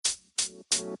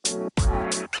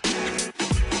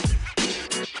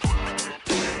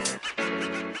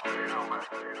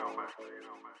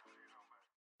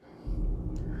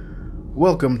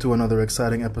Welcome to another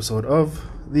exciting episode of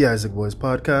the Isaac Boys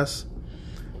podcast.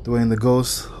 Dwayne the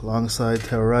Ghost alongside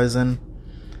Terrorizing.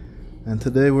 And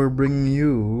today we're bringing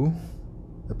you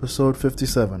episode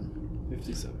 57.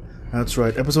 57. That's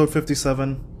right, episode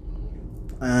 57.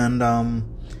 And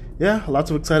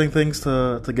lots of exciting things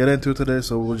to get into today,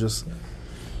 so we'll just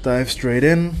dive straight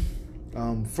in.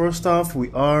 First off,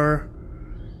 we are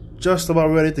just about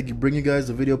ready to bring you guys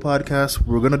a video podcast.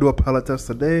 We're going to do a pilot test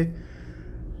today.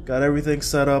 Got everything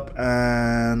set up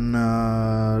and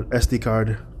SD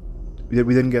card. We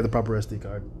didn't get the proper SD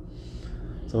card.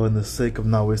 So in the sake of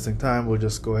not wasting time, we'll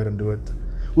just go ahead and do it.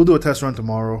 We'll do a test run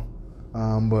tomorrow.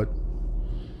 But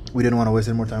we didn't want to waste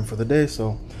any more time for the day.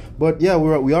 But yeah,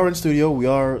 we are in studio. We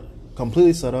are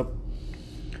completely set up.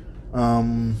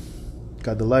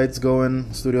 Got the lights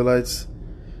going, studio lights.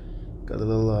 Got a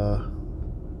little,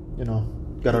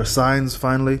 got our signs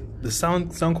finally. The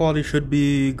sound quality should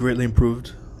be greatly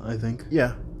improved, I think.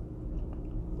 Yeah.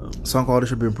 Sound quality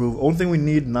should be improved. Only thing we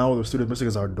need now with the studio missing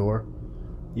is our door.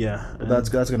 Yeah. But that's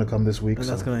going to come this week. And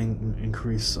that's going to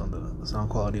increase on the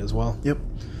sound quality as well. Yep.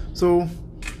 So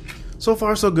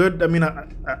far so good. I mean,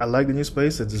 I like the new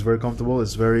space. It's very comfortable.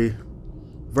 It's very,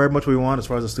 very much what we want as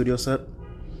far as the studio set.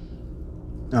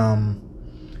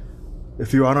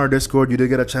 If you're on our Discord, you did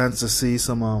get a chance to see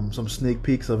some sneak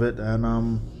peeks of it, and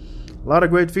a lot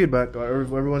of great feedback.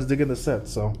 Everyone's digging the set,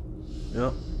 so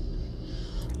yeah.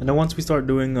 And then once we start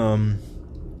doing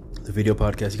the video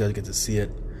podcast, you guys get to see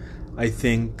it. I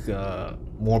think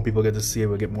more people get to see it.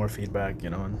 We'll get more feedback,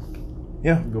 and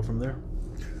yeah, go from there.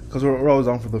 Because we're always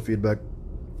on for the feedback,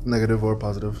 negative or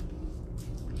positive.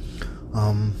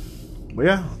 But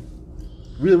yeah,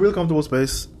 really comfortable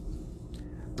space.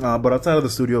 But outside of the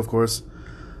studio, of course,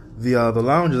 the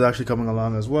lounge is actually coming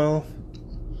along as well.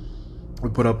 We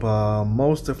put up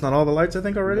most, if not all, the lights, I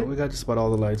think, already. Yeah, we got just about all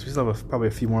the lights. We still have probably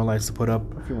a few more lights to put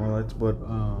up. A few more lights, but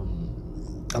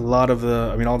a lot of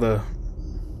all the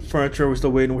furniture. We're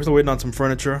still waiting on some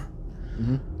furniture.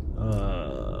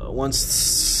 Mm-hmm.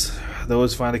 Once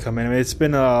those finally come in, I mean, it's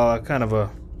been kind of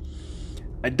a.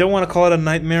 I don't want to call it a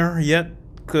nightmare yet,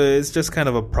 because it's just kind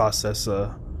of a process.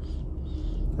 A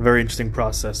very interesting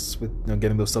process with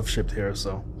getting those stuff shipped here.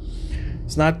 So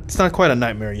it's not quite a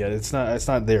nightmare yet. It's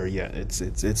not there yet.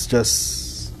 It's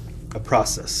just a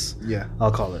process. Yeah,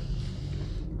 I'll call it.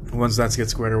 Once that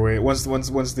gets squared away,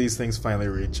 once these things finally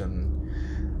reach,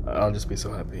 and I'll just be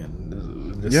so happy, and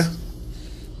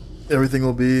everything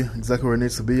will be exactly where it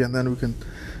needs to be, and then we can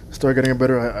start getting a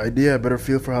better idea, a better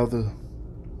feel for how the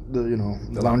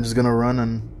lounge is gonna run,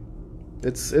 and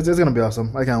it's gonna be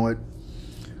awesome. I can't wait.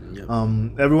 Yep.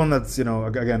 Everyone that's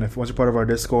again, if once you're part of our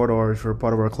Discord or if you're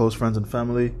part of our close friends and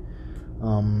family,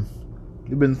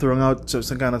 we've been throwing out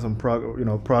some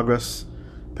progress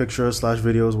pictures /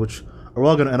 videos, which are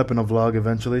all gonna end up in a vlog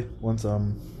eventually once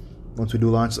we do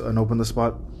launch and open the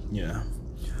spot. Yeah.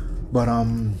 But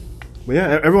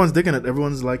yeah, everyone's digging it.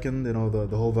 Everyone's liking the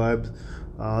whole vibe.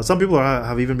 Some people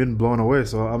have even been blown away.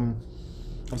 So I'm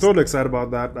totally excited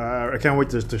about that. I can't wait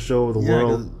to show the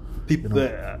world. People,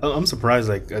 I'm surprised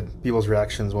at people's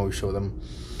reactions when we show them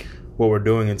what we're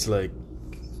doing. It's like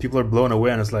people are blown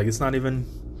away, and it's like it's not even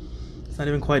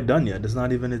quite done yet. It's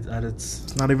not even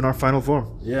it's not even our final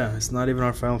form. Yeah, it's not even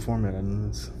our final form yet,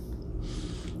 and it's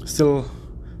still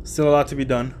a lot to be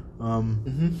done.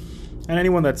 And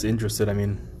anyone that's interested, I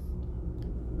mean,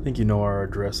 I think our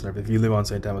address and everything. If you live on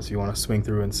St. Thomas, if you want to swing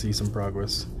through and see some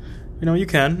progress, you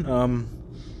can.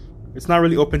 It's not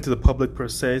really open to the public per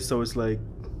se, so it's like.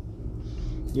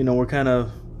 We're kind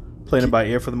of playing it by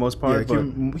ear for the most part. Yeah,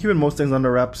 keeping most things under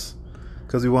wraps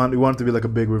because we want it to be like a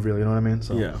big reveal. You know what I mean?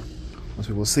 So yeah. Once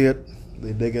people see it,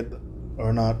 they dig it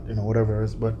or not. Whatever it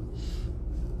is. But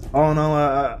all in all,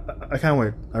 I can't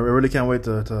wait. I really can't wait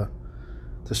to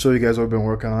show you guys what we've been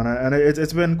working on. And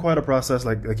it's been quite a process,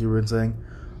 like you were saying.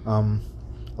 A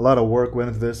lot of work went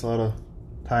into this. A lot of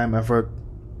time, effort,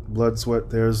 blood, sweat,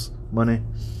 tears, money,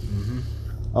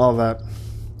 all that.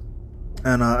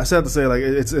 And I still have to say,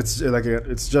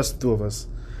 it's just two of us,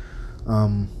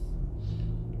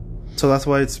 so that's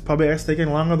why it's probably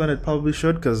taking longer than it probably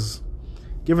should. Because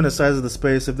given the size of the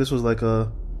space, if this was like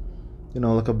a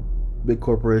big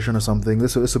corporation or something,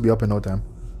 this would be up in no time.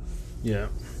 Yeah,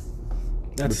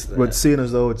 but seeing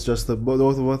as though it's just both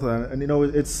of us, and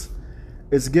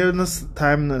it's given us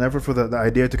time and effort for the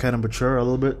idea to kind of mature a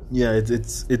little bit. Yeah,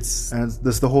 it's and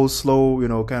this the whole slow,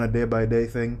 kind of day by day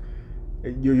thing.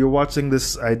 You're watching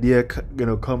this idea,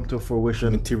 come to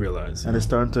fruition, materialize, and it's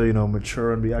starting to,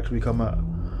 mature and become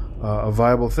a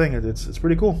viable thing. It's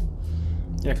pretty cool.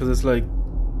 Yeah, because it's like,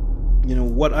 you know,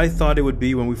 what I thought it would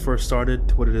be when we first started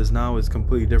to what it is now is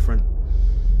completely different.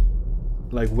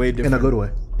 Like, way different. In a good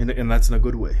way. And that's in a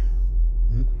good way.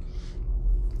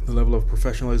 The level of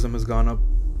professionalism has gone up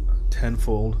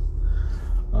tenfold.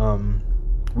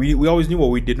 We always knew what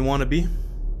we didn't want to be.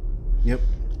 Yep.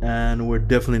 And we're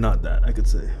definitely not that, I could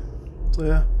say. So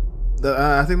yeah,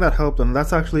 I think that helped, and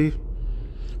that's actually,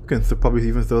 we can probably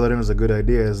even throw that in as a good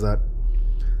idea, is that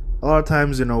a lot of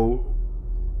times, you know,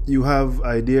 you have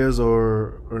ideas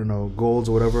or you know, goals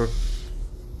or whatever,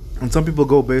 and some people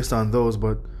go based on those,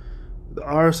 but there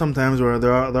are some times where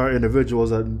there are individuals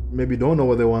that maybe don't know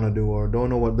what they want to do or don't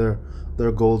know what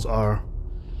their goals are.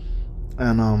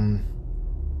 And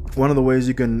one of the ways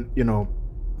you can, you know,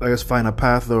 I guess find a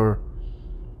path or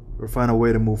find a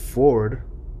way to move forward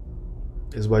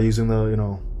is by using the, you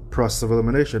know, process of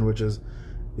elimination, which is,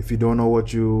 if you don't know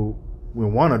what you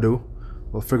want to do,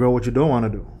 well, figure out what you don't want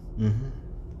to do.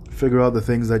 Mm-hmm. Figure out the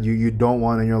things that you don't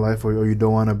want in your life or you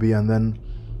don't want to be, and then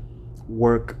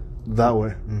work that way.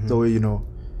 Mm-hmm. So you know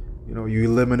you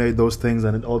eliminate those things,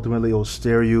 and it ultimately will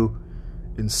steer you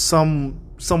in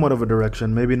somewhat of a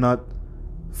direction. Maybe not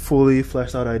fully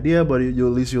fleshed out idea, but you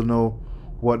at least you'll know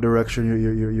what direction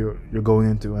you're going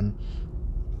into. And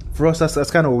for us,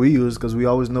 that's kind of what we use, because we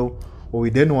always know what we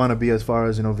didn't want to be, as far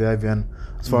as, you know, VIVN,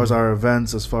 as far as our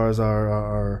events, as far as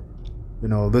our you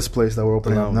know, this place that we're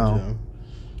opening up now. Yeah.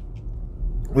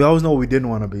 We always know what we didn't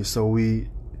want to be, so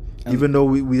even though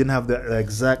we didn't have the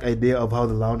exact idea of how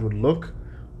the lounge would look,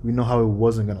 we know how it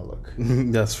wasn't gonna look.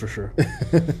 That's for sure.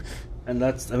 And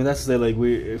that's to say, like,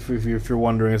 if you're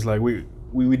wondering, it's like we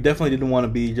definitely didn't want to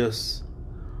be just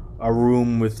a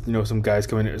room with, you know, some guys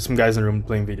in the room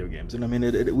playing video games. And I mean,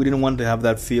 we didn't want to have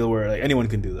that feel where, like, anyone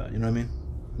can do that. You know what I mean?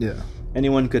 Yeah.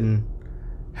 Anyone can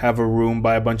have a room,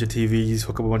 buy a bunch of TVs,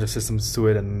 hook up a bunch of systems to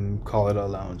it, and call it a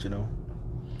lounge. You know,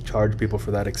 charge people for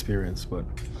that experience. But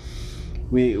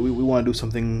we want to do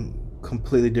something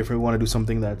completely different. We want to do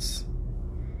something that's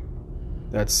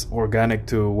organic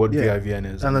to what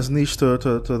VIVN is, and that's niche to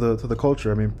the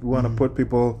culture. I mean, we want to put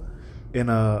people in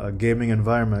a gaming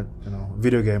environment, you know,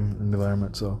 video game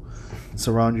environment, so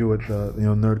surround you with you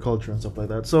know, nerd culture and stuff like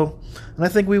that. So, and I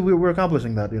think we're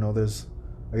accomplishing that. You know, there's,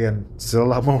 again, still a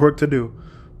lot more work to do,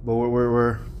 but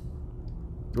we're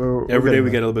every day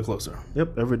we get a little bit closer.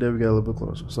 Yep, every day we get a little bit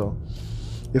closer. So,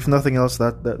 if nothing else,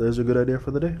 that there's a good idea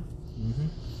for the day.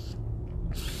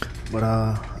 But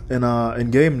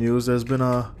in game news, there's been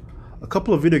a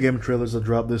couple of video game trailers that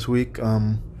dropped this week,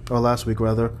 or last week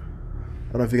rather.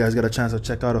 I don't know if you guys got a chance to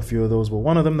check out a few of those, but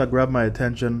one of them that grabbed my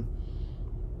attention,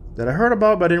 that I heard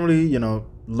about but I didn't really, you know,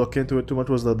 look into it too much,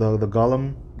 was the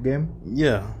Gollum game.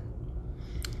 Yeah.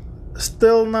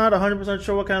 Still not 100%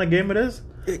 sure what kind of game it is,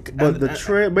 but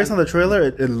based on the trailer,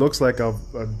 it looks like a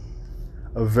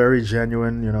very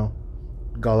genuine, you know,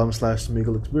 Gollum /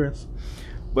 Smeagol experience.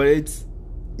 But it's,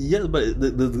 yeah, but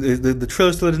the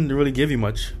trailer still didn't really give you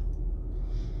much.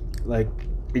 Like,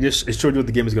 it showed you what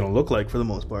the game is going to look like for the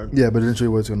most part. Yeah, but it didn't show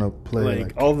you what it's going to play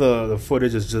like. All the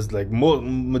footage is just like,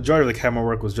 majority of the camera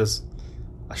work was just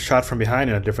a shot from behind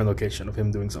in a different location of him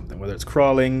doing something, whether it's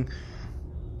crawling,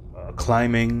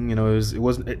 climbing. You know, it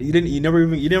wasn't. You never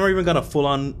even got a full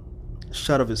on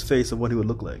shot of his face of what he would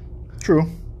look like. True.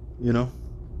 You know,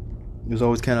 he was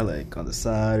always kind of like on the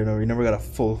side. You know, you never got a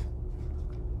full.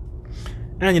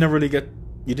 And you never really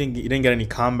you didn't get any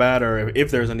combat, or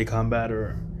if there's any combat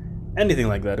or anything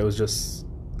like that. It was just,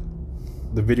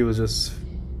 the video was just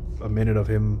a minute of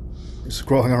him just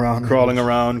crawling around, climbing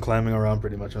around,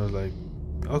 pretty much. I was like,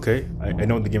 okay, I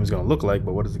know what the game's gonna look like,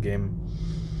 but what is the game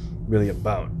really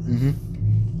about?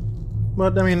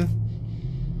 But I mean,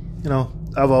 you know,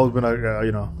 I've always been a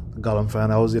you know, Gollum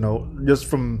fan. I was, you know, just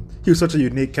from, he was such a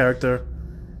unique character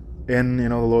in, you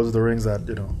know, the Lord of the Rings, that,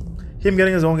 you know, him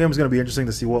getting his own game is going to be interesting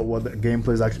to see what the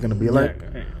gameplay is actually going to be like.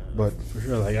 But for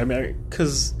sure, like, I mean,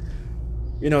 because,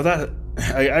 you know, that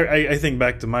I think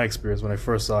back to my experience when I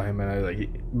first saw him,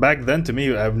 and back then, to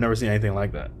me, I've never seen anything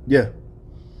like that. Yeah,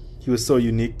 he was so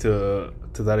unique to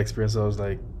that experience. I was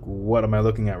like, what am I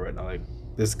looking at right now? Like,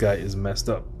 this guy is messed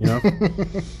up, you know?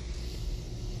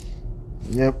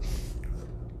 Yep.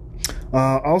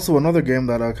 Also, another game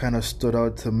that kind of stood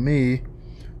out to me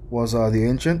was The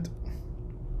Ancient.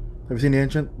 Have you seen The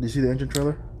Ancient? Did you see the Ancient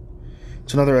trailer?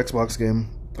 It's another Xbox game.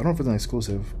 I don't know if it's an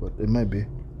exclusive, but it might be.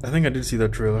 I think I did see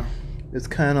that trailer. It's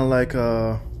kind of like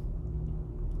a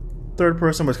third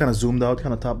person, but it's kind of zoomed out,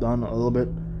 kind of top down a little bit.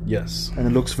 Yes. And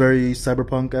it looks very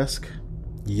cyberpunk-esque.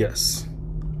 Yes,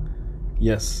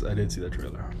 I did see that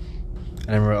trailer.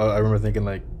 I remember thinking,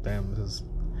 like, damn, this is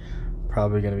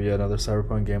probably going to be another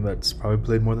Cyberpunk game that's probably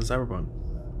played more than Cyberpunk.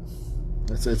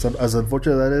 It's as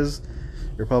unfortunate that is.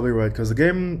 You're probably right because the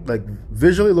game like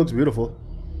visually looks beautiful.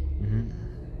 Mm-hmm.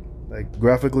 Like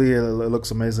graphically, it looks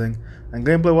amazing, and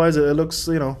gameplay wise, it looks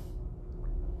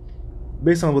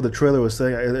based on what the trailer was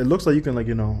saying, it looks like you can it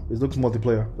looks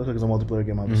multiplayer. It looks like it's a multiplayer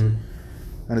game, obviously,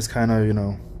 and it's kind of I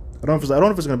don't know if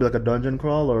it's gonna be like a dungeon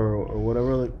crawl or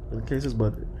whatever like the case is,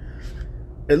 but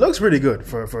it looks pretty good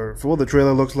for what the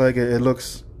trailer looks like. It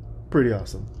looks pretty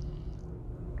awesome.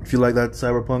 If you like that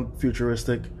cyberpunk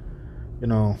futuristic,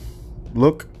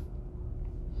 look,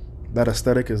 that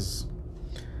aesthetic is.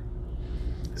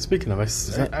 Speaking of, I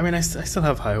still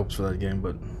have high hopes for that game,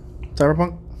 but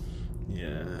Cyberpunk.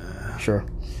 Yeah, sure.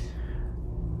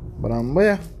 But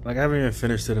yeah. Like I haven't even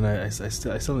finished it, and I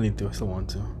still need to. I still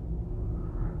want to.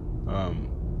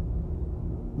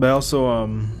 But I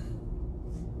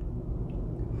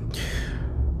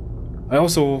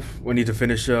also need to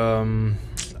finish. I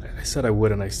said I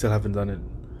would, and I still haven't done it.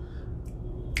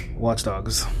 Watch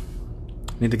Dogs.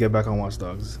 Need to get back on Watch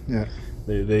Dogs. Yeah.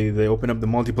 They open up the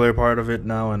multiplayer part of it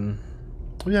now, and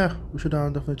yeah, we should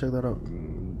definitely check that out.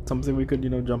 Something we could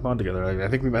jump on together. I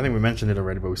think we mentioned it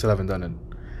already, but we still haven't done it.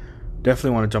 Definitely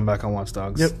want to jump back on Watch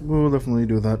Dogs. Yep, we will definitely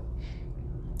do that.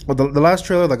 Well, the last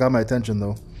trailer that got my attention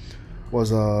though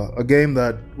was a game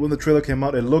that when the trailer came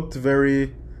out, it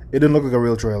didn't look like a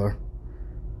real trailer.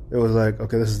 It was like,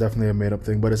 okay, this is definitely a made up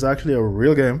thing, but it's actually a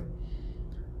real game.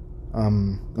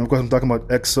 And of course, I'm talking about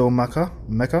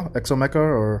Exomecha,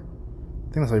 or I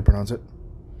think that's how you pronounce it.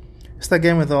 It's that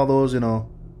game with all those, well,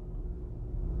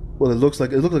 it looks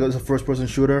like it's a first-person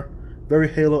shooter, very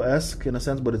Halo-esque in a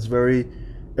sense, but it's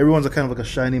everyone's a kind of like a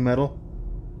shiny metal.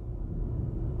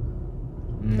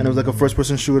 And it was like a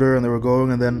first-person shooter, and they were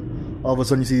going, and then all of a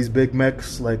sudden you see these big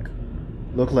mechs, look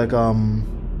like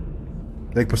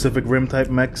Pacific Rim type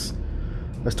mechs.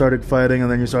 I started fighting, and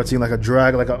then you start seeing like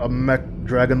a mech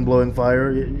dragon blowing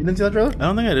fire. You didn't see that trailer? I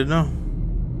don't think I did. No.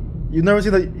 You never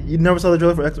saw the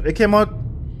trailer for X. It came out.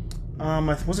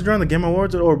 Was it during the Game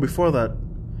Awards or before that?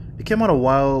 It came out a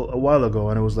while ago,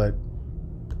 and it was like,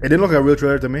 it didn't look like a real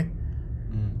trailer to me.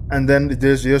 And then they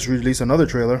just released another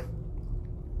trailer.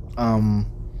 And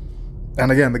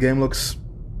again, the game looks.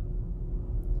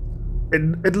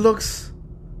 It looks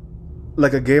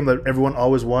like a game that everyone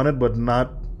always wanted, but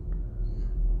not.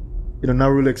 Not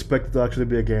really expected to actually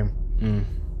be a game.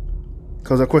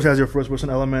 Because of course it has your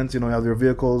first-person elements. You have your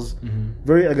vehicles.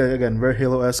 Very very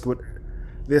Halo-esque, but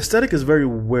the aesthetic is very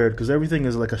weird because everything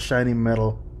is like a shiny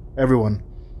metal. Everyone,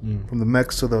 from the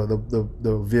mechs to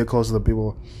the vehicles to the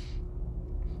people,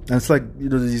 and it's like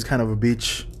these kind of a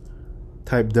beach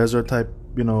type, desert type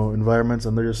environments,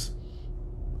 and they're just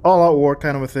all out war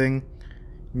kind of a thing.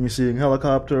 And you're seeing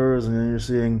helicopters, and then you're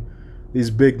seeing these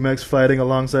big mechs fighting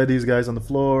alongside these guys on the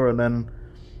floor, and then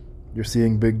you're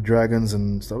seeing big dragons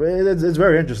and stuff. It's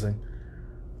very interesting.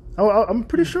 I'm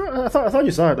pretty sure. I thought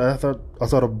you saw it. I thought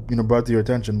it brought it to your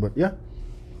attention. But yeah,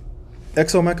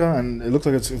 Exomecha, and it looks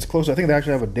like it's close. I think they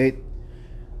actually have a date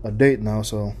now.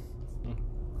 So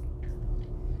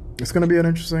it's gonna be an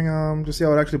interesting to see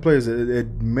how it actually plays.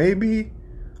 It may be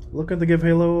looking to give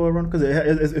Halo a run because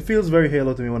it feels very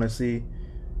Halo to me when I see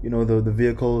the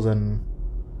vehicles and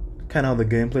kind of how the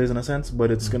game plays in a sense,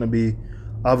 but it's going to be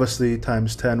obviously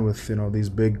times 10 with these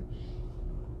big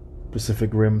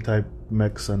Pacific Rim type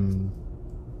mechs and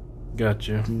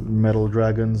gotcha metal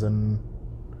dragons and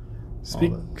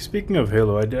speaking of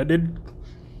Halo, I did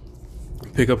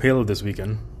pick up Halo this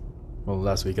weekend, well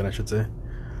last weekend I should say.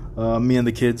 Me and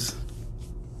the kids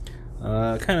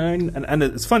kind of and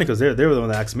it's funny because they were the one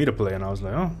that asked me to play, and I was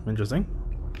like, oh, interesting.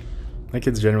 My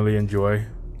kids generally enjoy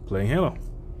playing Halo.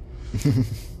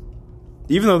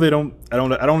 Even though I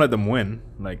don't let them win.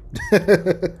 Like, well,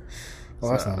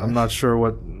 that's not I'm not sure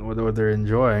what they're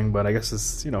enjoying, but I guess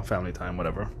it's family time,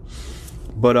 whatever.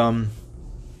 But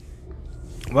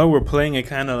while we're playing, it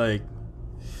kind of like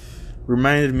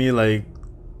reminded me like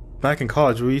back in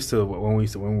college when we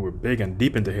were big and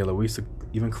deep into Halo, we used to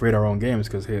even create our own games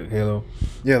because Halo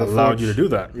allowed you to do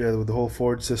that. Yeah, with the whole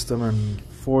Forge system and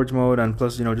Forge mode, and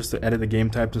plus just to edit the game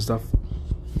types and stuff.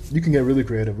 You can get really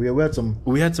creative. We had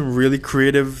some really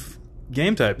creative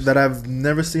game types that I've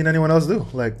never seen anyone else do.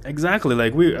 Like exactly,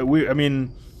 like I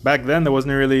mean, back then there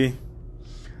wasn't really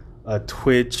a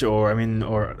Twitch or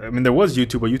there was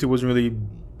YouTube, but YouTube wasn't really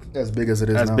as big as it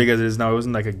is now. It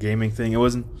wasn't like a gaming thing. It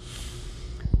wasn't.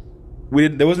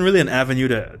 There wasn't really an avenue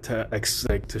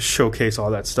to showcase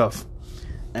all that stuff.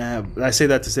 I say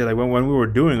that to say like when we were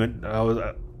doing it,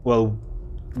 when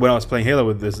I was playing Halo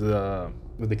with this.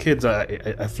 With the kids,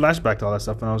 I flashed back to all that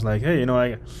stuff, and I was like, hey,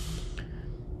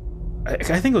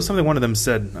 I think it was something one of them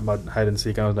said about hide and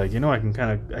seek. I was like, in Halo,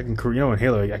 in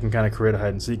Halo, I can kind of create a hide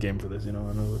and seek game for this,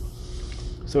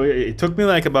 So it took me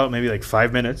about maybe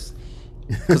 5 minutes,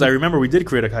 because I remember we did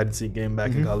create a hide and seek game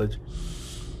back in college.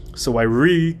 So I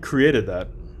recreated that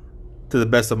to the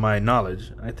best of my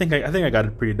knowledge. I think I got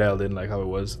it pretty dialed in, how it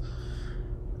was.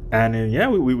 And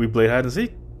we played hide and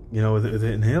seek,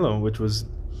 in Halo, which was.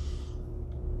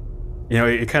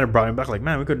 It kind of brought me back.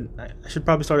 Man, I should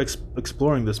probably start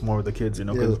exploring this more with the kids.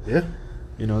 Because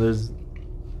there's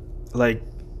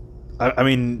I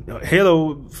mean,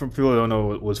 Halo, for people who don't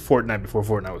know, was Fortnite before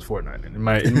Fortnite was Fortnite. In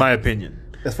my opinion,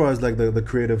 as far as the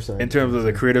creative side. In terms of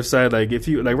the creative side, if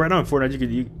you right now in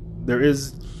Fortnite, there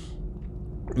is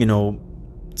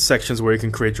sections where you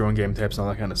can create your own game types and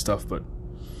all that kind of stuff. But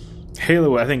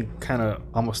Halo, I think, kind of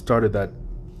almost started that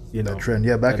that trend.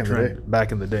 Yeah, back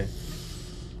in the day.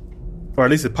 Or at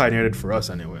least it pioneered it for us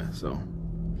anyway. So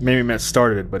maybe Matt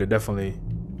started it, but it definitely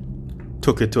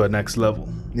took it to a next level.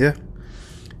 Yeah.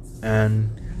 And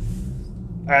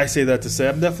I say that to say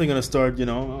I'm definitely going to start, I'm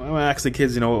going to ask the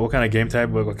kids, what kind of game type,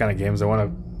 what kind of games I want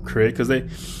to create. Because they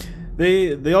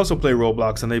also play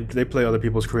Roblox, and they play other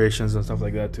people's creations and stuff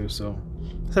like that too. So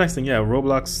that's the next thing. Yeah,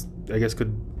 Roblox, I guess,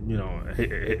 could,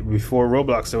 before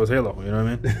Roblox, there was Halo. You know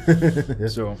what I mean? Yeah.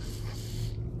 So...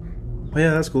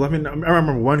 Yeah, that's cool. I mean, I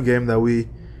remember one game that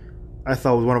I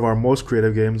thought was one of our most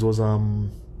creative games was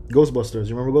Ghostbusters.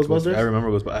 You remember Ghostbusters? I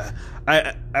remember Ghostbusters.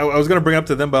 I was gonna bring it up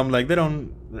to them, but I'm like, they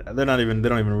don't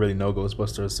even really know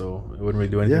Ghostbusters, so it wouldn't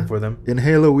really do anything for them. In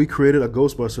Halo, we created a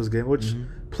Ghostbusters game, which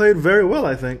played very well.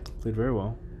 I think played very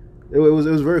well. It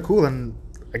was very cool, and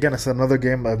again, it's another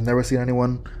game I've never seen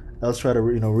anyone else try to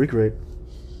recreate.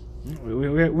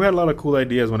 We had a lot of cool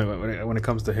ideas when it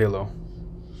comes to Halo.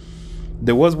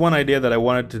 There was one idea that I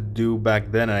wanted to do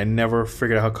back then, and I never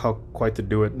figured out how quite to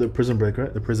do it. The Prison Break,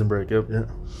 right? The Prison Break, yep. Yeah.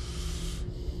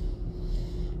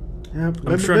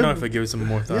 I'm sure now if I give it some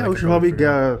more thought. Yeah, we should probably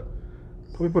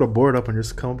put a board up and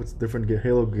just come up with different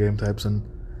Halo game types and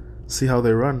see how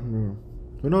they run.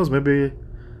 Who knows? Maybe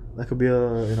that could be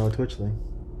a Twitch thing.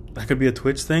 That could be a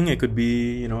Twitch thing. It could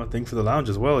be a thing for the lounge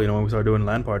as well. When we start doing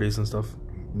LAN parties and stuff.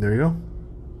 There you go.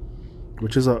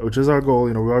 Which is our goal.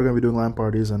 We are going to be doing LAN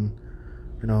parties and.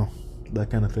 That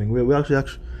kind of thing. We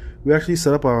actually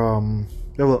set up our we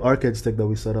have an arcade stick that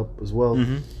we set up as well.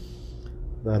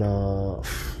 That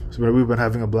we've been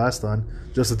having a blast on,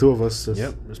 just the two of us.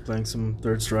 Just playing some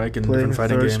Third Strike and different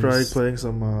fighting games. Third Strike, playing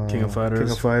some King of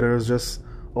Fighters, just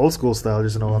old school style,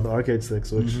 just on the arcade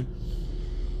sticks, which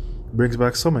brings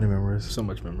back so many memories. So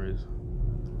much memories.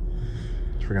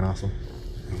 It's freaking awesome.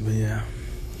 But yeah.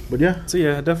 So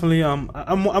yeah, definitely.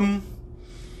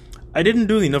 I didn't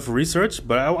do enough research,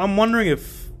 but I'm wondering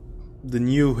if the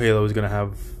new Halo is gonna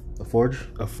have a forge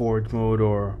mode,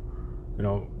 or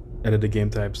edited game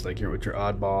types with your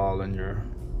oddball and your.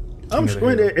 I'm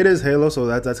sure it is Halo, so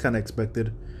that's kind of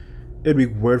expected. It'd be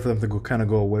weird for them to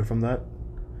go away from that,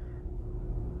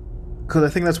 because I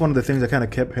think that's one of the things that kind of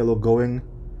kept Halo going,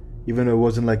 even though it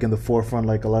wasn't in the forefront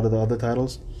like a lot of the other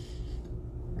titles.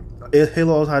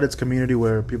 Halo also had its community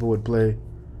where people would play,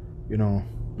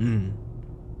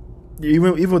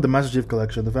 Even with the Master Chief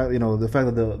Collection, the fact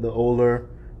that the older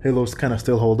Halos kind of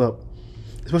still hold up,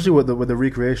 especially with the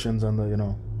recreations and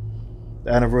the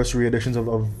anniversary editions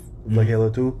of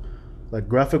Halo 2,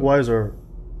 graphic wise are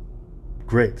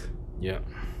great. Yeah.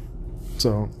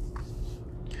 So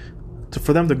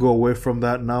for them to go away from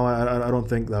that now, I don't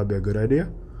think that would be a good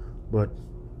idea. But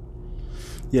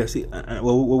yeah, see,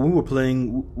 we were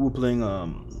playing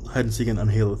hide and seek on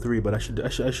Halo 3, but I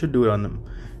should do it on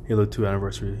Halo 2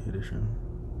 Anniversary Edition,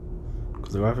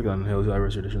 because the graphic on Halo 2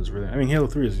 Anniversary Edition is really. I mean, Halo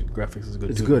 3's graphics is good.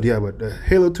 It's good, yeah, but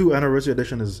Halo 2 Anniversary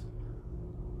Edition is,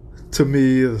 to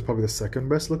me, is probably the second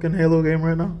best looking Halo game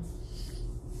right now,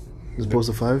 as opposed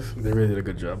to 5. They really did a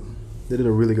good job. They did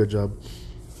a really good job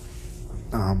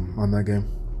on that game.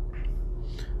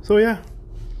 So yeah,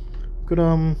 could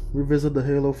revisit the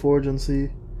Halo Forge and see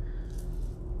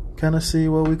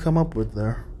what we come up with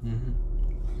there.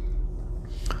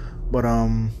 But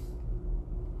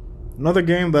another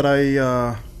game that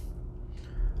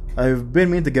I've been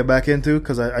meaning to get back into,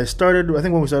 because I started, I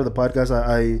think when we started the podcast,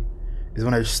 is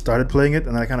when I started playing it,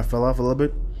 and then I kind of fell off a little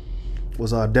bit,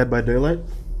 was Dead by Daylight,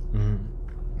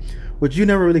 which you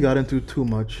never really got into too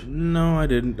much. No, I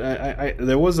didn't. I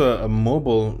there was a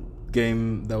mobile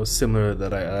game that was similar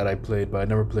that I played, but I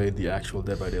never played the actual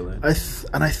Dead by Daylight.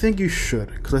 And I think you should,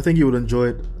 because I think you would enjoy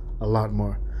it a lot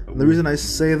more. The reason I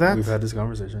say that, we've had this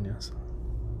conversation, yes,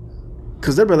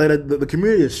 because Dead by Daylight, the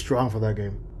community is strong for that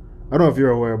game. I don't know if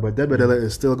you're aware, but Dead by Daylight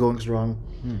is still going strong,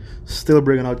 still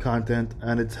bringing out content,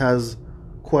 and it has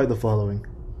quite the following.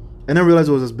 I never realized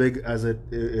it was as big as it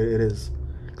is.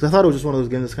 Because I thought it was just one of those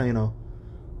games that's kind of, you know,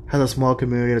 has a small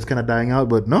community that's kind of dying out.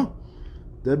 But no,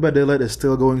 Dead by Daylight is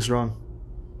still going strong.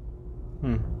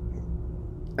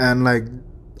 And like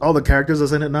all the characters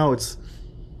that's in it now, it's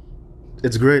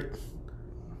great.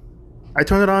 I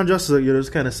turned it on just so you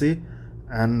just kind of see,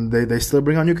 and they still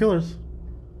bring on new killers.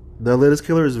 The latest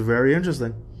killer is very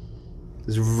interesting.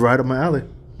 It's right up my alley.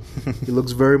 He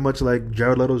looks very much like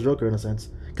Jared Leto's Joker in a sense,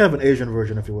 kind of an Asian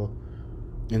version, if you will.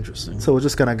 Interesting. So it's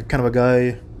just kind of a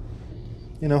guy,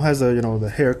 you know, has a, you know, the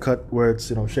haircut where it's,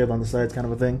 you know, shaved on the sides, kind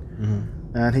of a thing,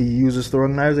 and he uses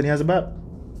throwing knives and he has a bat.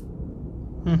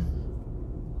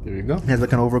 There you go. He has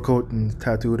like an overcoat and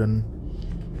tattooed, and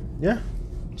yeah,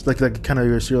 it's like kind of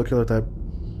your serial killer type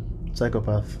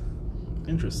psychopath.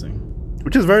 Interesting.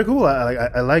 Which is very cool.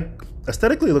 I like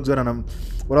aesthetically it looks good, and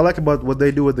what I like about what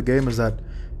they do with the game is that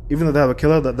even though they have a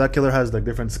killer, that killer has like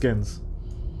different skins,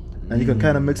 and you can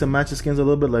kind of mix and match the skins a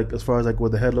little bit, like as far as like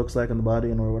what the head looks like and the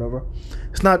body and or whatever.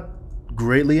 It's not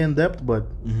greatly in depth, but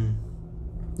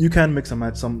you can mix and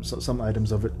match some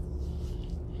items of it.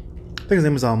 I think his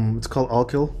name is it's called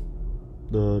Alkill,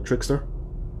 the Trickster.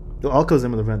 The Alkill is the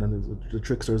name of the event, and the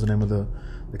Trickster is the name of the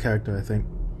character, I think.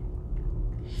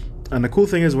 And the cool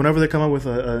thing is, whenever they come up with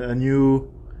a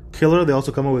new killer, they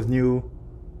also come up with new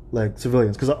like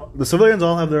civilians, because the civilians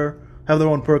all have their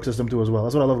own perk system too as well.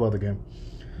 That's what I love about the game.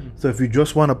 So if you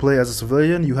just want to play as a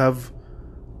civilian, you have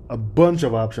a bunch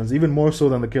of options, even more so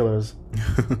than the killers.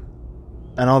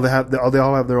 And they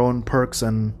all have their own perks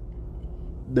and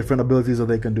different abilities that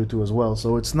they can do too as well.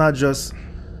 So it's not just,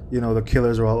 you know, the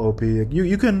killers are all OP.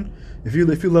 You can, if you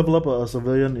level up a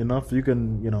civilian enough, you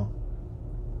can, you know,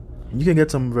 you can get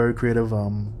some very creative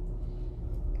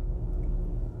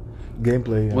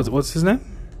gameplay. What's his name?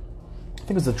 I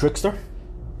think it's the Trickster.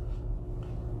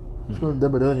 If you're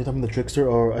Dead by Daylight, you're talking the Trickster,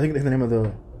 or I think the name of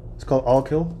it's called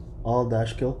All-Kill.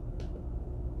 All-Kill.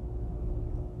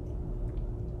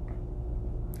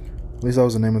 At least that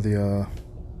was the name of the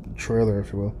trailer,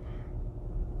 if you will.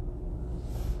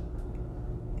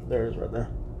 There it is right there.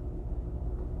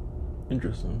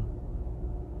 Interesting.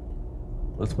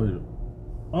 Let's wait.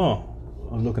 Oh,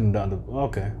 I'm looking down the...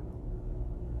 Okay.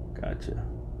 Gotcha.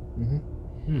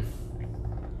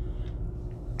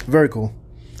 Very cool.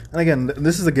 And again,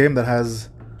 this is a game that has...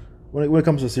 When it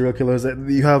comes to serial killers,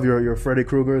 you have your Freddy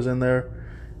Kruegers in there.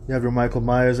 You have your Michael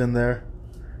Myers in there.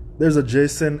 There's a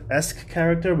Jason-esque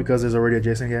character because there's already a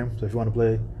Jason game. So if you want to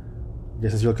play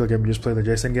Jason's serial killer game, you just play the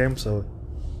Jason game. So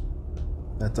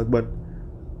that's but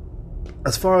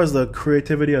as far as the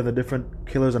creativity of the different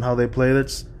killers and how they play,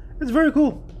 it's very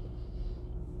cool.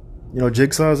 You know,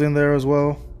 Jigsaw's in there as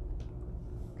well.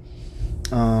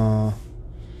 The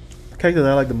character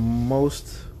that I like the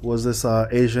most was this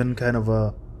Asian kind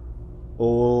of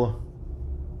old...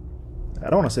 I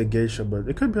don't want to say geisha, but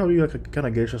it could probably be like a kind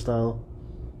of geisha style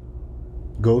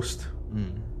ghost.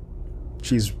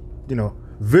 She's, you know,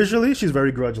 visually she's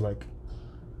very Grudge-like.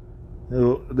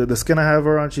 The skin I have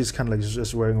her on, she's kind of like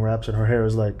just wearing wraps, and her hair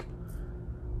is like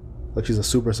she's a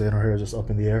Super Saiyan. Her hair is just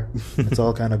up in the air. It's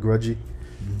all kind of grudgy.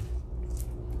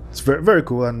 It's very, very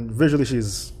cool, and visually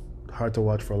she's hard to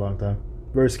watch for a long time.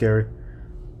 Very scary.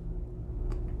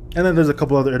 And then there's a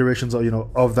couple other iterations of, you know,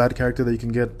 of that character that you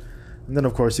can get. And then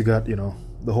of course you got, you know,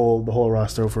 the whole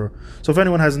roster for. So if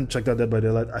anyone hasn't checked out Dead by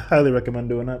Daylight, I highly recommend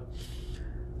doing that.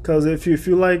 Because if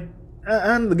you like,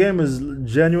 and the game is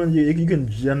genuine, you can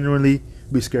genuinely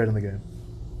be scared in the game.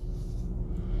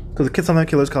 Because sometimes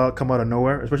killers come out of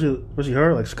nowhere, especially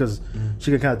her, like because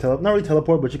she can kind of not really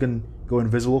teleport, but she can go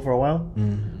invisible for a while.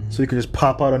 So you can just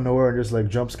pop out of nowhere and just like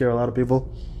jump scare a lot of people.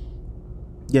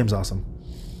 Game's awesome.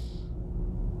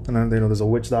 And then, you know, there's a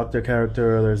witch doctor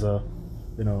character. There's a,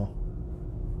 you know,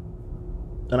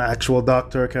 an actual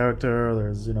doctor character.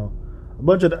 There's, you know, a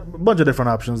bunch of different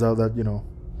options out that, you know,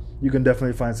 you can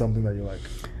definitely find something that you like.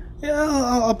 Yeah,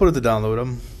 I'll put it to download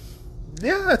them.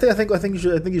 Yeah, I think you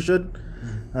should. I think you should.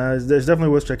 It's definitely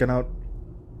worth checking out.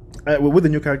 With the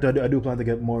new character, I do plan to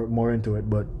get more into it,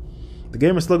 but the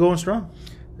game is still going strong.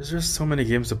 There's just so many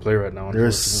games to play right now.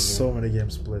 There's so many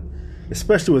games to play,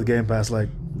 especially with Game Pass. Like,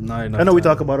 I know we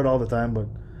talk about it all the time, but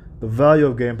the value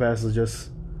of Game Pass is just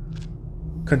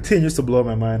continues to blow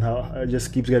my mind. How it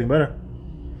just keeps getting better.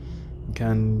 You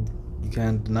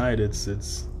can't deny it.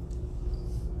 It's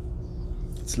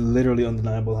literally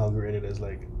undeniable how great it is.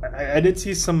 Like I did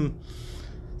see some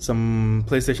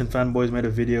PlayStation fanboys made a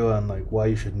video on like why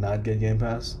you should not get Game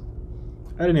Pass.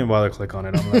 I didn't even bother to click on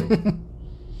it. I'm like,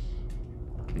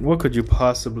 what could you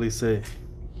possibly say?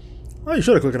 Well, you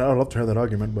should have clicked on it. I'd love to hear that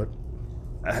argument, but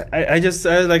I just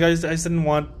didn't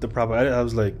want the proper. I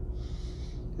was like,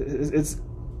 it's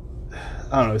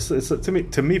I don't know. It's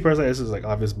to me personally, this is like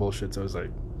obvious bullshit. So it's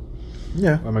like,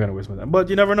 Yeah. why am I gonna waste my time? But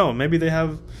you never know. Maybe they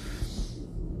have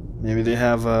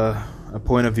a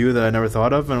point of view that I never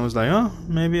thought of, and I was like, oh,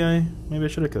 maybe I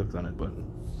should have clicked on it. But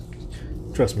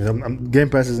Trust me, Game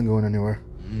Pass isn't going anywhere.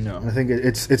 no, And I think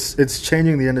it's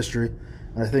changing the industry,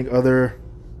 and I think the other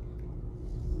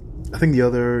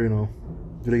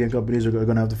video game companies are going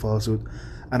to have to follow suit.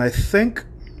 And I think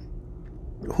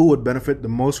who would benefit the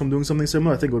most from doing something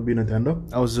similar, I think it would be Nintendo,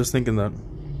 I was just thinking that.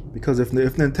 because if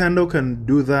Nintendo can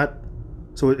do that,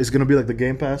 so it's going to be like the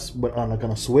Game Pass, but on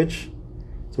a Switch,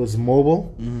 so it's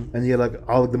mobile, and you get like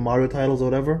all like the Mario titles or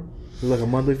whatever, it's like a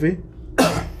monthly fee.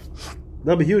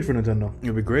 That'd be huge for Nintendo.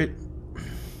 It'd be great.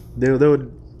 It'd be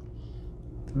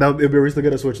a reason to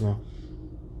get a Switch now.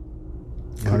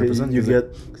 100%. You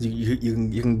get Cause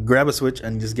you can grab a Switch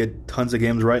and just get tons of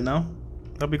games right now.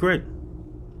 That'd be great.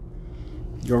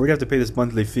 Or we have to pay this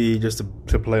monthly fee just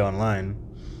to play online,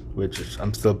 which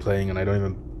I'm still playing and I don't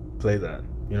even play that.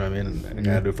 You know what I mean? And I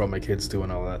gotta do it for all my kids too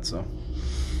and all that. So,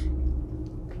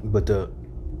 but the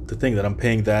thing that I'm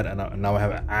paying that and now I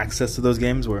have access to those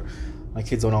games where my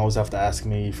kids don't always have to ask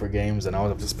me for games and I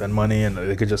always have to spend money and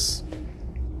they could just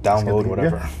download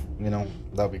whatever. Yeah. You know,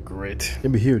 that'd be great.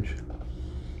 It'd be huge.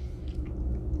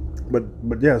 But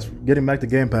yes, getting back to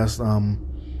Game Pass,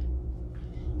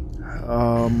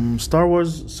 Star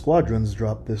Wars Squadrons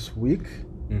dropped this week,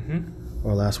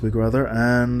 or last week rather,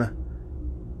 and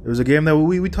it was a game that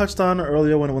we touched on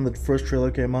earlier when the first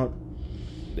trailer came out.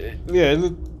 Yeah,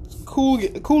 cool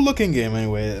looking game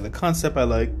anyway. The concept I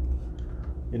like.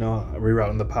 You know,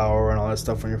 rerouting the power and all that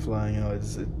stuff when you're flying. You know,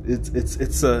 it's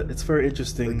very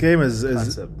interesting. The game is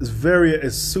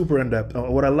concept. super in depth.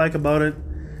 What I like about it,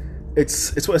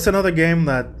 it's another game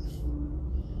that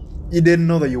you didn't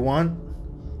know that you want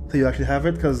till you actually have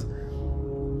it. Because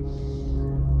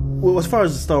as far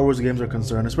as Star Wars games are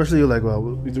concerned, especially like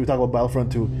we talk about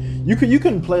Battlefront 2, you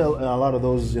can play a lot of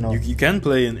those. You know, you can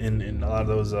play in a lot of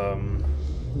those.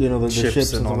 The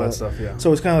ships and all that stuff, yeah.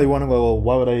 So it's kind of like wondering, well,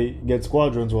 why would I get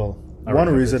Squadrons? Well, one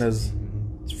reason is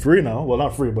it's free now. Well,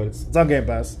 not free, but it's on Game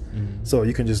Pass, so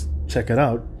you can just check it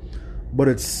out. But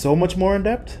it's so much more in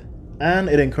depth, and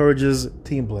it encourages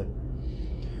team play.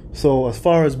 So as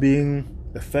far as being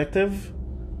effective,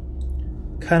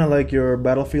 kind of like your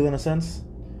Battlefield in a sense.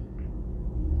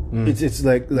 It's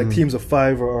like teams of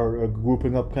 5 are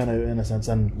grouping up kind of in a sense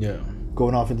and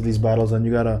going off into these battles, and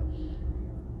you gotta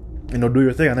do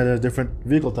your thing. And then there's different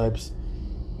vehicle types,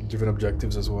 different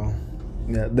objectives as well.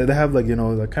 Yeah, they have like kind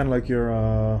of like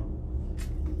your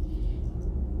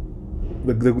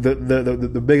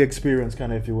the big experience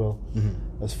kind of, if you will,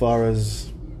 as far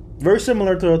as very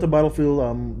similar to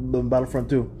Battlefield, the Battlefront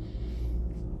 2,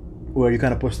 where you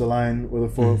kind of push the line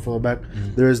with for the back.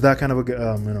 There is that kind of a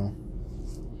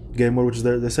game mode, which is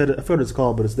they said, I forgot what it's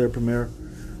called, but it's their premier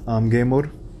game mode,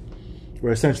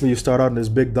 where essentially you start out in this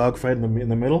big dogfight in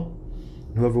the middle.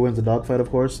 Whoever wins the dogfight, of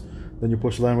course, then you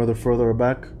push the line whether further or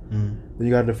back. Then you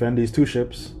got to defend these 2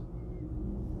 ships.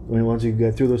 Once you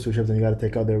get through those 2 ships, then you got to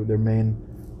take out their main,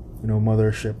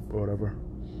 mother ship or whatever.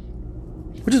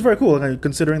 Which is very cool,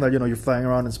 considering that you're flying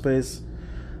around in space.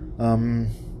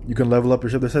 You can level up your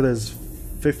ship. They said there's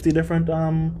 50 different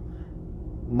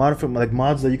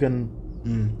mods that you can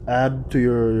add to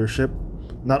your ship.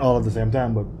 Not all at the same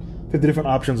time, but 50 different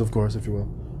options, of course, if you will.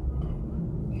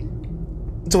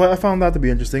 So I found that to be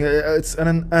interesting. It's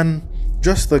and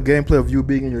just the gameplay of you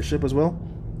being in your ship as well.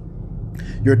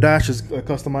 Your dash is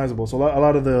customizable, so a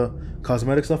lot of the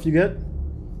cosmetic stuff you get,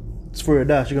 it's for your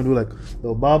dash. You can do like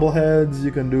little bobbleheads.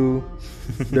 You can do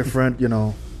different,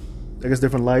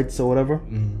 different lights or whatever.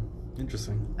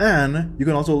 Interesting. And you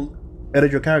can also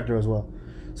edit your character as well.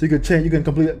 So you can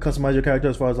completely customize your character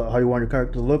as far as how you want your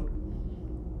character to look.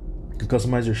 You can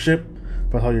customize your ship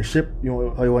for how you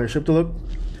want your ship to look.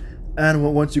 And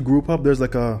once you group up, there's a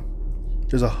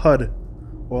HUD,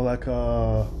 or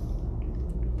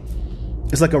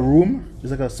it's like a room. It's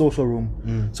like a social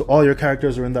room. So all your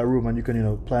characters are in that room, and you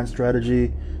can plan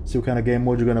strategy, see what kind of game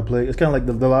mode you're gonna play. It's kind of like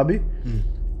the lobby.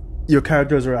 Your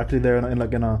characters are actually there in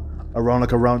a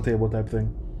round table type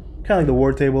thing, kind of like the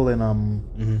war table in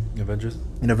Avengers.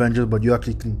 In Avengers, but you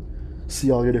actually can see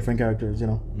all your different characters.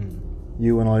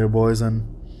 You and all your boys, and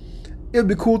it'd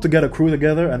be cool to get a crew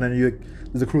together, and then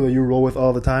there's a crew that you roll with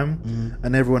all the time,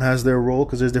 and everyone has their role,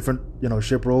 because there's different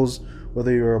ship roles, whether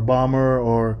you're a bomber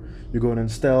or you're going in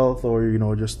stealth, or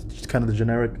just kind of the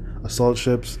generic assault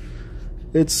ships.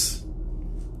 It's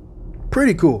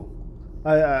pretty cool.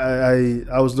 I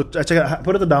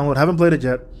put it to download. Haven't played it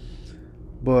yet,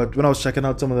 but when I was checking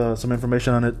out some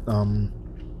information on it,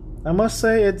 I must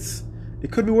say it's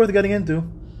it could be worth getting into.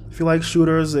 If you like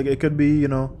shooters, it could be, you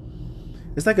know,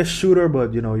 it's like a shooter,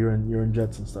 but you know, you're in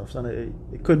jets and stuff. So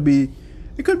it could be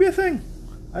a thing.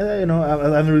 I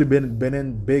haven't really been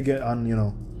in big on, you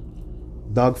know,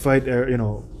 dogfight, you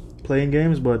know, playing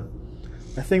games, but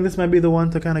I think this might be the one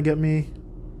to kind of get me,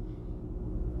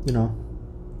 you know.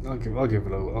 I'll give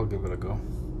it a go.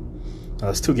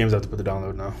 There's 2 games I have to put to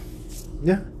download now.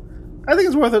 Yeah, I think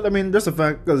it's worth it. I mean, just the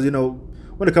fact, because, you know,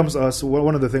 when it comes to us,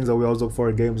 one of the things that we always look for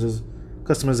in games is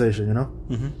customization. You know,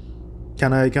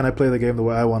 can I play the game the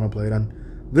way I want to play it? And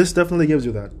this definitely gives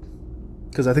you that,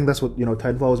 because I think that's what, you know,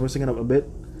 Titanfall was missing it a bit.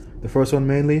 The first one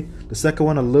mainly, the second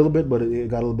one a little bit, but it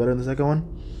got a little better in the second one.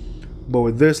 But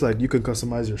with this, like, you can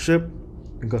customize your ship,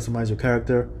 you can customize your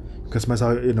character, you can customize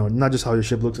how, you know, not just how your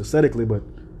ship looks aesthetically, but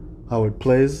how it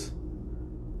plays,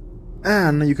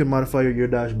 and you can modify your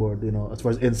dashboard, you know, as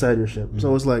far as inside your ship.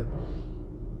 So it's like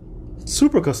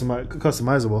super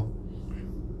customizable,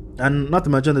 and not to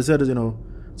mention, they said, you know,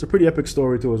 it's a pretty epic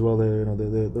story too as well. They, you know,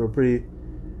 they were pretty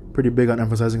big on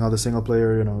emphasizing how the single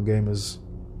player, you know, game is.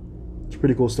 It's a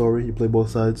pretty cool story. You play both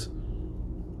sides,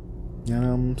 and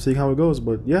I'm seeing how it goes.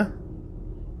 But yeah,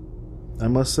 I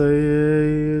must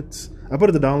say I put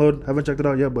it to download. Haven't checked it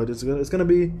out yet, but it's gonna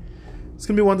be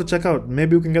one to check out.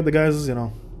 Maybe we can get the guys, you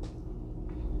know.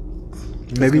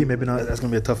 Maybe not. That's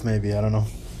gonna be a tough maybe. I don't know.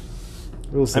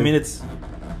 We'll see. I mean, it's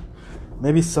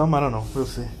maybe some. I don't know. We'll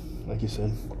see. Like you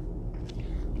said.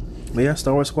 But yeah,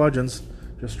 Star Wars Squadrons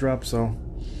just dropped, so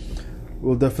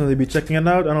we'll definitely be checking it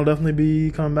out, and I'll definitely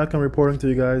be coming back and reporting to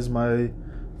you guys my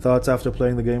thoughts after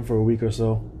playing the game for a week or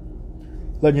so.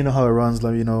 Letting you know how it runs.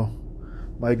 Let you know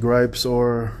my gripes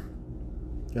or,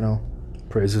 you know,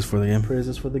 Praises for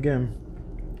the game.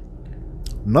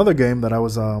 Another game that I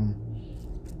was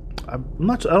I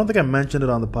don't think I mentioned it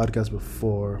on the podcast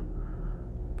before,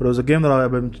 but it was a game that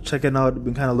I've been checking out,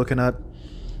 been kind of looking at.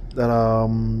 That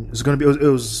it's gonna be. It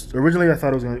was originally, I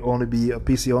thought it was gonna only be a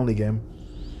PC only game,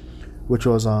 which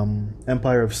was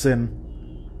Empire of Sin.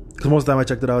 Because most of the time I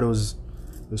checked it out, it was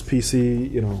PC,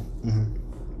 you know,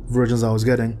 versions I was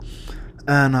getting.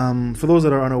 And for those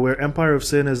that are unaware, Empire of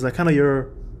Sin is like kind of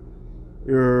your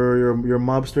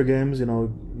mobster games.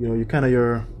 You kind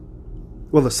of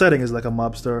well, the setting is like a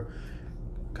mobster,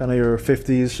 kind of your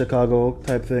 50s Chicago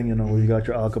type thing. You know, where you got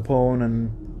your Al Capone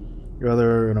and your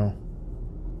other, you know,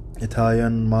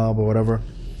 Italian mob or whatever.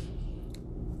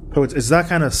 So it's that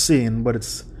kind of scene, but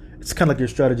it's kind of like your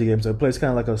strategy game. So it plays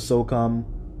kind of like a SOCOM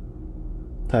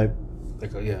type,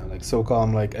 like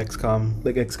SOCOM, like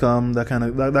XCOM,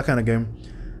 that kind of game.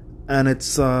 And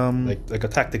it's like a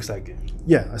tactics type game.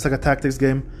 Yeah, it's like a tactics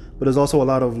game, but there's also a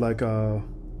lot of like I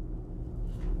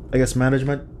guess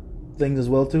management things as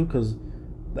well too. Because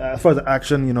as far as the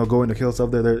action, you know, going to kill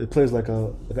stuff, there it plays like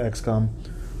a XCOM,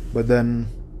 but then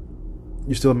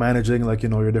you're still managing, like, you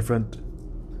know, your different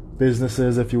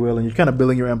businesses, if you will, and you're kind of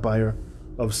building your empire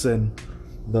of sin,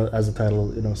 as the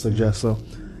title, you know, suggests. So,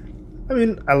 I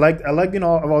mean, I like, you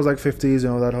know, I've always liked 50s, you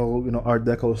know, that whole, you know, Art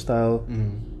Deco style.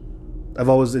 I've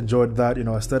always enjoyed that, you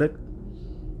know, aesthetic.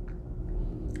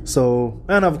 So,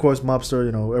 and of course, mobster,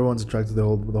 you know, everyone's attracted to the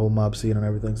whole mob scene and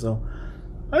everything. So,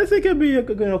 I think it'd be a,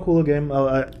 you know, cool game.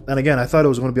 And again, I thought it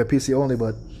was going to be a PC only,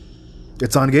 but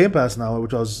it's on Game Pass now,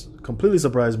 which I was completely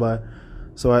surprised by.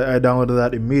 So I downloaded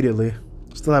that immediately.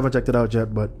 Still haven't checked it out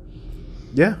yet, but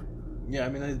yeah. Yeah, I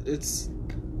mean,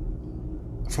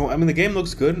 the game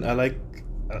looks good. I like.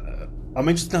 I'm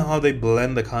interested in how they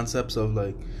blend the concepts of,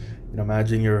 like, you know,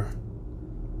 managing your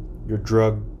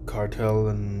drug cartel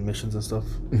and missions and stuff,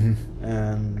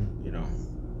 and, you know,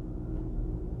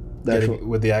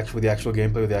 with the actual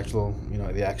gameplay, with the actual, you know,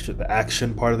 the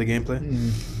action part of the gameplay.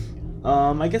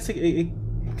 I guess it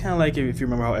kind of like, if you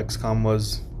remember how XCOM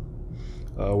was.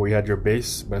 Where you had your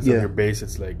base, but instead of your base,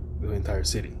 it's like the entire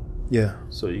city. Yeah.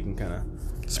 So you can kind of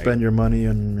spend your money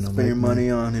and, you know, spend your money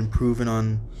on improving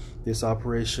on this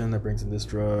operation that brings in this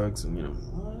drugs, and, you know,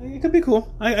 it could be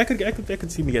cool. I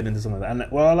could see me getting into something like that.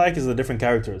 And what I like is the different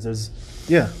characters. There's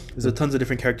tons of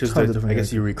different characters. I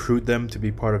guess you recruit them to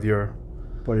be part of your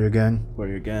gang,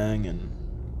 and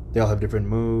they all have different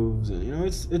moves. And, you know,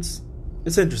 it's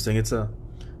interesting. It's a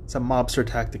mobster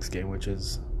tactics game, which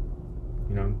is,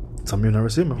 you know, something you've never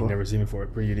seen before.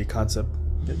 Pretty unique concept.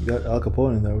 You got Al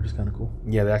Capone in there, which is kind of cool.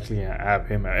 Yeah, they actually have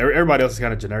him. Everybody else is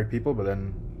kind of generic people, but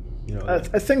then, you know, I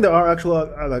think there are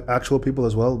actual people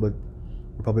as well, but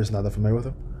we're probably just not that familiar with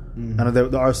them. And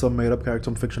there are some made up characters,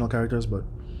 some fictional characters, but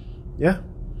yeah,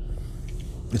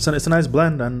 it's a nice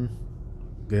blend, and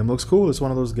the game looks cool. It's one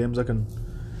of those games I can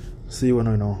see when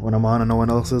I'm on and no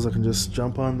one else is. I can just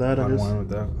jump on that and just with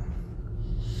that.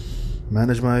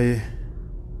 Manage my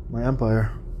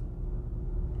empire.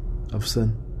 of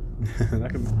Sin.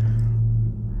 That could...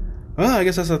 Well, I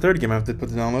guess that's the third game I have to put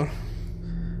to download.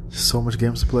 Just so much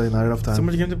games to play, not enough time. So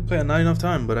much game to play, not enough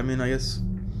time. But I mean, I guess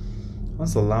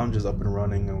once the lounge is up and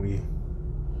running and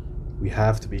we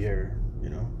have to be here, you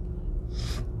know.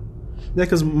 Yeah,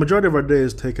 because majority of our day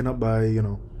is taken up by, you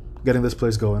know, getting this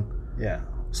place going. Yeah.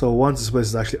 So once this place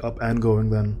is actually up and going,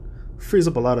 then frees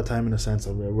up a lot of time in a sense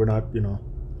of we're not, you know,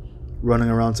 running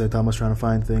around St. Thomas trying to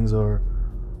find things or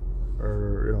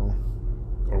you know,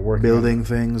 Or working building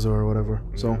things or whatever.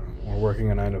 Yeah. So Or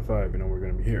working a 9 to 5, you know, we're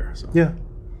gonna be here. So yeah.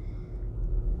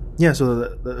 Yeah,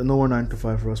 so no more 9 to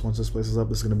 5 for us. Once this place is up,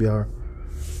 this is going to be our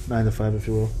 9 to 5, if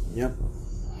you will. Yep.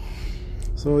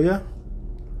 So yeah,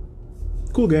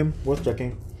 cool game, worth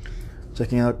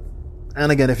checking out.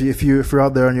 And again, if you're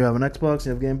out there and you have an Xbox,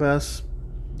 you have Game Pass,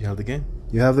 You have the game.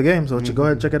 you have the game. So go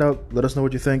ahead, check it out. Let us know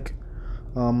what you think.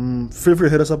 Feel free to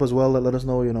hit us up as well. Let us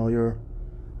know, you know,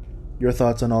 your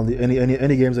thoughts on all the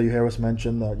any games that you hear us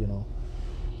mention that, you know,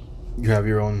 You have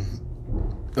your own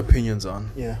opinions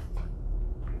on. yeah.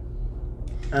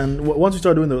 And once we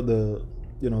start doing the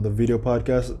you know, the video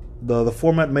podcast, the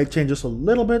format may change just a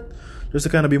little bit, just to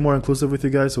kind of be more inclusive with you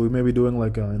guys. So we may be doing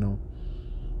like you know,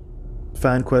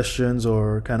 fan questions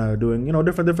or kind of doing, you know,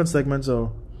 different segments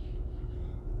or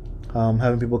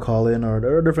having people call in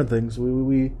or different things.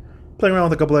 We playing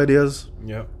around with a couple ideas.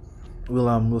 Yep.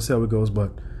 We'll see how it goes,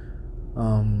 but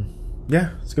yeah,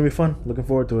 it's gonna be fun. Looking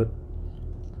forward to it.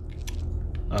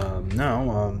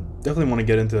 Now, definitely want to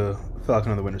get into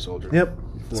Falcon and the Winter Soldier. Yep.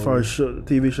 As far as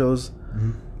TV shows,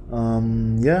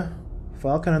 yeah,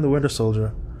 Falcon and the Winter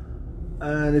Soldier.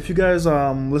 And if you guys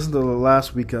listened to the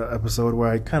last week episode where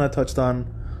I kind of touched on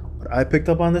what I picked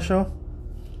up on the show,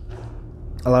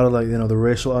 a lot of, like, you know, the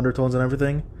racial undertones and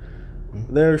everything,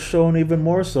 they're shown even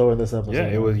more so in this episode. Yeah,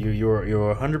 it was you were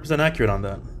 100% accurate on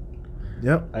that.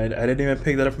 Yep. I didn't even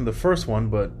pick that up from the first one,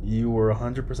 but you were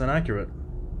 100% accurate.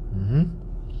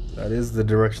 That is the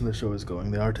direction the show is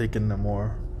going. They are taking a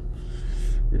more,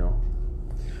 you know,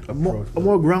 a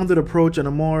more grounded approach, and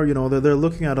a more, you know, they're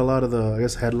looking at a lot of the, I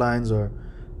guess, headlines or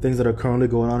things that are currently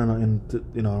going on in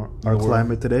you know, our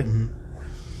climate today,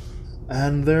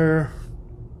 and they're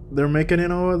making, you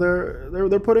know,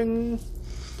 they're putting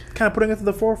it to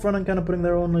the forefront and kind of putting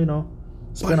their own, you know,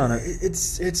 spin on it.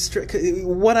 It's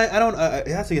what I don't. It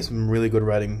has to get some really good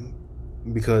writing,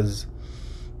 because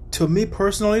to me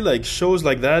personally, like, shows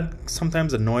like that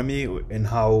sometimes annoy me in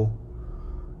how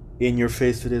in your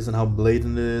face it is and how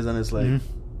blatant it is, and it's like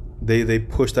they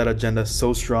push that agenda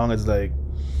so strong. It's like,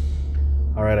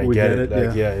 all right, I get it.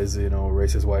 Like, yeah, is, you know,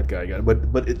 racist white guy. I get it.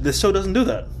 But this show doesn't do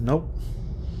that. Nope.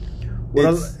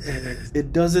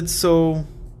 It does it so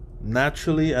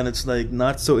naturally, and it's like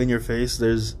not so in your face.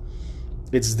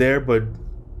 It's there, but,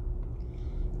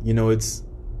 you know, it's,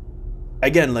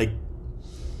 again, like,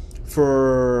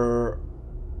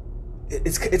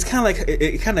 it's kind of like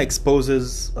it kind of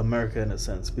exposes America in a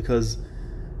sense, because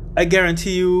I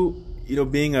guarantee you, you know,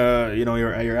 being a, you know,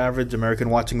 your average American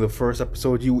watching the first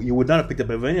episode, you would not have picked up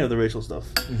any of the racial stuff.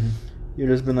 You'd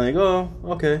just been like, oh,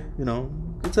 okay, you know,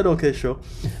 it's an okay show,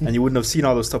 and you wouldn't have seen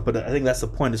all those stuff. But I think that's the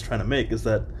point it's trying to make, is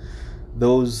that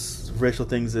those racial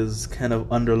things is kind of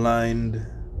underlined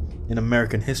in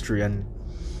American history, and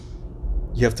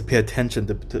you have to pay attention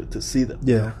to see them.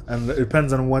 Yeah, and it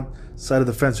depends on what side of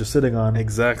the fence you're sitting on.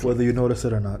 Exactly. Whether you notice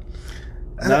it or not.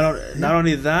 Not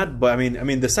only that, but I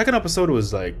mean, the second episode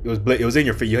was like, it was in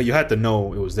your face. You had to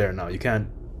know it was there now. You can't.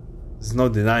 There's no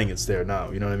denying it's there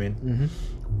now. You know what I mean?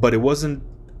 But it wasn't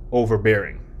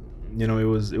overbearing. You know,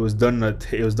 it was done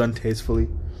tastefully.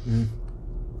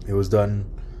 It was done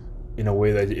in a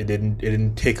way that it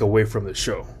didn't take away from the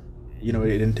show. You know,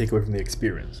 it didn't take away from the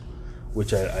experience,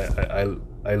 which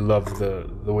I love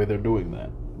the way they're doing that,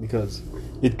 because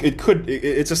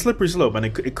it's a slippery slope, and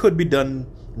it could be done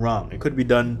wrong. It could be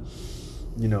done,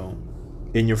 you know,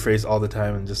 in your face all the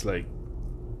time, and just like,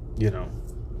 you know,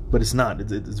 but it's not.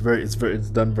 It's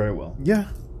done very well. Yeah,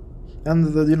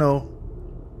 and you know,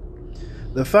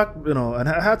 the fact, you know, and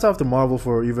hats off to Marvel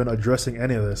for even addressing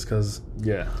any of this, because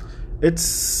yeah,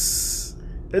 it's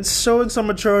showing some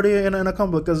maturity in a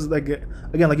company. Because, like,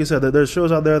 again, like you said, there's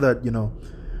shows out there that, you know,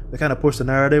 they kind of push the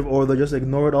narrative, or they just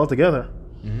ignore it altogether.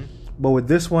 But with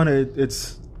this one,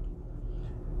 it's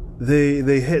they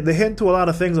hint to a lot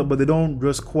of things, but they don't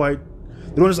just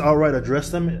outright address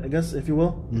them, I guess, if you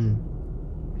will.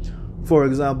 For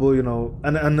example, you know,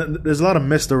 and there's a lot of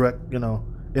misdirect, you know,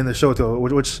 in the show too,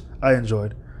 which I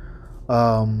enjoyed.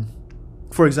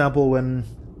 For example, and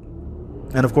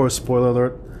of course, spoiler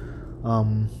alert,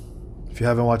 if you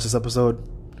haven't watched this episode,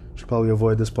 you should probably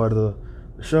avoid this part of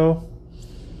the show.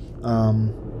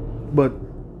 But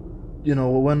you know,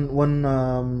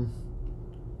 when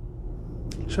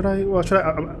should I? Well, should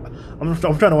I? I'm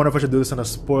trying to wonder if I should do this in a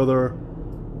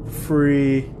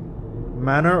spoiler-free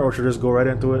manner or should I just go right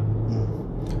into it. I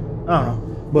don't know.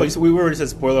 But we already said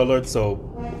spoiler alert, so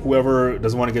whoever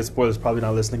doesn't want to get spoilers is probably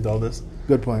not listening to all this.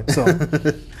 Good point. So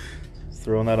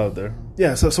throwing that out there.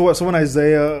 Yeah. So when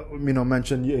Isaiah,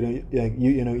 mentioned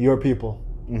your people,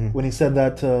 when he said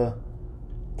that to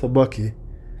Bucky,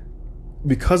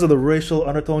 because of the racial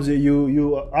undertones,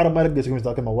 you automatically assume he's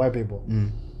talking about white people.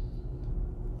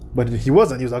 But he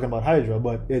wasn't. He was talking about Hydra.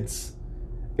 But it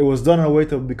was done in a way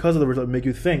to, because of the racial, make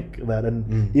you think that,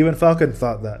 and even Falcon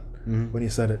thought that when he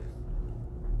said it.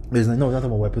 He's like, no, it's not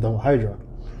about white people, it's about Hydra.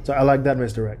 So I like that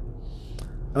misdirect.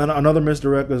 And then another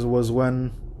misdirect was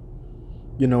when,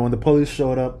 when the police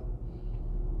showed up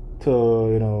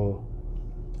to,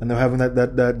 and they're having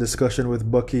that discussion with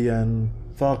Bucky and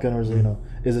Falcon, or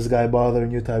is this guy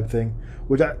bothering you type thing,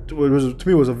 which was to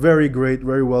me was a very great,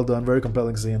 very well done, very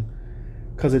compelling scene,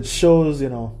 because it shows,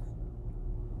 it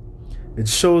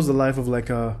shows the life of like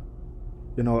a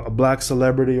black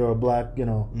celebrity or a black,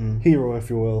 hero, if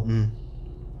you will.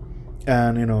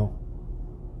 And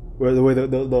where the way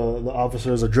the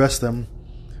officers addressed them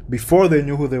before they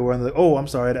knew who they were, and like, oh, I'm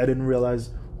sorry, I didn't realize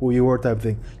who you were, type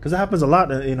thing. Because it happens a lot,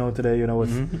 today,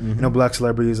 with black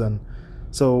celebrities. And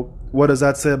so, what does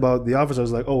that say about the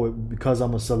officers? Like, oh, because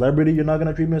I'm a celebrity, you're not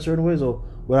gonna treat me a certain way. So,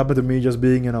 what happened to me just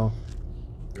being, a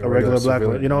regular black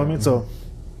man? You know what I mean? So,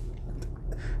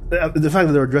 the fact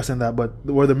that they're addressing that, but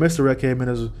where the misdirect came in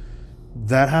is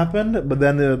that happened, but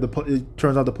then it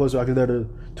turns out the police are actually there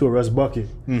to arrest Bucky.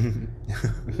 Yeah,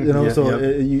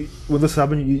 when this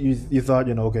happened, you thought,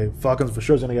 okay, Falcon's for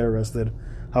sure is gonna get arrested.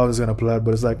 How is this gonna play out?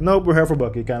 But it's like, nope, we're here for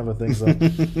Bucky, kind of a thing. So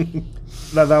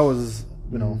that was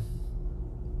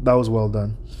that was well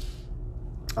done.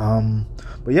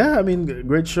 But yeah, I mean,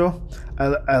 great show.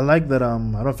 I like that. I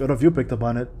don't know if you picked up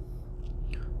on it,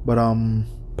 but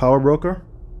Power Broker.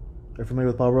 Are you familiar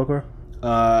with Power Broker?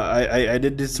 I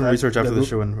did some research after the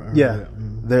show, and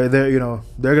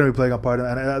they're gonna be playing a part,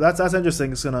 and that's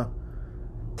interesting. It's gonna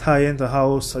tie into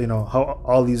how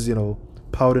all these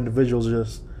powered individuals are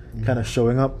just kind of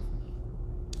showing up.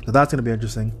 So that's gonna be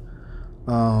interesting.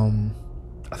 I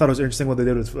thought it was interesting what they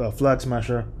did with Flag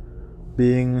Smasher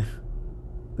being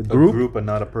the group and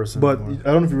not a person. But anymore.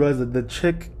 I don't know if you realize that the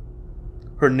chick,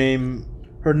 her name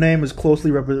is closely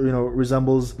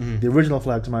resembles the original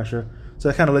Flag Smasher. So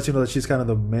that kind of lets you know that she's kind of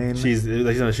the main. She's the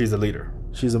leader.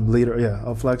 She's a leader,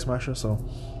 of Flag Smasher. So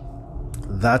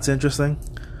that's interesting.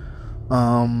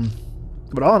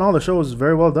 But all in all, the show was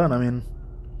very well done. I mean,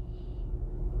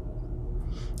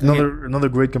 another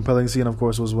great compelling scene, of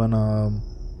course, was when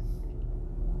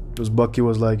Bucky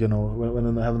was like,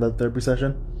 when they're having that therapy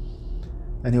session,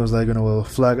 and he was like, well,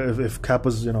 Flag, if Cap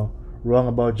was wrong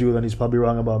about you, then he's probably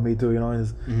wrong about me too.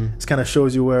 It kind of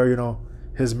shows you where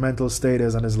his mental state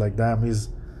is, and it's like, damn, he's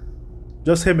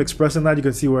just him expressing that. You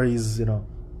can see where he's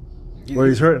where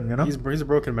he's hurting. He's a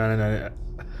broken man, and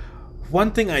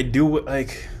one thing I do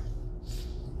like,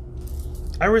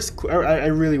 I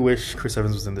really wish Chris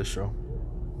Evans was in this show.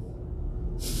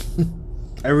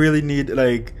 I really need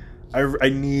I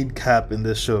need Cap in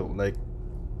this show. Like,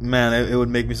 man, it would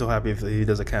make me so happy if he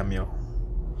does a cameo,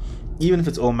 even if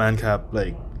it's old man Cap.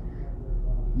 Like,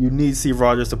 you need Steve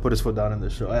Rogers to put his foot down in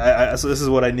this show. So this is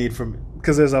what I need from,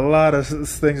 because there's a lot of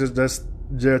things that just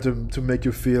there to make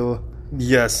you feel.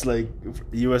 Yes, like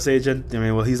U.S. agent. I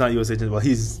mean, well, he's not U.S. agent. Well,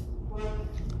 he's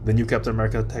the new Captain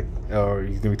America, or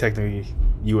he's gonna be technically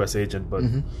U.S. agent. But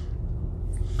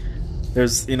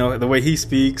there's the way he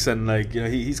speaks, and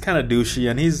he's kind of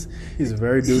douchey, and he's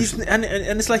very douchey, and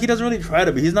it's like he doesn't really try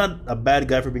to be. He's not a bad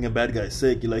guy for being a bad guy's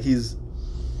sake. He's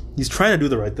trying to do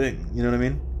the right thing. You know what I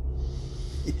mean?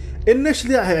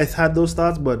 Initially, I had those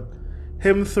thoughts, but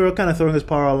him throwing his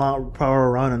power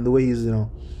around, and the way he's the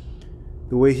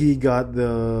way he got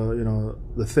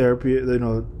the therapy,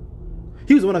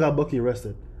 he was the one that got Bucky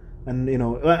arrested, and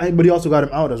but he also got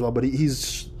him out as well. But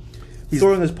he's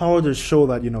throwing his power to show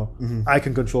that I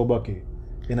can control Bucky,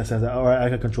 in a sense, or I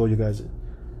can control you guys.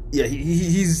 Yeah,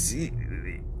 he's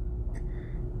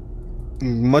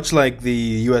much like the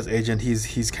U.S. agent.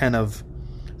 He's kind of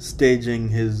staging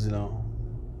his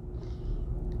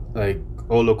like,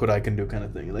 oh, look what I can do kind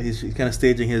of thing. Like, he's kind of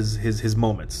staging his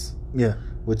moments. Yeah,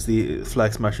 which the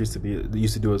Flag Smasher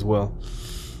used to do as well.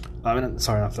 I mean,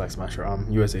 sorry, not Flag Smasher.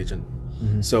 U.S. agent.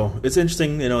 So it's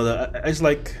interesting, that I just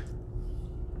like,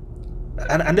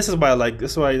 and this is why I like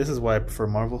this is why I prefer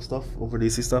Marvel stuff over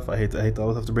DC stuff. I hate to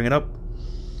always have to bring it up,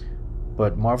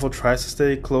 but Marvel tries to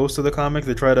stay close to the comic.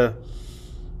 They try to,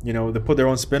 they put their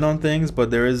own spin on things,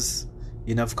 but there is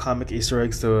enough comic Easter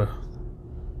eggs to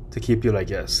keep you like,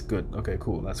 yes, good, okay,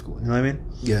 cool, that's cool. You know what I mean?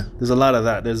 Yeah. There's a lot of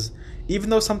that. There's, even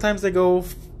though sometimes they go,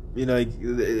 you know, like,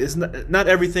 it's not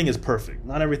everything is perfect.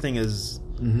 Not everything is,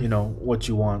 you know, what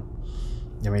you want.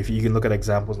 I mean, if you can look at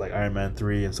examples like Iron Man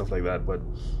 3 and stuff like that, but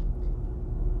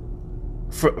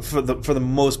for the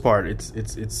most part,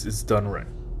 it's done right.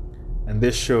 And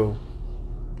this show,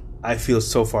 I feel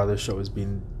so far this show has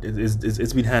been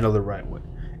it's been handled the right way.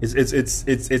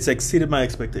 It's exceeded my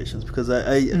expectations, because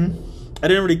I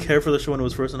didn't really care for the show when it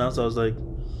was first announced. I was like,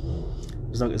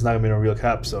 it's not gonna be no real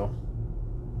Cap, so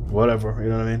whatever, you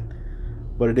know what I mean?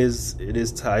 But it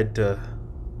is tied to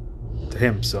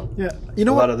him, so yeah. You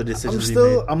know a what? lot of the decisions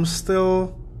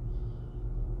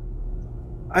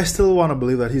I still want to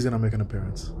believe that he's gonna make an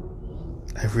appearance.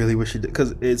 I really wish he did,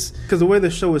 because the way the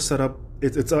show is set up,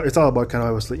 it's all about Cap,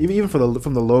 obviously. Even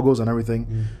from the logos and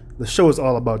everything, the show is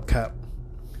all about Cap.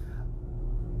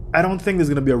 I don't think there's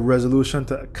gonna be a resolution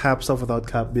to Cap stuff without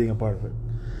Cap being a part of it.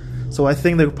 So I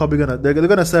think they're probably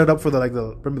gonna set it up for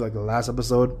probably the last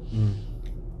episode,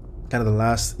 kind of the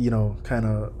last, you know, kind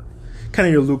of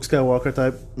your Luke Skywalker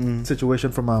type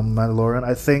situation from Mandalorian.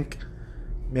 I think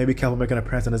maybe Cap will make an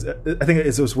appearance, and I think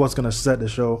it's what's gonna set the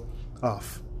show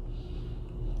off.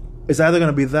 It's either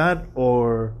gonna be that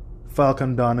or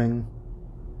Falcon donning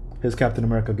his Captain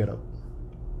America getup,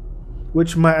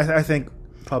 which I think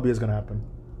probably is gonna happen.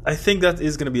 I think that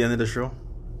is going to be the end of the show.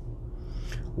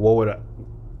 What would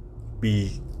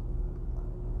be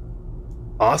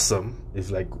awesome if,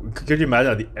 like, could you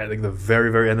imagine at the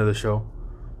very, very end of the show,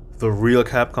 the real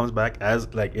Cap comes back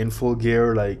as, like, in full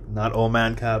gear, like, not old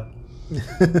man Cap,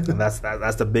 and that's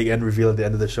the big end reveal at the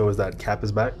end of the show, is that Cap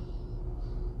is back.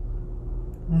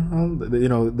 You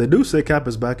know, they do say Cap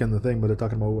is back in the thing, but they're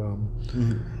talking about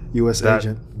U.S.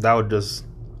 agent. That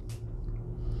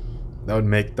would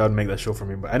make that show for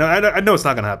me. But I know it's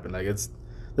not gonna happen. Like,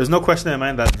 there's no question in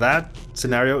my mind that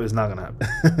scenario is not gonna happen.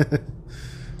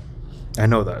 I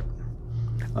know that.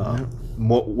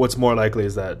 What's more likely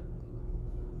is that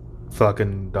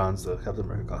Falcon dons the Captain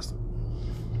America costume,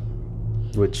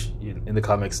 which in the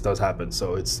comics does happen.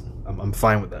 So I'm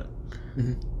fine with that.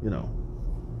 You know.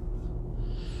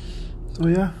 So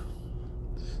yeah,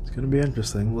 it's gonna be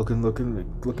interesting. Looking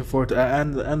forward to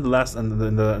and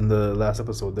the last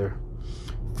episode there.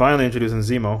 Finally introducing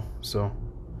Zemo, so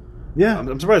yeah,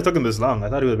 I'm surprised it took him this long. I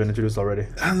thought he would have been introduced already.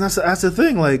 And that's the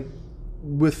thing. Like,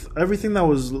 with everything that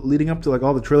was leading up to, like,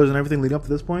 all the trailers and everything leading up to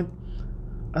this point,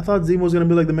 I thought Zemo was gonna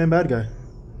be like the main bad guy.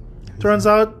 Turns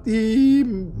out he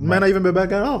might not even be a bad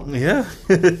guy at all. Yeah,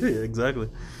 exactly.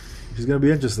 He's gonna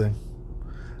be interesting.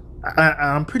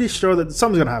 I'm pretty sure that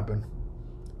something's gonna happen.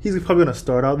 He's probably gonna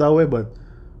start out that way, but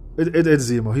it's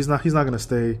Zemo. He's not gonna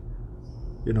stay,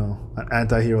 you know, an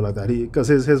anti-hero like that. Because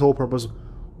his whole purpose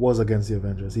was against the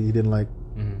Avengers. He didn't like.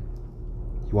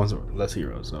 He wants less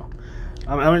heroes. So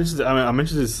I'm interested. I'm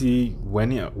interested to see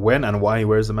when and why he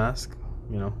wears the mask.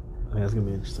 You know, I think that's gonna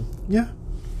be interesting. Yeah,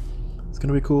 it's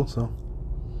gonna be cool. So,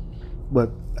 but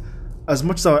as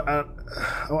much as I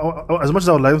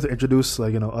would like to introduce,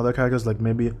 like, you know, other characters, like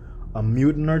maybe a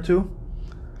mutant or two.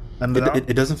 And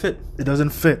it doesn't fit. It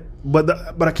doesn't fit. But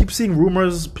I keep seeing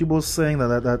rumors, people saying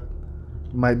that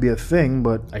might be a thing.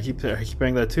 But I keep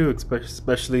hearing that too,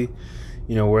 especially,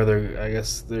 you know, where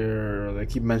they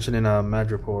keep mentioning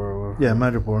Madripoor. Yeah,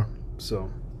 Madripoor. So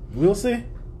we'll see.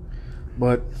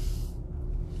 But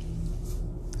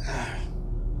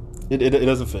it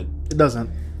doesn't fit. It doesn't.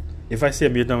 If I see a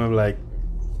mutant, I'm like,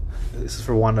 this is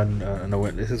for Wanda and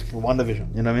this is for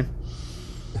WandaVision. You know what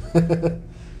I mean?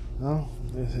 No.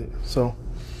 So,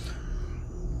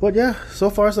 but yeah, so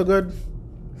far so good.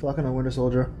 Falcon and Winter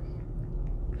Soldier.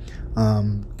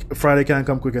 Friday can't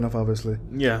come quick enough, obviously.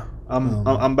 Yeah,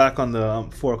 I'm back on the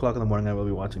 4 o'clock in the morning. I will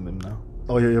be watching them now.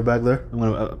 Oh, you're back there. I'm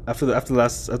gonna after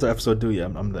episode 2. Yeah,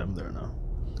 I'm there now.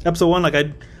 Episode 1, like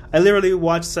I literally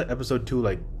watched episode 2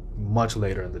 like much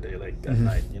later in the day, like at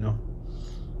night. You know,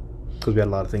 because we had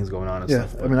a lot of things going on and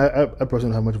stuff. I mean, I personally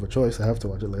don't have much of a choice. I have to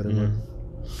watch it later.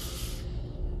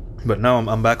 But now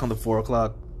I'm back on the 4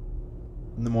 o'clock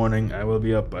in the morning. I will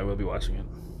be up. I will be watching it.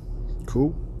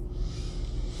 Cool.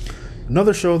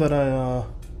 Another show that I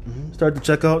started to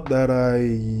check out that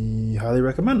I highly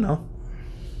recommend now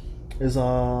is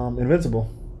Invincible.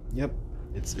 Yep,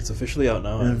 it's officially out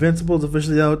now. Invincible is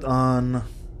officially out on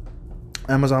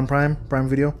Amazon Prime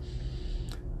Video.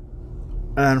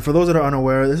 And for those that are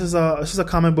unaware, this is a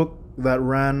comic book that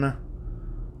ran.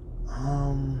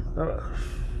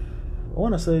 I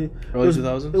want to say early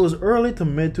 2000s. It was early to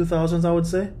mid 2000s. I would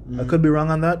say. I could be wrong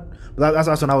on that, but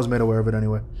that's when I was made aware of it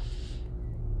anyway.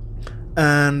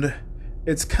 And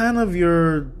it's kind of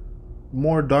your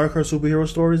more darker superhero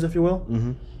stories, if you will.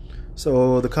 Mm-hmm.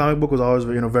 So the comic book was always,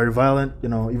 very violent,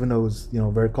 even though it was,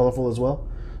 very colorful as well.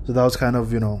 So that was kind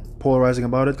of, polarizing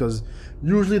about it, because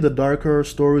usually the darker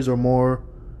stories are more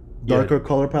darker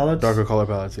color palettes. Darker color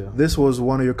palettes, yeah. This was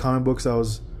one of your comic books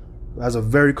that has a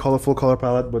very colorful color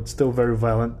palette, but still very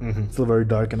violent, still very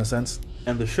dark in a sense.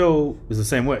 And the show is the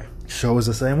same way. Show is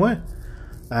the same way.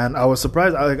 And I was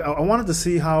surprised. I wanted to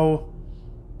see how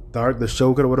dark the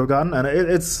show would have gotten, and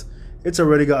it's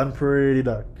already gotten pretty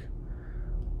dark.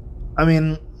 I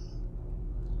mean,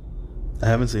 I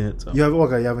haven't seen it. So. You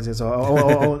haven't seen it, so I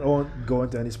won't go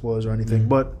into any spoilers or anything.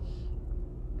 But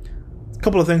a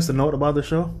couple of things to note about the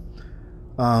show.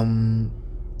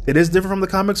 It is different from the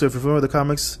comics. So if you're familiar with the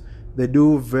comics, they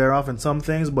do veer off in some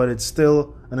things, but it's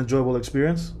still an enjoyable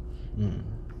experience.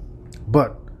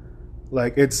 But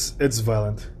it's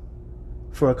violent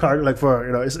for a card.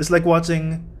 It's like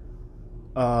watching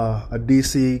a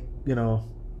DC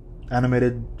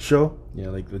animated show. Yeah,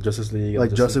 like the Justice League.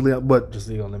 Like Justice League, but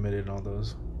Justice League Unlimited and all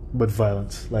those. But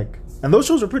violent. And those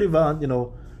shows are pretty violent,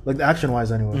 like action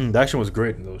wise anyway. The action was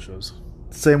great in those shows.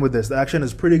 Same with this. The action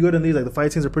is pretty good in these, the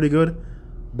fight scenes are pretty good,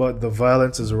 but the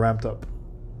violence is ramped up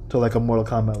to a Mortal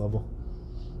Kombat level.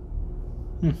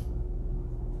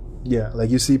 Yeah,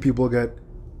 you see people get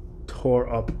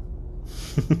tore up.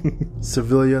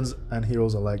 Civilians and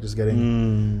heroes alike just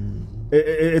getting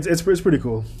it's pretty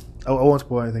cool. I won't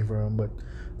spoil anything for them, but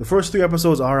the first 3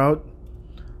 episodes are out.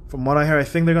 From what I hear, I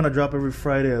think they're gonna drop every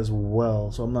Friday as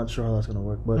well, so I'm not sure how that's gonna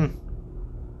work.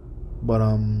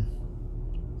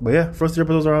 But yeah, first 3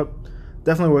 episodes are out.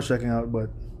 Definitely worth checking out. But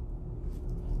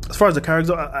as far as the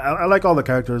characters, I like all the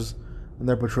characters and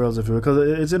their portrayals, if you will,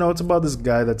 because it's it's about this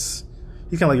guy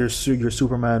he's kind of like your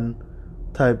Superman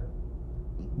type,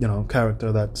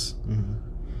 character that's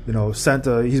sent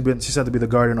to he's sent to be the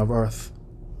guardian of Earth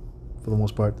for the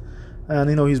most part, and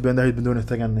he's been doing his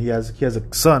thing, and he has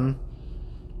a son,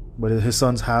 but his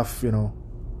son's half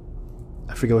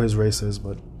I forget what his race is,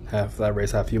 but half that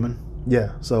race, half human.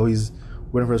 Yeah, so he's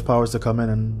waiting for his powers to come in,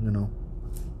 and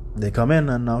they come in,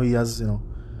 and now he has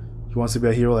he wants to be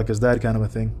a hero like his dad, kind of a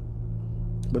thing.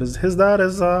 But his dad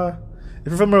is if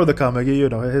you're familiar with the comic,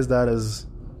 his dad is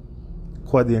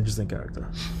quite the interesting character.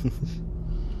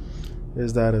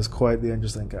 His dad is quite the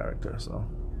interesting character. So,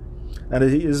 and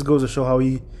it just goes to show how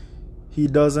he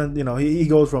doesn't he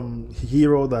goes from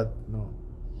hero that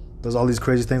does all these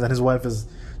crazy things, and his wife is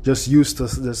just used to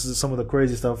some of the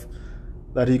crazy stuff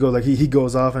that he goes he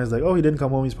goes off, and he's like, oh, he didn't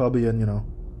come home, he's probably in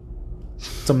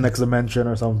some next dimension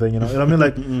or something, you know what I mean,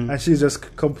 and she's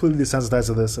just completely desensitized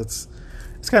to this. It's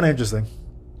kind of interesting.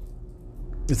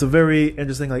 It's a very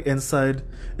interesting inside.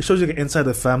 It shows you inside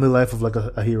the family life of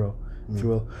a hero, if you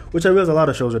will, which I realize a lot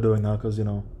of shows are doing now, because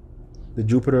the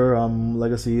Jupiter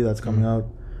Legacy that's coming out,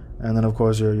 and then of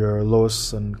course your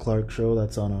Lois and Clark show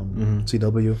that's on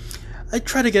CW. I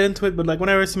try to get into it, but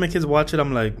whenever I see my kids watch it,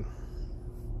 I'm like,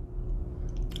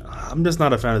 I'm just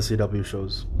not a fan of CW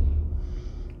shows.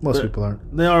 Most people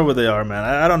aren't. They are what they are, man.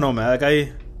 I don't know, man. I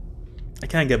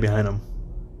can't get behind them.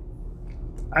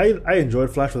 I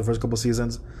enjoyed Flash for the first couple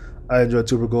seasons. I enjoyed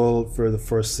Supergirl for the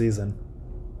first season.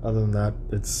 Other than that,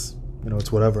 it's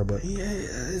it's whatever. But yeah,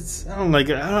 I don't like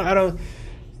it. I don't.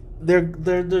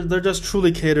 They're just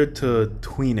truly catered to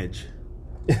tweenage,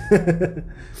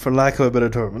 for lack of a better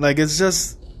term. It's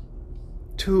just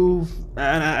too.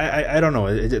 And I don't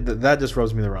know. That just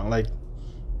rubs me the wrong.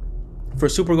 For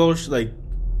Supergirl,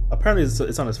 apparently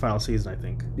it's on its final season, I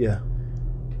think. Yeah.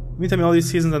 You tell me all these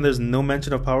seasons and there's no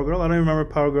mention of Power Girl? I don't even remember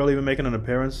Power Girl even making an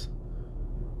appearance.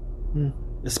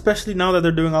 Especially now that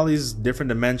they're doing all these different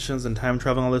dimensions and time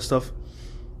travel and all this stuff.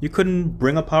 You couldn't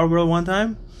bring a Power Girl one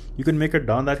time? You couldn't make her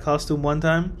don that costume one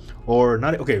time? Or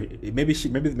not? Okay, maybe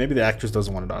the actress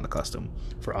doesn't want to don the costume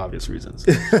for obvious reasons.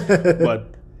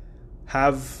 But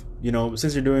have,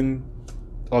 since you're doing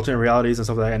alternate realities and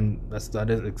stuff like that, and that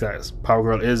is exactly, Power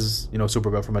Girl is,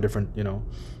 Supergirl from a different,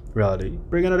 reality.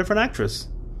 Bring in a different actress.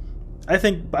 I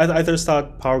think I just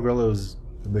thought Power Girl was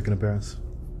make an appearance.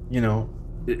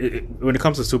 When it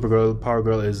comes to Supergirl, Power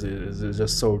Girl is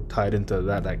just so tied into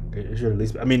that. It should at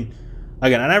least. I mean,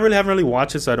 again, and I really haven't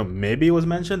watched it, so I don't. Maybe it was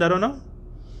mentioned. I don't know,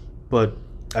 but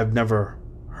I've never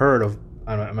heard of.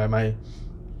 I don't know.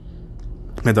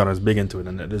 My daughter is big into it,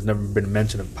 and there's never been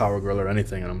mention of Power Girl or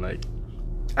anything. And I'm like,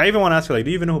 I even want to ask her, do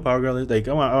you even know who Power Girl is? I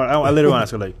literally want to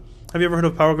ask her, have you ever heard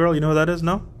of Power Girl? You know who that is?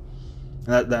 No.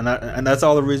 And that's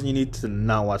all the reason you need to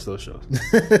not watch those shows,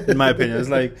 in my opinion. It's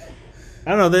I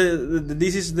don't know, the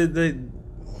DC the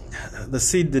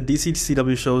DC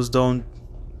CW shows don't.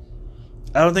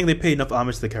 I don't think they pay enough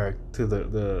homage to the character,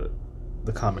 to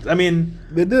the comics. I mean,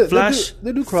 Flash.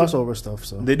 They do crossover stuff.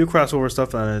 So they do crossover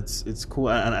stuff, and it's cool.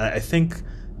 And I think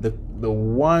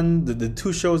the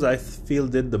two shows I feel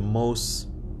did the most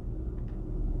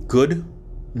good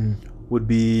would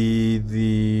be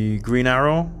the Green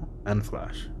Arrow and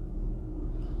Flash.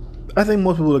 I think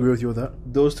most people agree with you with that.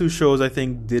 Those two shows I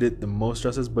think did it the most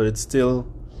justice, but it still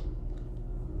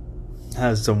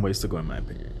has some ways to go in my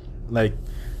opinion. Like,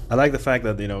 I like the fact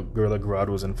that Gorilla Grodd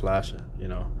was in Flash,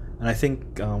 and I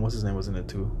think what's his name was in it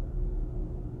too.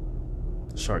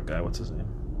 Shark guy, what's his name?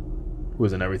 Who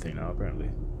was in everything now apparently.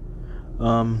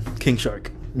 King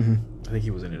Shark. I think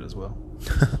he was in it as well.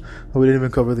 We didn't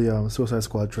even cover the Suicide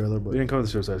Squad trailer, but we didn't cover the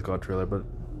Suicide Squad trailer, but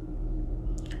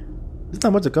it's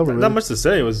not much to cover. Not much to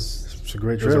say. It was a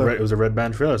great trailer. It was a red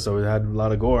band trailer, so it had a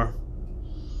lot of gore.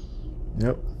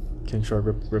 Yep. King Shark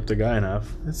ripped a guy in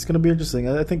half. It's gonna be interesting.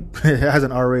 I think it has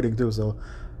an R rating too, so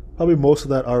probably most of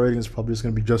that R rating is probably just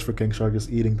gonna be just for King Shark, just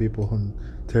eating people and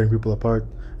tearing people apart,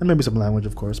 and maybe some language,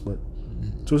 of course. But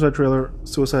Suicide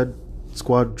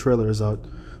Squad trailer is out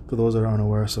for those that are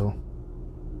unaware, so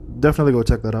definitely go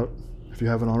check that out if you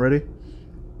haven't already.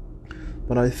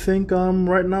 But I think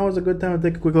right now is a good time to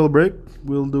take a quick little break.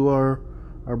 We'll do our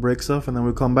break stuff, and then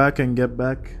we'll come back and get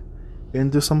back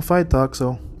into some fight talk.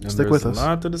 So stick with us. There's a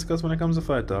lot to discuss when it comes to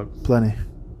fight talk. Plenty.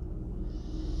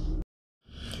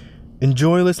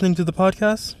 Enjoy listening to the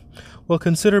podcast? Well,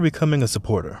 consider becoming a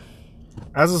supporter.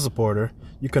 As a supporter,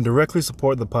 you can directly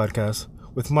support the podcast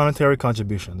with monetary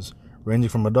contributions ranging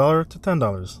from $1 to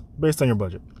 $10 based on your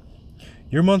budget.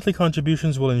 Your monthly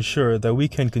contributions will ensure that we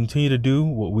can continue to do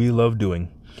what we love doing,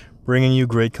 bringing you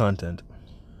great content.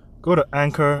 Go to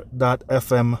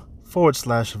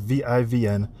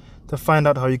anchor.fm/VIVN to find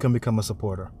out how you can become a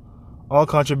supporter. All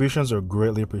contributions are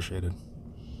greatly appreciated.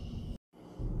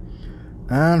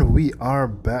 And we are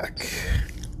back.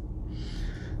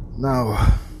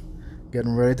 Now,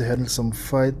 getting ready to head into some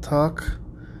fight talk.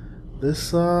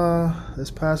 This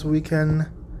past weekend,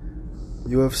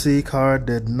 UFC card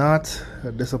did not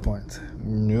disappoint.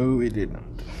 No, it did not.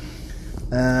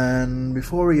 And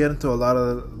before we get into a lot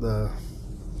of the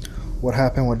what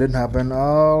happened, what didn't happen,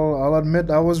 I'll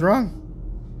admit I was wrong.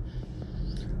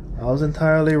 I was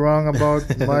entirely wrong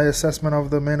about my assessment of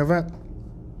the main event.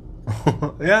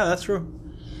 Yeah, that's true.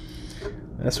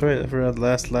 That's right. For our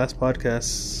last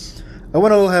podcast, I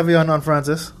went a little heavy on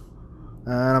Francis,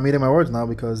 and I'm eating my words now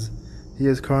because he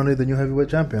is currently the new heavyweight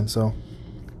champion. So,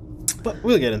 but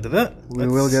we'll get into that. We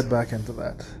will get back into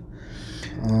that.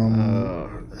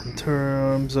 In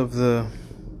terms of the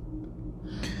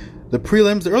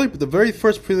prelims, the very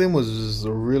first prelim was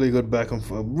a really good back and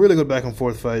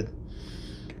forth fight.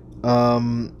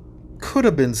 Could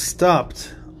have been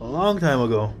stopped a long time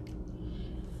ago,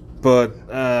 but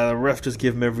the ref just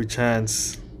gave him every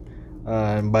chance.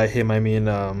 And by him, I mean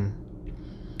Abu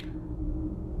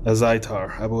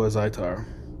Azaitar.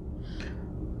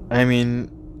 I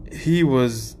mean, he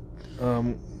was.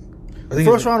 I think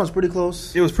first round was pretty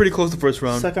close. It was pretty close. The first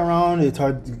round. Second round, it's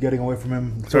hard getting away from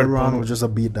him. Third round was just a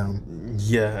beatdown.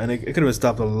 Yeah, and it could have been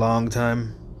stopped a long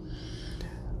time.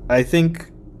 I think.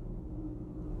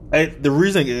 The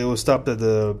reason it was stopped at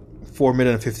the 4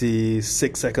 minute and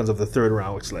 56 seconds of the third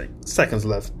round, which seconds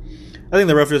left. I think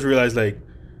the ref just realized I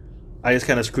just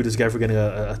kind of screwed this guy for getting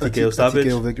a TKO stoppage,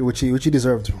 TKO victory, which he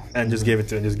deserved, and just gave it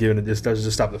to him,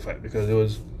 just stop the fight because it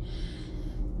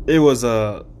was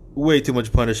way too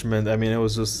much punishment. I mean, it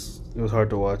was hard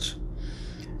to watch.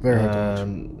 Very hard to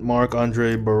watch.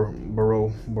 Marc-Andre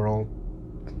Barreau, I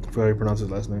forgot how you pronounce his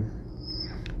last name.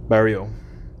 Barrio,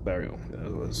 yeah,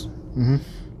 it was.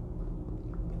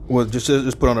 Well,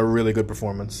 just put on a really good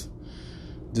performance,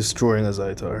 destroying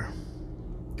Azaitar.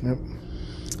 Yep.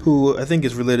 Who I think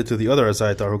is related to the other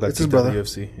Azaitar who got kicked out of the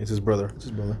UFC. It's his brother.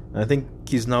 And I think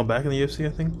he's now back in the UFC, I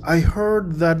think. I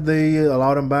heard that they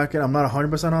allowed him back in. I'm not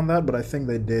 100% on that, but I think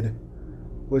they did.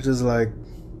 Which is I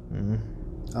don't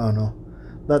know.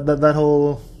 That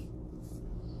whole...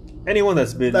 Anyone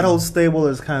that's been... That whole stable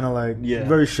is kind of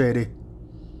very shady.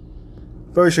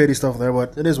 Very shady stuff there,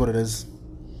 but it is what it is.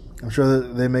 I'm sure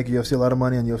that they make UFC a lot of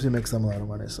money, and UFC makes them a lot of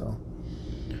money, so...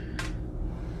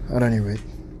 At any rate.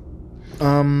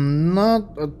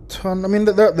 Not a ton. I mean,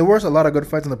 there were a lot of good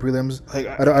fights in the prelims.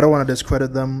 I don't want to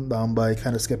discredit them by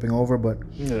kind of skipping over, but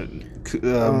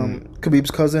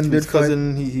Khabib's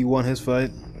cousin he won his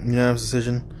fight. Yeah,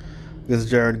 decision against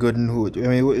Jared Gooden.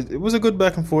 It was a good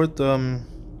back and forth.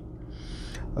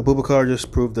 Abubakar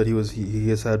just proved that he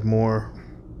has had more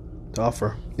to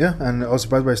offer. Yeah, and I was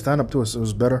surprised by his stand-up too. It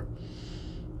was better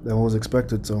than what was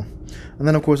expected. So, and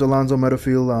then of course Alonzo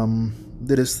Metafield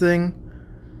did his thing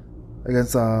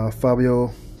against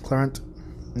Fabio Clarent.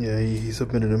 Yeah, he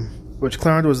submitted him. Which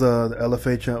Clarence was the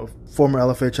LFA former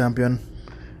LFA champion.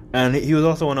 And he was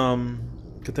also on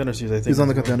Contender Series, I think. He's on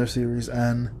the Contender Series,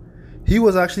 and he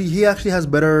actually has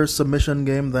better submission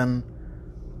game than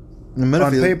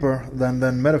on paper than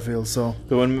Metafield. So,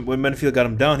 but when Metafield got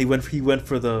him down, he went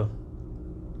for the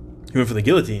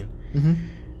guillotine. Mm-hmm.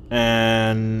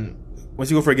 And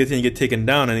once you go for a guillotine, you get taken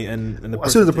down, and the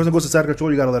as soon as the person goes to side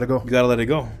control, you gotta let it go. You gotta let it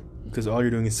go because all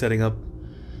you're doing is setting up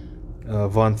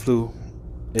Von Flu,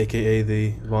 aka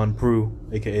the Von Prue,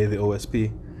 aka the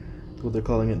OSP, what they're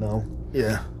calling it now.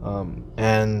 Yeah.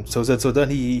 And so then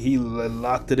he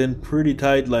locked it in pretty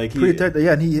tight, pretty tight.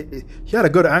 Yeah, and he had a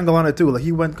good angle on it too. Like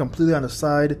he went completely on the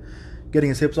side, getting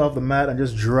his hips off the mat and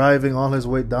just driving all his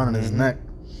weight down on his neck.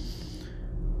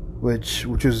 Which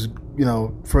is, you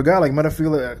know, for a guy like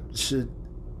Metafield,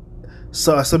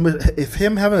 if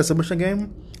him having a submission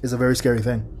game is a very scary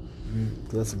thing.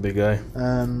 That's a big guy.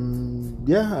 And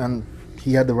yeah, and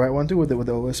he had the right one too with the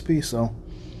OSP. So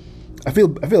I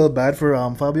feel bad for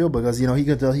Fabio because, you know, he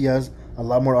can tell he has a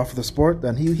lot more off of the sport,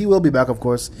 and he will be back, of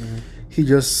course. Mm-hmm. He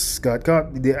just got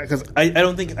caught because I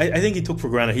think he took for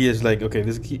granted. He is like, okay,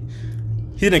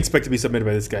 he didn't expect to be submitted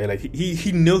by this guy. Like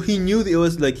he knew it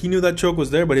was like he knew that choke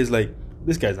was there, but he's like,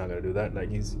 this guy's not gonna do that. Like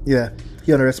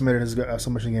he underestimated his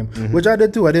submission game, which I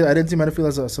did too. I didn't see Metafield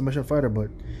as a submission fighter, but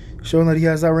showing that he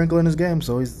has that wrinkle in his game,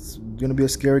 so he's gonna be a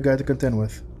scary guy to contend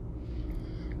with.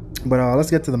 But let's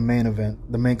get to the main event,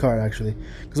 the main card actually,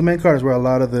 because the main card is where a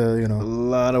lot of the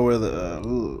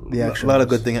action, a lot of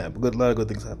good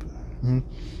things happen.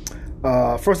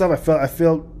 Mm-hmm. First off, I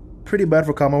felt pretty bad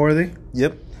for Kamaworthy.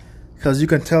 Yep. Because you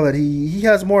can tell that he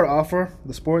has more to offer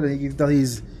the sport, and you can tell he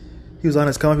was on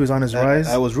his come, he was on his rise.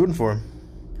 I was rooting for him,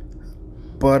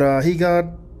 but he got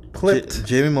clipped.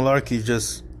 Jamie Malarkey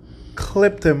just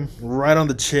clipped him right on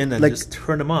the chin and just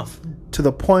turned him off to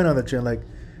the point on the chin. Like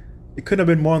it couldn't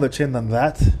have been more on the chin than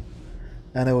that,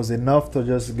 and it was enough to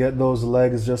just get those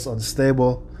legs just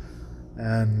unstable,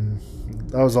 and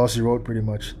that was all she wrote pretty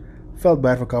much. Felt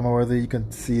bad for Kamaworthy. You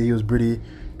can see he was pretty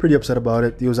upset about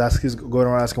it. He was going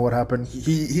around asking what happened.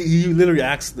 He literally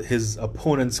asked his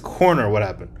opponent's corner what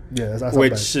happened. Yeah, that's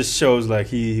which just shows like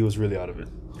he was really out of it.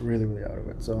 Really, really out of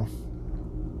it. So,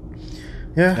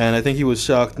 yeah. And I think he was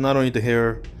shocked not only to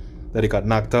hear that he got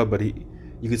knocked out, but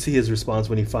you could see his response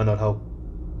when he found out how,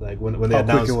 like when they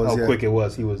announced how quick it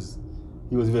was. He was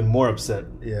even more upset.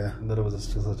 Yeah, that it was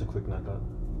just such a quick knockout.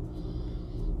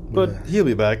 But he'll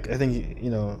be back. I think you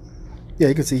know. Yeah,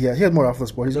 you can see he had more off the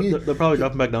sport. They'll probably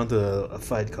drop him back down to a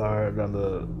fight card on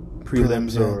the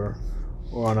prelims or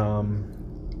on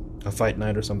a fight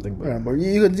night or something. But, but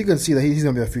you can see that he's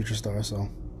going to be a future star. So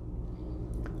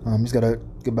he's got to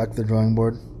get back to the drawing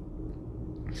board.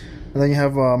 And then you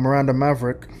have Miranda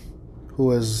Maverick,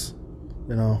 who is,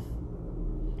 you know,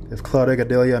 if Claudia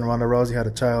Gadelha and Ronda Rousey had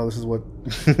a child, this is what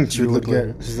she would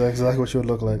get. This is exactly what she would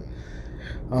look like.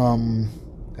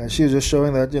 And she was just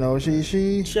showing that, you know,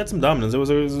 she had some dominance. It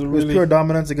was pure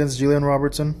dominance against Jillian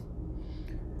Robertson.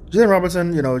 Jillian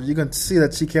Robertson, you know, you can see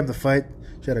that she came to fight.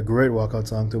 She had a great walkout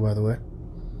song too, by the way.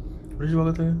 What did she walk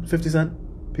out to? 50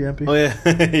 Cent, PMP. Oh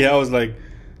yeah, yeah. I was like,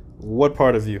 what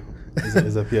part of you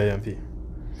is a PIMP?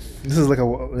 This is like a,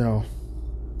 you know,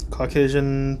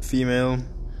 Caucasian female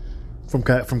from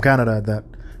Canada at that,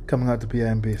 coming out to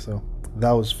PIMP. So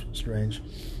that was strange.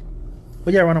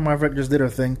 But yeah, Ronda Maverick just did her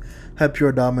thing, had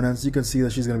pure dominance. You can see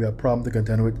that she's going to be a problem to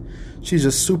contend with. She's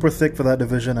just super thick for that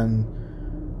division, and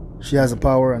she has the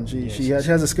power, and she has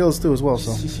the skills too as well.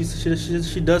 So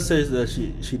she does say that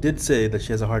she did say that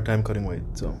she has a hard time cutting weight.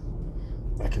 So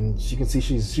she can see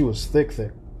she was thick.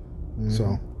 Mm-hmm.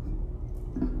 So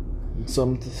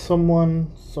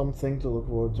something to look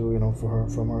forward to, you know,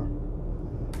 from her.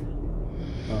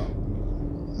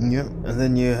 Yeah, and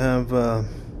then you have.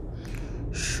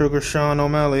 Sugar Sean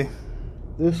O'Malley.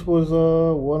 This was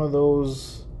one of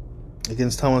those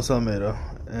against Thomas Almeida,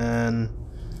 and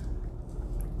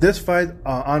this fight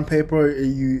on paper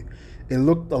it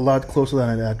looked a lot closer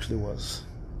than it actually was.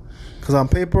 Because on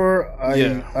paper,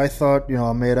 I thought, you know,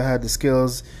 Almeida had the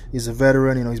skills. He's a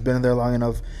veteran, you know, he's been in there long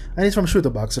enough, and he's from Shooter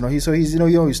Box, you know.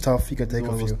 He's tough. He can take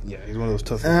a few. Yeah, he's one of those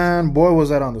tough. And boy, was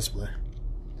that on display.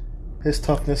 His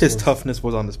toughness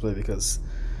was on display because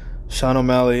Sean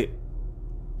O'Malley.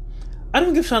 I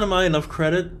don't give Sean O'Malley enough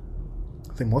credit.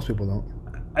 I think most people don't.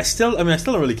 I still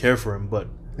don't really care for him, but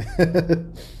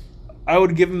I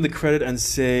would give him the credit and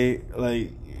say,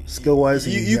 like, skill-wise,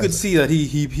 you could see that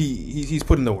he's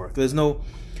put in the work. There's no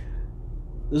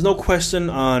question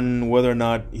on whether or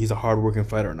not he's a hard-working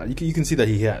fighter or not. You can see that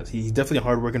he has. He's definitely a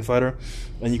hard-working fighter,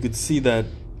 and you could see that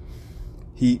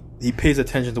he pays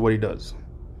attention to what he does.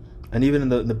 And even in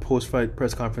the post-fight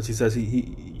press conference, he says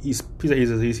he's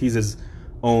his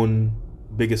own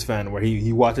biggest fan, where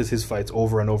he watches his fights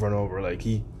over and over and over. Like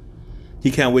he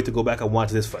can't wait to go back and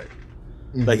watch this fight.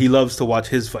 Mm-hmm. Like he loves to watch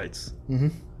his fights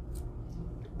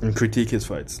and critique his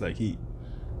fights. Like he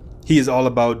is all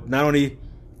about not only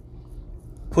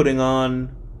putting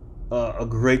on a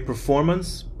great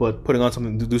performance, but putting on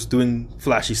something, just doing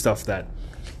flashy stuff that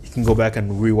you can go back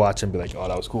and rewatch and be like, oh,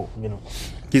 that was cool. You know,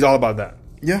 he's all about that.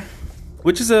 Yeah,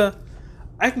 which is I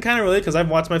can kind of relate because I've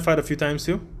watched my fight a few times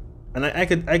too, and I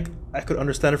could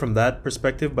understand it from that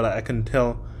perspective, but I can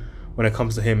tell when it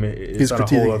comes to him, it's on a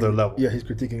whole other level. Yeah, he's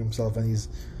critiquing himself, and he's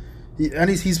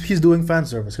doing fan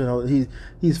service. You know,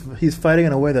 he's fighting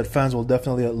in a way that fans will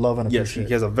definitely love and appreciate. Yes,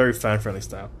 he has a very fan friendly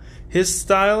style. His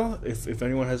style, if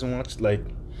anyone hasn't watched, like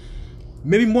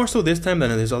maybe more so this time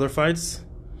than in his other fights,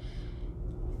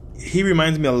 he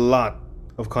reminds me a lot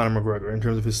of Conor McGregor in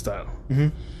terms of his style.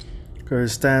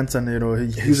 His stance and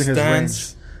using his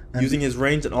range. Using his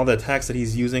range and all the attacks that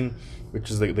he's using,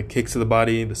 which is like the kicks to the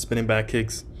body, the spinning back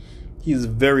kicks. He's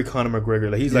very Conor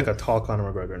McGregor. Like he's like a tall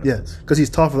Conor McGregor. Yeah, because he's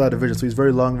tall for that division. So he's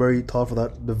very long, very tall for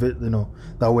that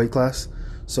that weight class.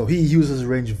 So he uses his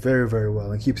range very, very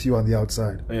well and keeps you on the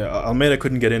outside. Yeah, Almeida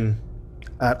couldn't get in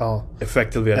at all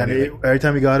effectively. Every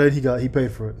time he got in, he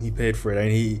paid for it. He paid for it,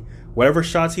 and whatever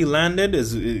shots he landed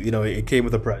it came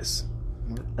with a price.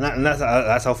 And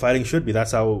that's how fighting should be.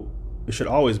 That's how it should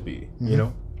always be. You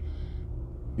know,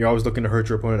 you're always looking to hurt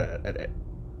your opponent at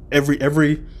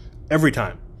every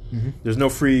time. There's no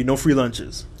free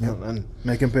lunches. Yep. And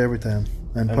make him pay every time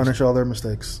and punish all their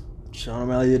mistakes. Sean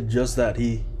O'Malley did just that.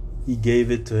 He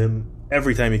gave it to him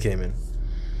every time he came in,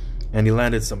 and he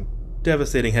landed some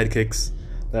devastating head kicks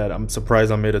that I'm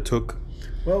surprised Almeida took.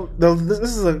 Well,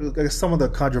 this is some of the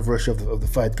controversy of the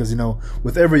fight, because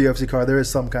with every UFC card there is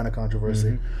some kind of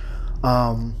controversy.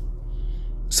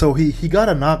 So he got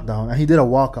a knockdown and he did a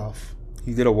walk off.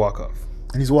 And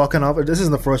he's walking off. This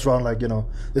isn't the first round. Like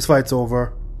this fight's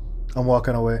over. I'm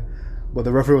walking away. But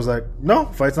the referee was like, no,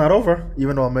 fight's not over.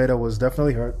 Even though Almeida was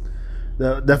definitely hurt,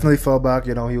 definitely fell back.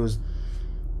 He was.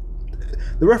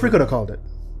 The referee could have called it.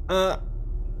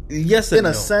 Yes, in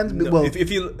a sense. No. Well,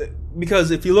 if you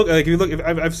look,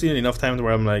 I've seen it enough times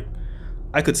where I'm like,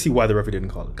 I could see why the referee didn't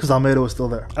call it. Because Almeida was still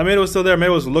there. Almeida was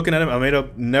looking at him. Almeida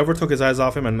never took his eyes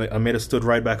off him, and Almeida stood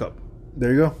right back up.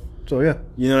 There you go. So yeah,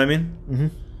 you know what I mean? Mm-hmm.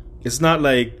 It's not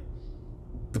like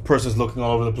the person's looking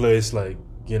all over the place, like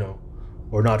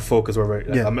or not focused. Or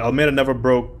Almeida never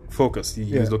broke focus.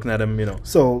 He was looking at him.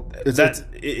 So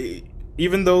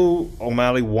even though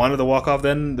O'Malley wanted the walk off,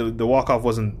 then the walk off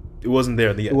wasn't there.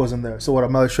 It wasn't there. So what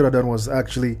O'Malley should have done was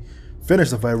actually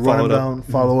finish the fight, run him down,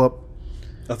 follow up.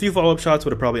 A few follow up shots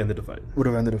would have probably ended the fight.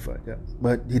 Yeah.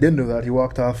 But he didn't do that. He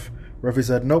walked off. Referee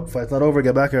said, "Nope, fight's not over.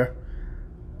 Get back here."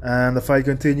 And the fight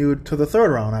continued to the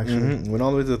third round. Actually, went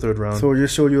all the way to the third round. So it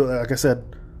just showed you, like I said,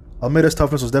 Almeida's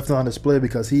toughness was definitely on display,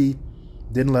 because he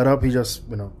didn't let up. He just,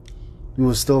 he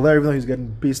was still there even though he was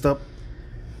getting pieced up.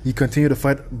 He continued to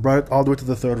fight, brought it all the way to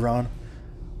the third round,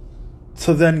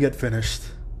 to then get finished.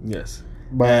 Yes.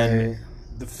 And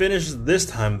the finish this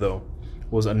time, though,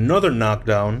 was another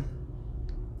knockdown.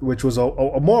 Which was a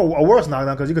worse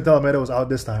knockdown, because you could tell Almeida was out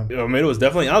this time. Almeida was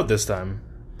definitely out this time.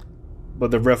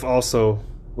 But the ref also,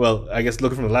 I guess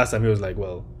looking from the last time, he was like,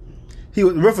 the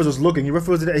ref was just looking. He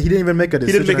didn't even make a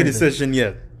decision. He didn't make a decision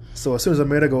yet. So as soon as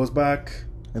Almeida goes back,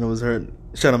 and it was hurt,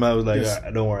 Sean O'Malley was like,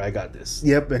 right, don't worry, I got this.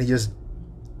 Yep, and he just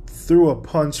threw a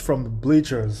punch from the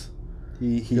bleachers.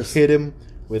 He hit him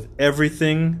with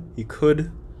everything he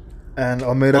could. And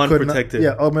Almeida unprotected.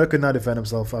 Almeida could not defend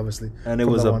himself, obviously. And it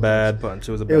was a bad punch.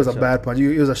 It was a bad punch.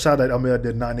 It was a shot that Almeida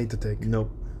did not need to take. Nope.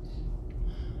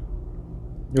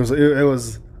 It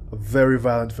was a very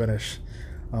violent finish.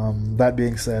 That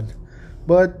being said,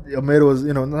 but Almeida was,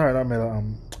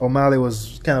 O'Malley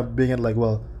was kind of being like,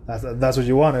 that's what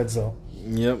you wanted, so.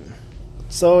 Yep.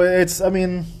 So it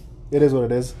is what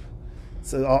it is.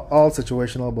 It's all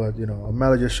situational, but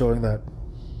O'Malley just showing that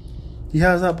he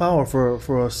has that power for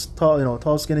a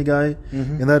tall, skinny guy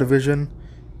in that division.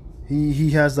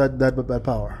 He has that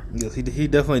power. Yes, he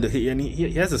definitely does.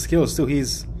 He has the skills too. He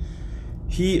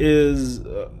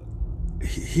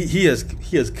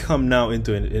has come now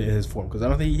into in his form, because I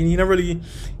don't think he never really,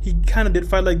 he kind of did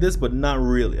fight like this, but not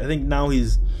really. I think now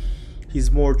he's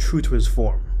more true to his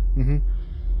form. Mm-hmm.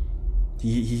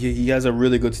 He has a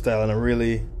really good style and a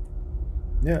really.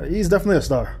 Yeah, he's definitely a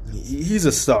star. He's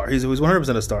a star. He's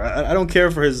 100% a star. I don't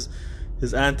care for his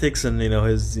antics and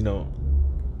his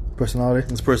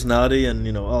personality,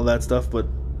 and all that stuff, but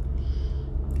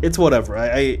it's whatever.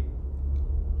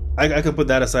 I could put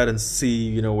that aside and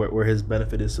see where his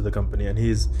benefit is to the company, and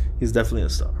he's definitely a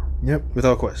star. Yep,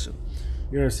 without question.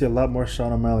 You're gonna see a lot more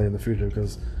Sean O'Malley in the future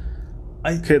because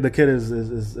the kid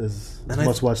is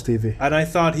must-watch TV. And I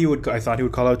thought he would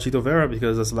call out Chito Vera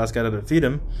because that's the last guy that defeated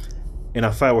him in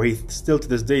a fight where he still to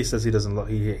this day says he didn't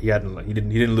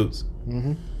lose.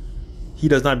 Mm-hmm. He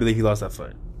does not believe he lost that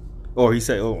fight, or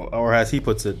or as he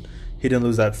puts it, he didn't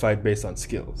lose that fight based on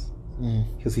skills.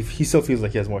 Because he still feels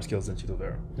like he has more skills than Chito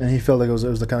Vera, and he felt like it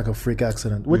was the kind of a freak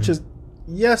accident, which is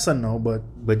yes and no, but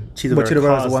Chito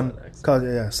Vera is the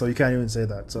one. So you can't even say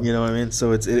that. So you know what I mean.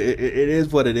 So it is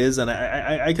what it is, and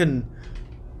I can,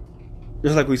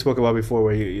 just like we spoke about before,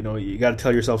 where you got to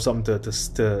tell yourself something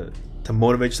to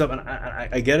motivate yourself, and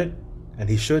I get it, and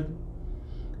he should,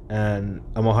 and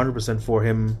I'm 100% for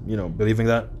him, believing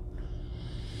that.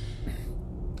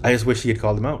 I just wish he had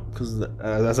called him out because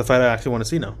that's a fight I actually want to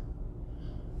see now.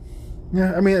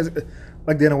 Yeah, I mean,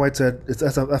 like Dana White said,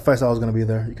 that fight's always going to be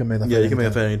there. You can make that. Yeah, you can make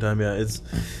a fight anytime. Yeah, it's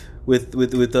with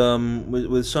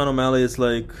Sean O'Malley. It's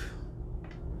like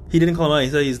he didn't call him out. He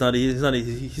said he's not.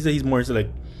 He said he's more into like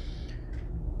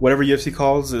whatever UFC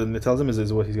calls and it tells him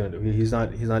is what he's going to do. He's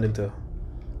not into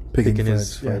picking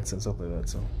his fights and stuff like that.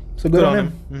 So good on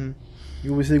him. Mm-hmm.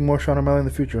 You'll be seeing more Sean O'Malley in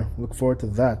the future. Look forward to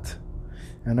that.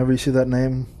 And whenever you see that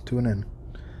name, tune in.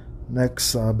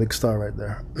 Next big star right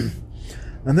there.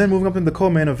 And then moving up in the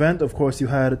co-main event, of course, you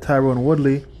had Tyron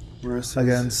Woodley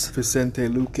against Vicente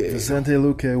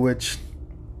Luque, which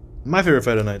my favorite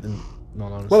fight of the night. In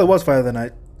all honesty. Well, it was fight of the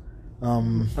night.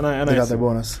 And they got their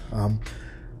bonus,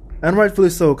 and rightfully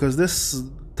so, because this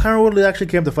Tyron Woodley actually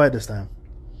came to fight this time.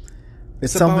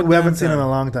 It's something we haven't seen in a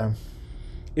long time.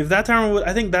 If that Tyron,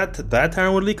 I think that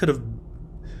Tyron Woodley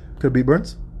could beat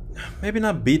Burns. Maybe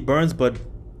not beat Burns, but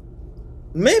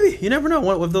maybe. You never know.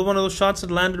 If one of those shots had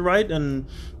landed right and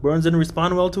Burns didn't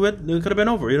respond well to it, it could have been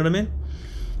over. You know what I mean?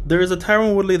 There is a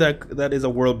Tyron Woodley that is a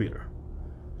world beater.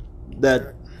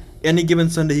 That any given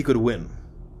Sunday he could win.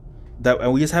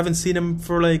 And we just haven't seen him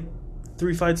for like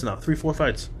 4 fights.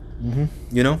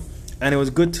 Mm-hmm. And it was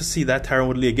good to see that Tyron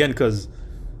Woodley again, because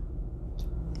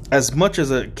as much as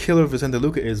a killer Vicente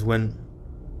Luque is, when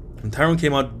Tyron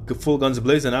came out full guns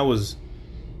blazing, I was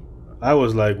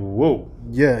like, whoa.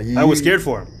 Yeah. I was scared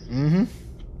for him.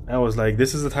 Mm-hmm. I was like,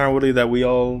 this is the Tyron Woodley that we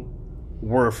all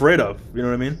were afraid of. You know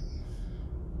what I mean?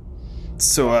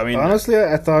 So, I mean... Honestly,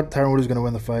 I thought Tyron Woodley was going to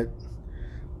win the fight.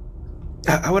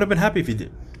 I would have been happy if he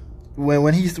did.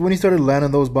 When he started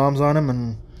landing those bombs on him,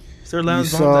 and you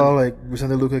saw like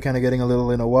Vicente Luque kind of getting a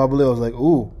little wobbly, I was like,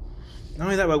 ooh. Not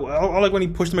only that, but I like when he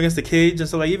pushed him against the cage and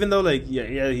so like, even though like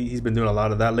he's been doing a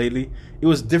lot of that lately, it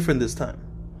was different this time.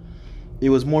 It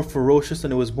was more ferocious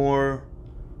and it was more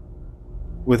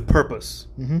with purpose,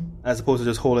 as opposed to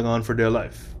just holding on for dear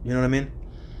life. You know what I mean?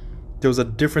 There was a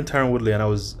different Tyron Woodley, and I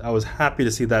was happy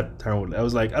to see that Tyron Woodley. I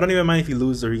was like, I don't even mind if he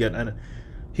loses or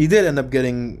he did end up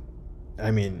getting.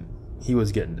 I mean, he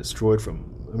was getting destroyed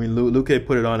from. I mean, Luque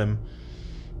put it on him.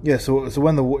 Yeah. So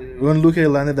when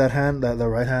Luque landed that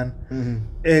right hand,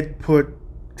 it put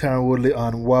Tyron Woodley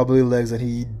on wobbly legs, and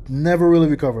he never really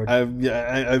recovered.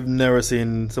 I've never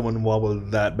seen someone wobble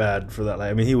that bad for that. Like,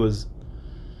 I mean, he was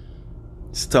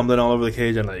stumbling all over the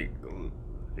cage and like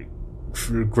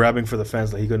grabbing for the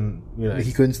fence, like he couldn't.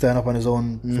 He couldn't stand up on his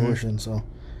own fruition. So,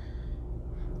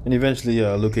 and eventually,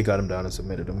 Luque got him down and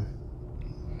submitted him,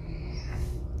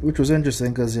 which was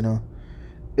interesting because it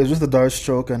was with a dart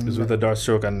stroke,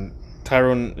 and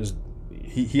Tyron is.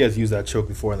 He has used that choke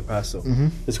before in the past, so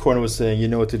his corner was saying, you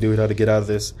know what to do, how to get out of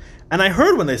this. And I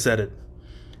heard when they said it.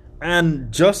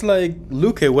 And just like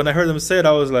Luque, when I heard them say it,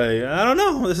 I was like, I don't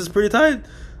know, this is pretty tight.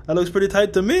 That looks pretty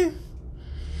tight to me.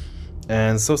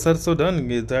 And so said, so done.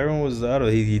 Tyron was out of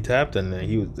it. He tapped, and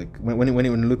he was like, when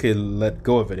Luque let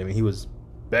go of it, I mean, he was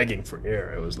begging for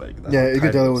air. It was like, you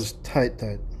could tell it was tight.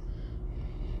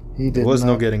 There was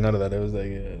no getting out of that. It was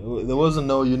like, there wasn't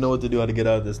no, you know what to do, how to get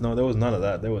out of this. No, there was none of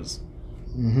that. There was.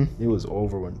 It was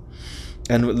over when,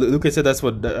 and Luque said that's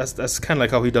kind of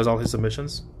like how he does all his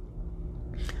submissions.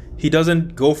 He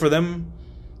doesn't go for them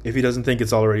if he doesn't think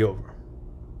it's already over.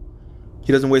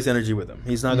 He doesn't waste energy with them.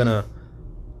 He's not gonna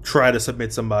try to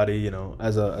submit somebody,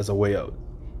 as a way out.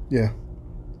 Yeah.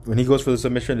 When he goes for the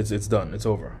submission, it's done. It's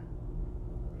over.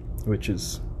 Which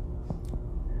is,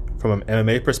 from an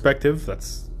MMA perspective,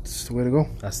 that's the way to go.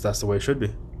 That's the way it should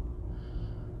be.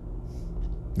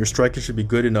 Your striking should be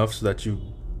good enough so that you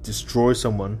destroy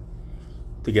someone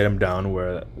to get him down,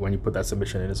 where when you put that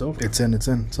submission in, it's over. It's in.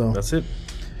 So that's it.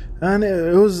 And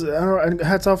it was, I don't know,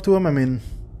 hats off to him. I mean,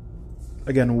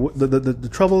 again, the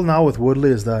trouble now with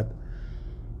Woodley is that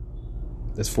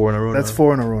that's 4 in a row. That's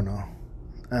 4 in a row now.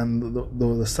 And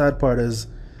the sad part is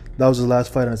that was his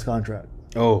last fight on his contract.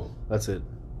 Oh, that's it.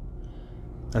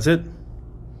 That's it.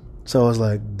 So I was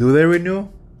like, do they renew?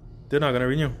 They're not gonna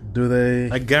renew. Do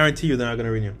they? I guarantee you, they're not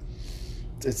gonna renew.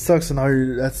 It sucks. And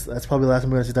now that's probably the last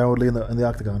time we're gonna see Tyron Woodley in the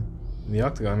octagon. In the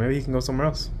octagon, maybe he can go somewhere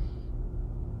else.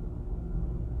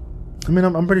 I mean,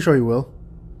 I'm pretty sure he will.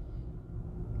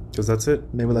 Because that's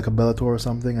it. Maybe like a Bellator or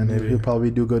something, and Maybe. he'll probably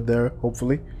do good there,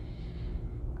 hopefully.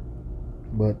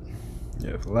 But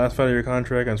Yeah, for the last fight of your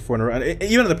contract, and it's 4 in a row. And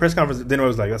even at the press conference, Dana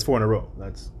was like, "That's 4 in a row."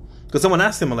 That's because someone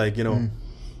asked him, like, if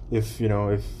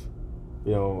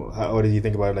what did you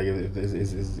think about it? Like,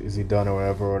 is he done or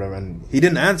whatever? And he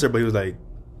didn't answer, but he was like,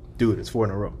 "Dude, it's 4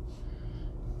 in a row."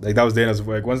 Like, that was Dana's.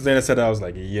 Like, once Dana said that, I was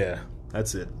like, "Yeah,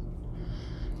 that's it."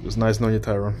 It was nice knowing you,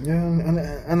 Tyron.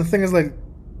 yeah, and the thing is, like,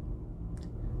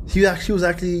 he was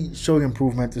actually showing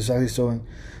improvement. He's actually showing.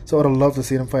 So I would have loved to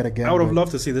see him fight again. I would have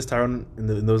loved to see this Tyron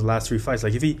in those last 3 fights.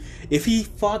 Like, if he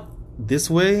fought this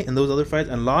way in those other fights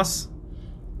and lost,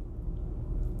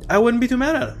 I wouldn't be too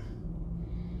mad at him.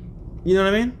 You know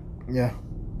what I mean? Yeah.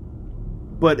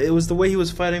 But it was the way he was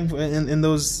fighting in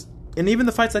those, and even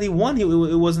the fights that he won, it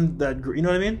wasn't that great. You know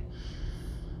what I mean?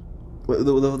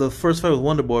 The first fight with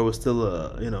Wonder Boy was still,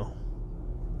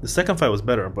 the second fight was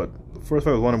better, but the first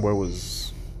fight with Wonder Boy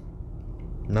was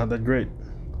not that great.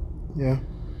 Yeah.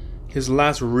 His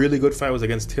last really good fight was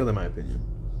against Till, in my opinion.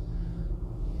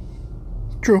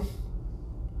 True.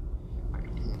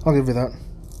 I'll give you that.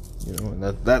 You know, and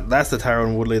that's the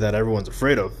Tyron Woodley that everyone's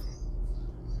afraid of.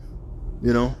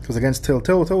 You know, Because against Till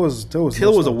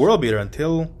was a world beater, and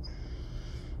Till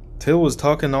was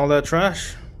talking all that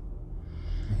trash,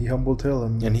 He humbled Till,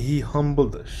 and he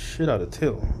humbled the shit out of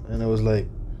Till, and it was like,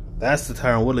 that's the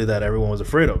Tyron Woodley that everyone was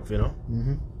afraid of. You know,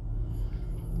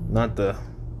 not the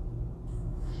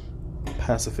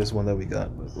pacifist one that we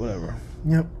got, but whatever.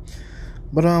 Yep.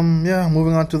 But yeah,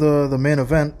 moving on to the main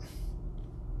event.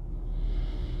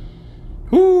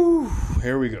 Whoo!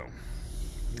 Here we go.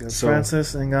 So,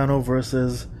 Francis Ngannou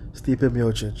versus Stipe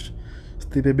Miocic.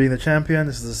 Stipe being the champion.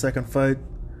 This is the second fight,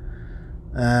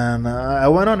 and I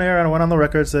went on air and I went on the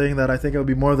record saying that I think it would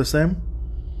be more of the same.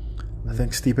 I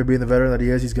think Stipe being the veteran that he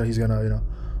is, he's gonna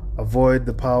avoid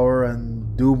the power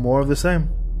and do more of the same,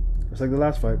 just like the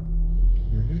last fight.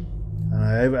 And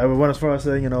I went as far as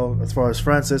saying, as far as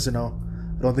Francis, I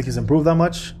don't think he's improved that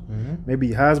much. Maybe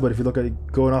he has, but if you look at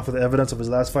it, going off of the evidence of his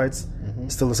last fights,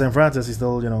 he's still the same Francis. He's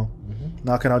still,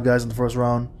 knocking out guys in the first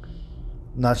round,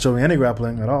 not showing any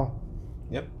grappling at all.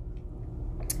 Yep.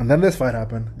 And then this fight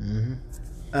happened.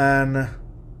 And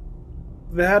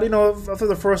they had, after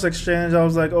the first exchange, I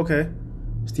was like, okay,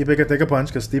 Stipe can take a punch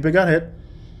because Stipe got hit.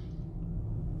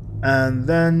 And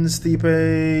then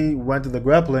Stipe went to the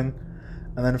grappling,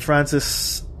 and then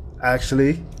Francis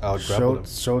actually showed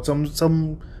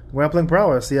some grappling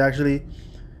prowess. He actually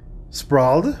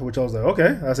sprawled, which I was like,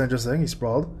 okay, that's interesting. He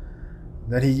sprawled.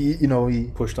 Then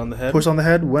he pushed on the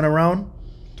head, went around,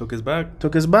 took his back.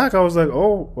 I was like,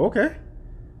 oh, okay.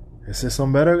 This is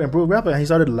some better improved grappling. And he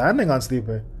started landing on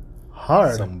Stipe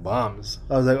hard. Some bombs.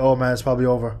 I was like, oh man, it's probably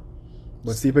over.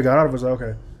 But Stipe got out of it. I was like,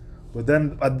 okay. But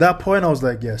then at that point, I was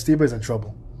like, yeah, Stipe is in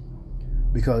trouble.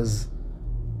 Because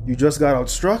you just got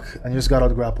outstruck and you just got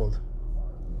out grappled.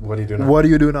 What do you do now? What do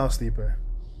you do now, Stipe?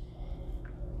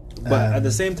 But at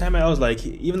the same time, I was like,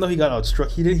 even though he got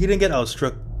outstruck, he didn't get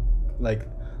outstruck. Like,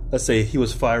 let's say he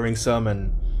was firing some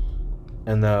and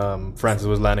Francis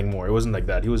was landing more. It wasn't like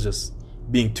that. He was just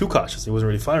being too cautious. He wasn't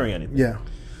really firing anything. Yeah.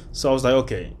 So I was like,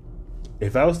 okay,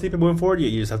 if I was Stipe moving forward, you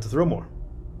just have to throw more.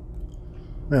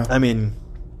 Yeah. I mean,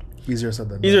 easier said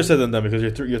than done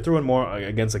because you're throwing more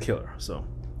against a killer. So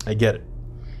I get it.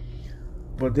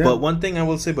 But one thing I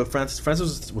will say, but Francis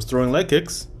was throwing leg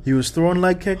kicks. He was throwing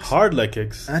leg kicks, hard leg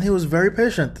kicks, and he was very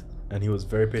patient.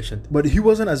 But he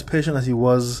wasn't as patient as he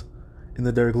was in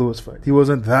the Derek Lewis fight. He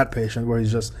wasn't that patient where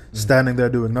he's just standing there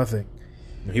doing nothing.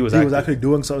 He was actually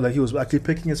doing something. Like, he was actually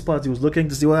picking his spots. He was looking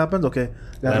to see what happens. Okay,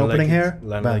 got an opening here.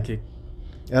 Land leg kick.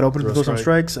 Got opening to throw some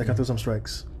strikes. I can throw some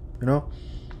strikes.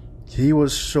 He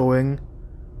was showing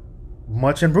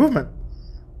much improvement.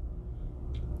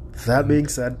 That being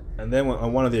said, and then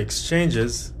on one of the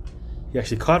exchanges, he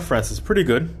actually caught Francis pretty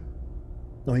good.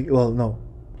 No.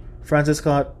 Francis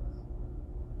caught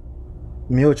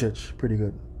Miocic pretty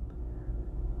good.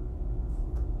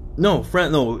 No,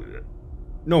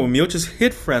 Miocic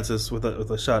hit Francis with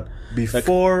a shot.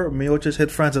 Before Miocic hit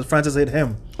Francis hit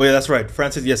him. Oh yeah, that's right.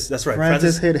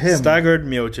 Francis hit him. Staggered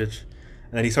Miocic,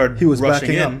 and then he started. He was rushing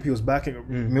backing in. up. He was backing.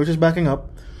 Miocic backing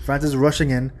up. Francis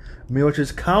rushing in.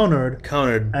 Miocic countered,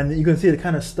 and you can see it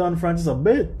kind of stunned Francis a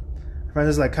bit.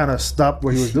 Francis like kind of stopped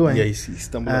what he was doing. Yeah, he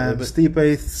stumbled a and little bit.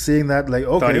 Stipe seeing that like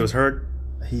okay, Thought he was hurt.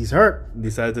 he's hurt.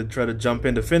 Decided to try to jump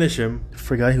in to finish him.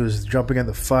 Forgot he was jumping in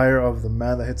the fire of the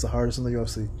man that hits the hardest in the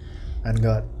UFC, and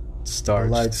got Starched.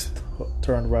 the lights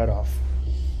turned right off.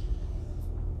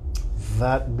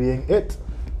 That being it.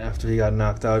 After he got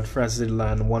knocked out, Francis did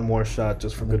land one more shot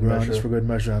just for good measure. Just for good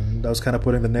measure, and that was kind of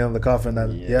putting the nail in the coffin. That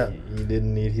he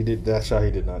didn't need. He did that shot. He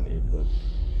did not need, but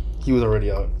he was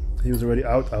already out. he was already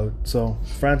out. So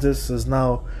Francis is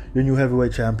now your new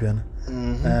heavyweight champion,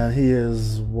 and he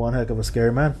is one heck of a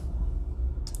scary man.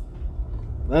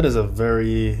 That is a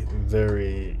very,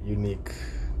 very unique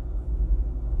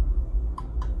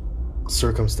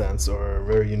circumstance, or a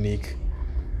very unique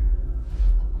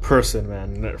person,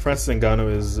 man. Francis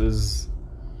Ngannou is.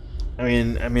 I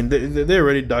mean, they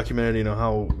already documented,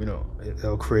 how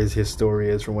crazy his story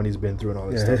is from what he's been through and all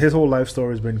this stuff. His whole life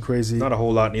story has been crazy. Not a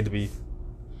whole lot need to be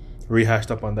rehashed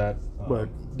up on that, but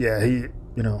yeah,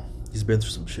 he's been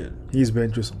through some shit. He's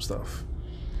been through some stuff.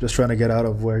 Just trying to get out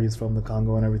of where he's from, the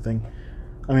Congo and everything.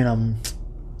 I mean,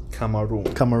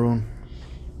 Cameroon.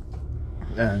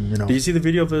 And Did you see the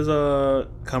video of his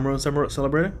Cameroon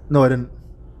celebrating? No, I didn't.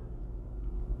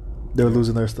 They were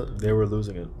losing their stuff. They were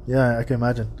losing it. Yeah, I can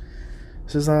imagine.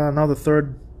 This is now the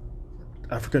third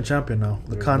African champion now.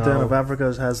 The continent of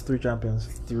Africa has 3 champions.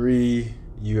 3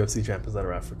 UFC champions that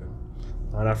are African.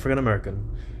 Not African American.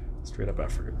 Straight up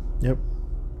African. Yep.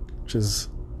 Which is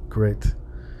great.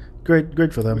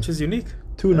 Great for them. Which is unique.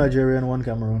 2 Nigeria and 1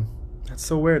 Cameroon. That's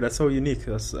so weird. That's so unique.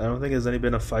 I don't think there's any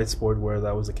been a fight sport where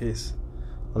that was the case.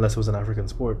 Unless it was an African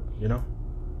sport, Yeah.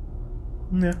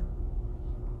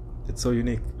 It's so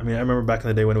unique. I mean, I remember back in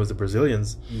the day when it was the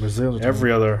Brazilians. Brazilians.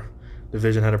 Every other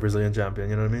division had a Brazilian champion,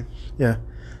 you know what I mean? Yeah.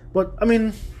 But, I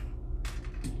mean,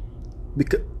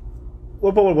 because...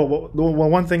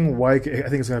 one thing why I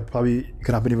think it's going to probably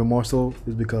can happen even more so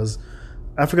is because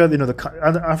Africa,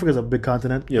 Africa is a big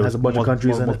continent. Yeah, it has a bunch of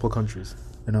countries in it. Multiple countries.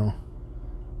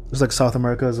 It's like South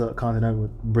America is a continent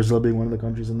with Brazil being one of the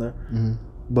countries in there. Mm-hmm.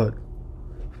 But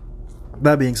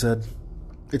that being said,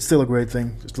 it's still a great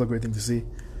thing. It's still a great thing to see.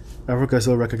 Africa is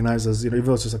still recognized as, even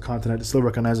though it's just a continent, it's still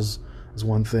recognized as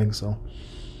one thing. So,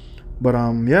 but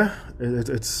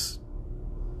it's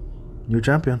new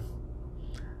champion,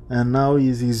 and now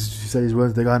he said he's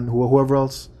willing to take on whoever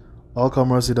else, all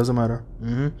comers. It doesn't matter.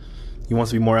 Mm-hmm. He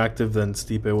wants to be more active than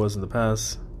Stipe was in the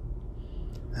past.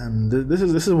 And this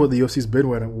is what the UFC's been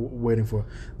waiting for.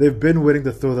 They've been waiting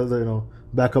to throw that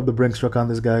back up the Brinks truck on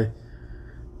this guy,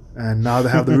 and now they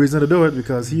have the reason to do it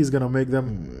because he's gonna make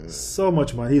them so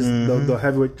much money. He's the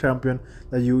heavyweight champion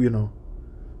that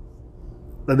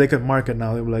that they can market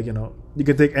now. They're like, you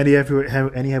can take any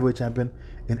heavyweight champion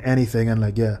in anything and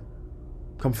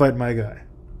come fight my guy.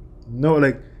 No,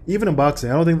 even in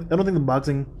boxing, I don't think the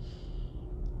boxing,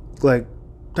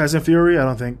 Tyson Fury, I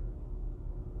don't think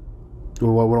would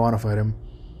want to fight him.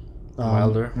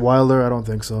 Wilder, I don't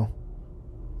think so.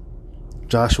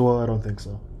 Joshua, I don't think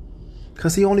so.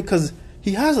 Because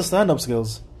he has the stand-up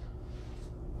skills.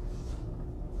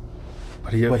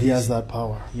 But he has that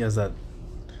power. He has that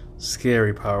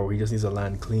scary power where he just needs to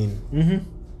land clean. Mm-hmm.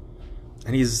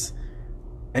 And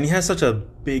he has such a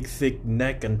big, thick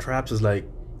neck and traps. Is like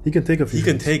he can take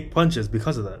take punches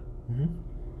because of that. Mm-hmm.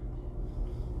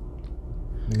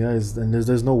 Guys, and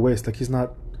there's no waste. He's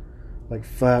not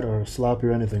fat or sloppy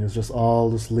or anything. It's just all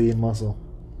this lean muscle.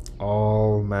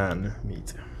 All man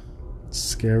meat.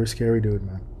 Scary dude,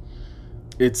 man.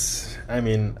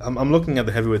 I'm looking at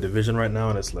the heavyweight division right now,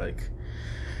 and it's like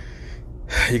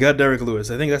you got Derek Lewis.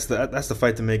 I think that's the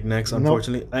fight to make next.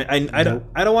 Unfortunately, I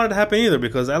don't want it to happen either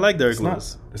because I like Derek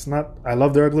Lewis. It's not. I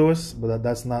love Derek Lewis, but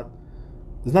that's not.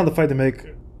 It's not the fight to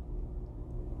make.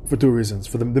 For 2 reasons.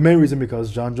 For the main reason because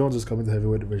John Jones is coming to the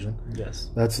heavyweight division. Yes,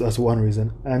 that's one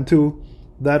reason, and 2,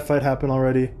 that fight happened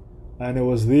already, and it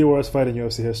was the worst fight in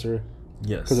UFC history.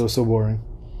 Yes, because it was so boring.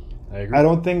 I agree. I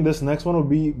don't think this next one will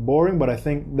be boring, but I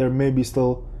think there may be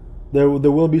there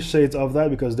will be shades of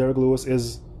that because Derek Lewis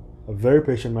is a very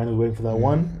patient man who's waiting for that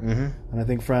one, and I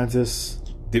think Francis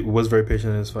was very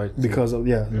patient in his fight too. Because of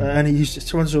and he's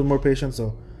trying to show more patience.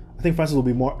 So I think Francis will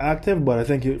be more active, but I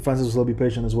think Francis will still be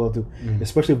patient as well too,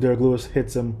 especially if Derek Lewis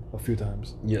hits him a few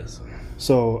times. Yes.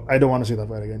 So I don't want to see that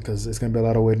fight again because it's going to be a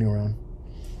lot of waiting around,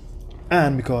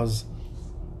 and because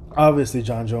obviously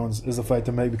John Jones is the fight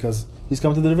to make because he's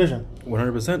come to the division.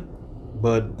 100%.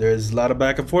 But there's a lot of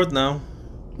back and forth now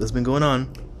that's been going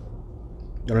on.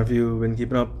 I don't know if you've been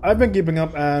keeping up. I've been keeping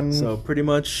up, and so pretty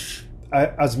much,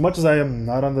 as much as I am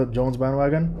not on the Jones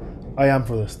bandwagon, I am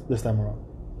for this time around.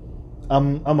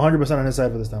 I'm 100% on his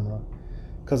side for this time around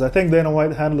because I think Dana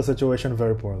White handled the situation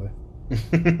very poorly.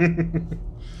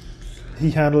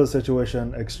 He handled the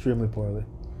situation extremely poorly.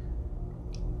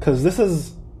 Because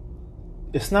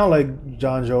it's not like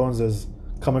John Jones is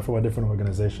coming from a different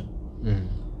organization.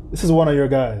 This is one of your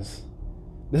guys.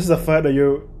 This is a fight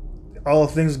that all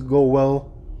things go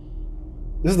well.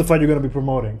 This is the fight you're going to be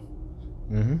promoting.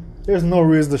 There's no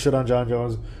reason to shit on John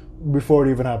Jones before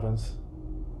it even happens.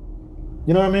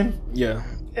 You know what I mean? Yeah.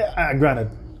 Granted,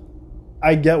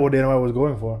 I get what Dana White was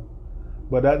going for,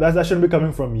 but that shouldn't be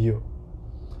coming from you.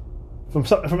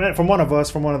 From one of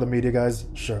us, from one of the media guys,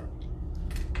 sure.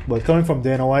 But coming from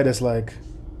Dana White, it's like,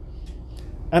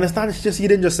 and it's not just he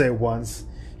didn't just say it once.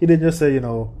 He didn't just say,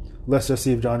 let's just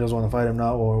see if John Jones want to fight him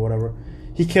now or whatever.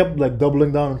 He kept like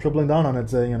doubling down and tripling down on it,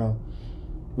 saying,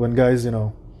 when guys,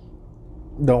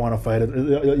 don't want to fight it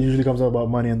usually comes out about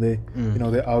money and they,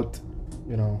 they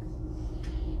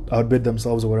outbid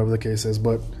themselves or whatever the case is.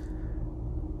 But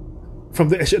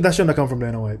that shouldn't have come from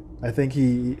Dana White. I think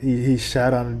he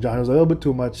shat on John Jones a little bit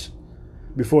too much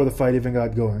before the fight even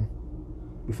got going,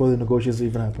 before the negotiations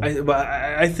even happened. But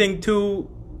I think too,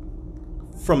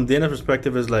 from Dana's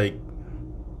perspective, is like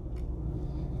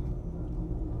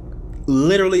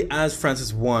literally as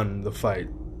Francis won the fight,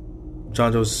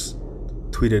 John Jones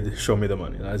tweeted, "Show me the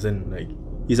money." As in, like,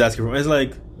 he's asking for. It's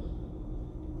like,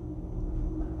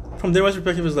 from Dana White's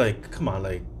perspective, is like, come on,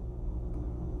 like,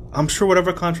 I'm sure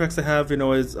whatever contracts they have,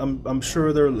 I'm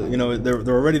sure they're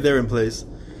they're already there in place,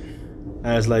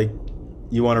 and it's like,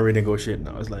 you want to renegotiate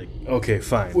now? It's like, okay,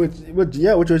 fine. Which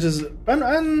is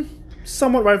and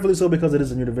somewhat rightfully so, because it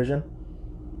is a new division.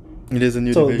 It is a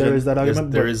new division. So there is that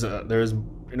argument. There is a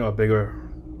bigger.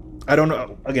 I don't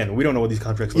know. Again, we don't know what these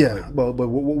contracts look like. Yeah, but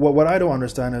what I don't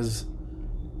understand is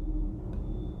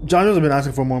John Jones has been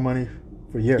asking for more money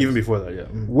for years. Even before that, yeah.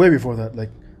 Way before that,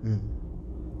 like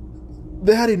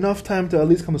they had enough time to at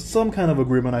least come to some kind of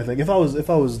agreement. I think if I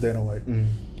was Dana White,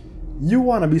 you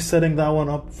want to be setting that one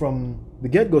up from the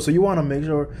get go. So you want to make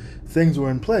sure things were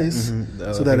in place,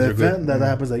 so that if that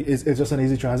happens, like it's just an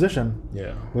easy transition.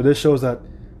 Yeah. But this shows that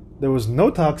there was no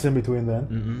talks in between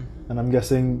then, and I'm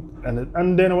guessing,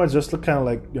 and Dana White's just kind of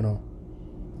like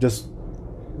just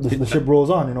the ship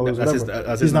rolls on.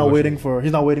 He's not waiting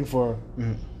for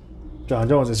John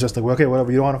Jones. It's just like, okay,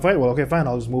 whatever, you don't want to fight, well, okay, fine,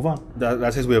 I'll just move on.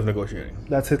 That's his way of negotiating.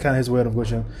 That's his way of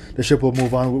negotiating. The ship will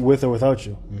move on with or without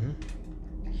you.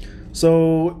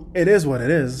 So it is what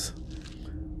it is.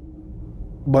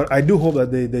 But I do hope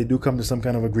that they do come to some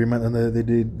kind of agreement and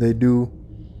they do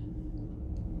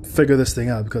figure this thing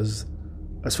out, because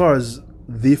as far as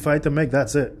the fight to make,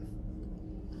 that's it.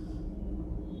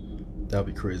 That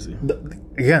would be crazy.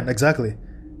 Again, exactly.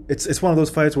 It's one of those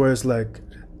fights where it's like,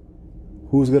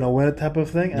 who's gonna win it type of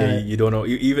thing. Yeah, you don't know.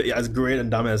 Even as great and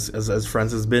dumb as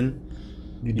Francis has been,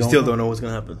 you still don't know what's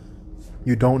gonna happen.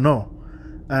 You don't know.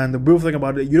 And the beautiful thing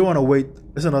about it, you don't want to wait.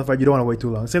 It's another fight. You don't want to wait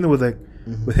too long. Same thing with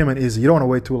with him and Izzy. You don't want to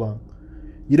wait too long.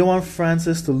 You don't want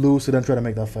Francis to lose to then try to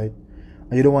make that fight,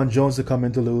 and you don't want Jones to come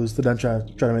in to lose to then try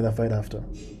to make that fight after.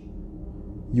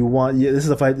 You want this is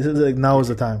a fight. This is like, now is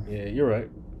the time. Yeah, you're right.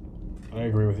 I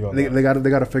agree with you on that. They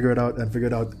got to figure it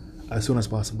out as soon as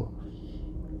possible.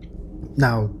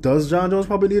 Now, does John Jones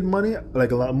probably need money?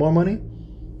 Like a lot more money?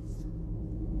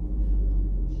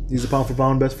 He's a pound for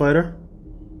pound best fighter.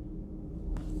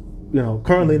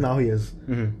 Currently now he is.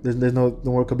 There's no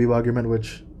more Khabib argument,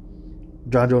 which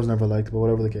John Jones never liked, but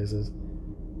whatever the case is,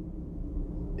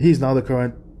 he's now the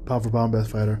current pound for pound best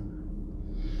fighter.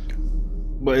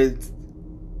 But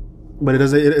it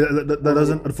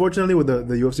doesn't. Unfortunately, with the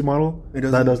UFC model,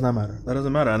 that does not matter. That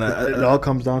doesn't matter, and it all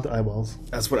comes down to eyeballs.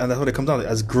 That's what it comes down to.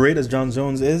 As great as John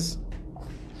Jones is,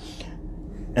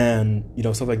 and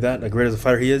stuff like that, as great as a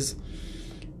fighter he is,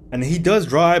 and he does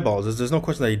draw eyeballs. There's no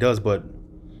question that he does, but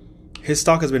his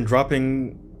stock has been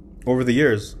dropping over the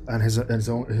years, and it's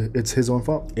his own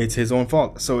fault. It's his own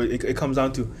fault. So it comes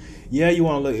down to, you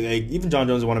want to look like, even John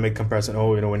Jones want to make comparison.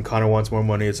 Oh, when Conor wants more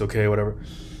money, it's okay, whatever.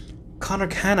 Conor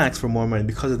can ask for more money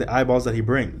because of the eyeballs that he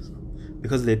brings,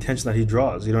 because of the attention that he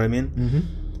draws. You know what I mean?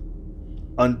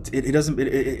 And it doesn't.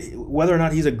 Whether or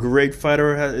not he's a great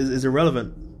fighter is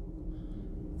irrelevant.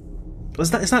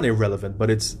 It's not irrelevant, but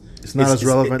it's not as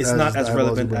relevant. It's not as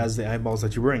relevant as the eyeballs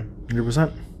that you bring.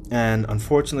 100%. And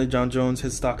unfortunately, John Jones,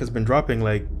 his stock has been dropping.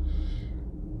 Like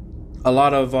a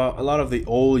lot of the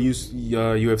old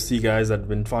UFC guys that have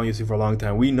been following UFC for a long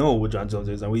time, we know what John Jones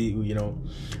is, and we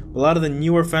a lot of the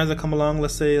newer fans that come along,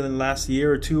 let's say in the last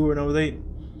year or two,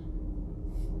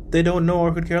 they don't know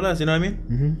or could care less. You know what I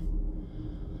mean?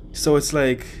 So it's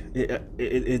like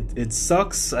it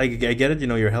sucks. I get it.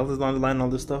 Your health is on the line and all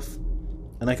this stuff,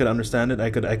 and I could understand it. I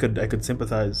could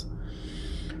sympathize.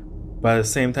 But at the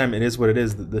same time, it is what it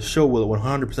is. The show will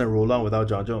 100% roll on without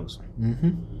John Jones.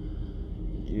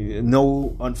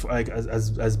 No, like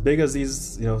as big as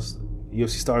these UFC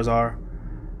stars are,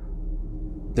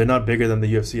 they're not bigger than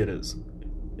the UFC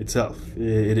itself.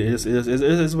 It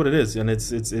is what it is, and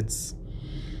it's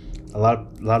a lot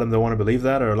of them don't want to believe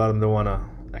that, or a lot of them don't want to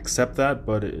accept that,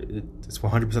 but it's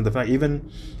 100% the fact. Even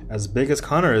as big as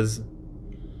Conor is,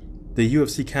 the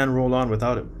UFC can roll on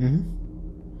without him.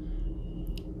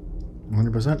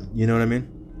 100%. You know what I mean?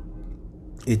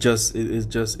 It just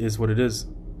is what it is,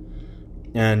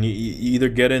 and you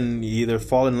either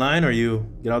fall in line or you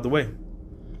get out of the way.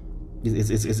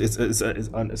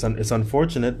 It's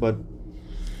unfortunate, but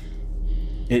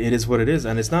it is what it is,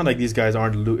 and it's not like these guys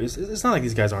aren't it's not like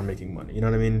these guys aren't making money. You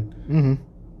know what I mean?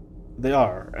 They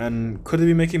are, and could they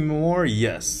be making more?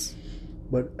 Yes,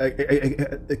 but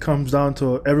it comes down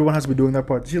to everyone has to be doing their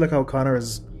part. See, like how Conor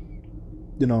is,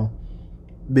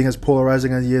 being as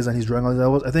polarizing as he is, and he's drawing all these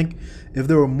levels. I think if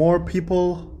there were more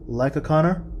people like a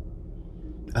Conor,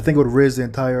 I think it would raise the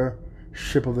entire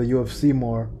ship of the UFC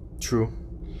more. True.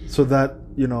 So that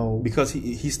because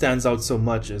he stands out so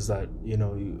much, is that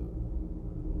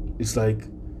it's like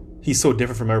he's so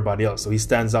different from everybody else, so he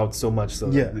stands out so much, so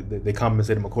they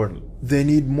compensate him accordingly. They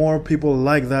need more people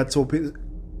like that, so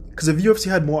because if UFC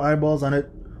had more eyeballs on it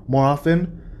more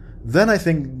often, then I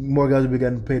think more guys would be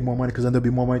getting paid more money, because then there'll be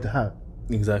more money to have.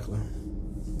 Exactly.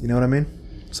 You know what I mean?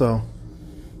 So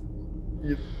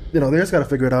they just got to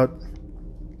figure it out.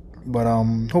 But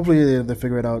hopefully they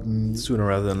figure it out sooner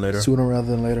rather than later.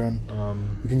 And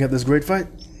we can get this great fight.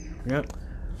 Yep.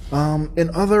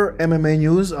 In other MMA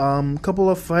news, couple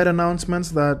of fight announcements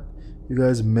that you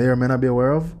guys may or may not be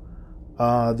aware of.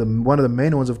 One of the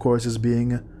main ones, of course, is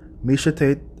being Miesha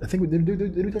Tate. I think did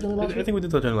we touch on it last week? I think we did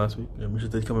touch on it last week. Yeah,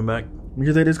 Miesha Tate coming back.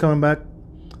 Miesha Tate is coming back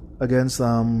against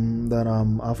that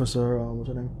officer. What's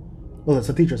her name? Oh, that's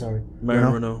a teacher. Sorry,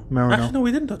 Marion Renault. Actually, no,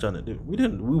 we didn't touch on it, dude. We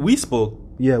didn't. We spoke.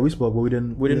 Yeah, we spoke, but we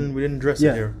didn't. We didn't address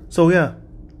it here. So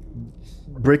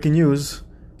breaking news: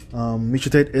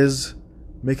 Miesha Tate is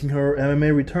making her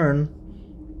MMA return,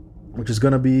 which is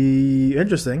gonna be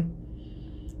interesting.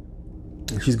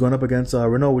 She's going up against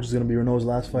Renault, which is gonna be Renault's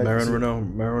last fight. Marion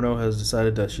Renault has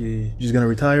decided that she's gonna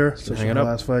retire, so she's her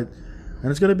last fight,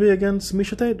 and it's gonna be against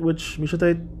Miesha Tate, which Miesha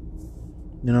Tate,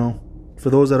 for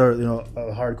those that are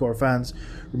hardcore fans,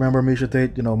 remember Miesha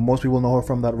Tate. Most people know her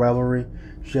from that rivalry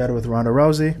she had with Ronda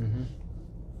Rousey.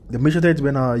 The Miesha Tate's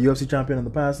been a UFC champion in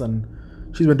the past, and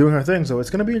she's been doing her thing. So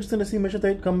it's gonna be interesting to see Miesha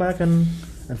Tate come back and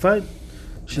fight.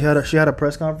 She had a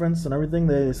press conference and everything.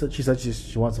 She said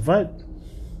she wants to fight.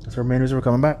 That's her main reason for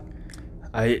coming back.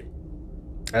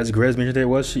 As great as Miesha Tate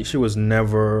was, she was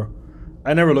never.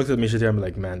 I never looked at Miesha Tate and be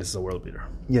like, man, this is a world beater.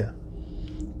 Yeah.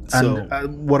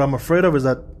 And what I'm afraid of is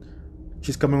that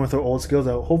she's coming with her old skills.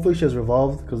 That hopefully she has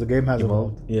evolved, because the game has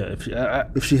evolved. Yeah.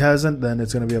 If she hasn't, then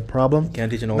it's going to be a problem.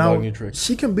 Can't teach an old dog new tricks.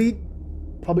 She can beat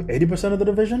probably 80% of the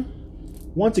division.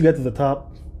 Once you get to the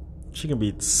top, she can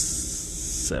beat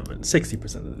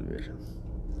 60% of the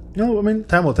division.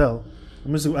 Time will tell.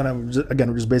 We're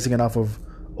just basing it off of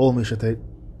old Miesha Tate.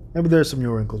 Maybe there's some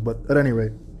new wrinkles, but at any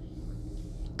rate,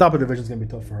 top of the division is going to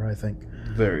be tough for her, I think.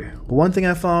 Very. But one thing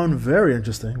I found very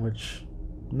interesting, which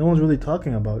no one's really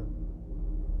talking about,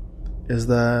 is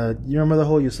that you remember the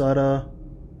whole USADA.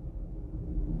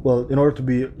 Well, in order to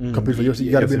be compete for UFC,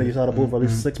 you got to be in a USADA pool for at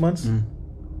least 6 months.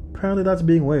 Apparently, that's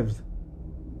being waived.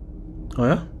 Oh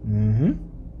yeah.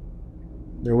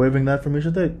 They're waiving that for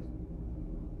Miesha Tate.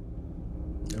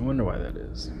 I wonder why that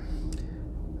is.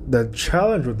 The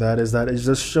challenge with that is that it's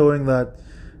just showing that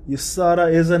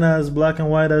USADA isn't as black and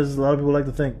white as a lot of people like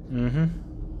to think.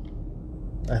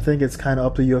 I think it's kind of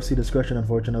up to UFC discretion,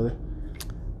 unfortunately.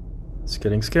 It's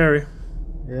getting scary.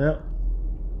 Yeah.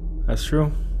 That's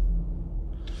true.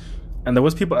 And there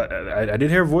was people. I did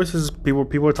hear voices. People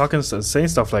were talking, saying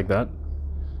stuff like that.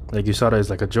 Like USADA is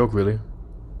like a joke, really.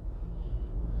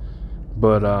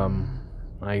 But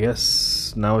I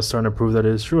guess now it's starting to prove that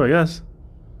it is true. I guess.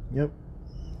 Yep.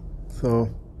 So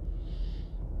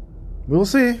we'll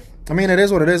see. I mean, it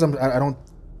is what it is. I don't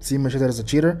see Miesha Tate as a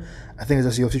cheater. I think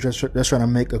it's just UFC just trying to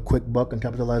make a quick buck and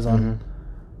capitalize on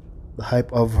the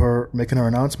hype of her making her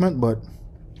announcement. But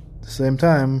at the same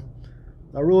time,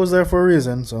 that rule is there for a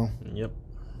reason. So yep.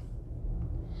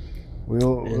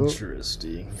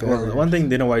 Interesting. Well, one thing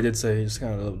why I did say, just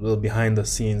kind of a little behind the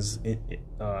scenes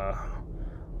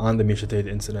on the Miesha Tate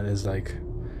incident is like,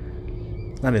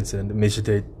 not incident, the Miesha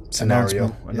Tate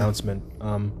scenario announcement.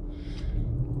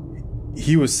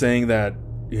 He was saying that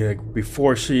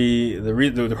before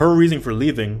her reason for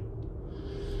leaving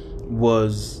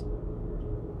was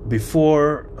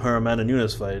before her Amanda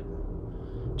Nunes fight.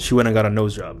 she went and got a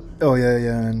nose job. Oh yeah,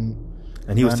 and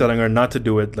he was telling her not to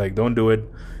do it. Like, don't do it.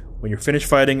 When you're finished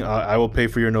fighting, I will pay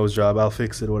for your nose job. I'll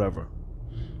fix it, whatever.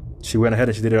 She went ahead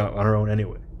and she did it on her own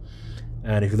anyway.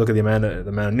 And if you look at the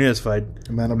Amanda Nunes fight,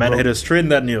 Amanda hit her straight in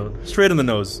that knee, straight in the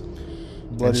nose.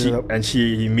 And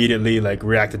she immediately like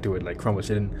reacted to it, like crumbled.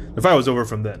 She didn't. The fight was over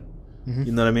from then. Mm-hmm.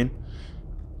 You know what I mean?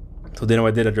 So Dana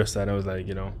White did address that. I was like,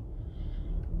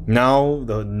 now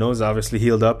the nose obviously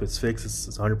healed up. It's fixed.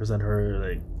 It's 100% her,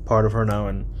 like part of her now,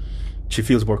 and she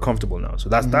feels more comfortable now. So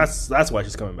that's why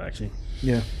she's coming back.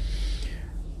 Yeah.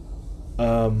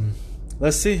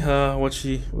 Let's see what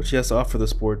she has to offer the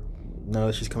sport now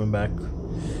that she's coming back.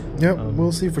 Yep,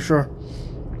 we'll see for sure.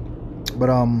 But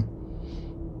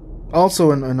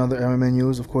also in another MMA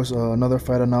news, of course, another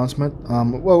fight announcement.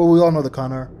 Well, we all know the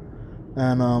Conor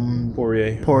and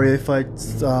Poirier fight.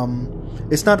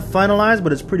 It's not finalized,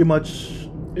 but it's pretty much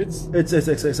it's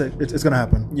gonna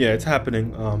happen. Yeah, it's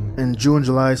happening. In June,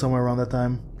 July, somewhere around that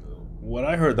time. What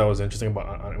I heard that was interesting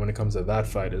about when it comes to that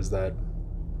fight is that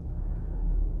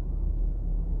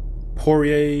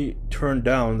Poirier turned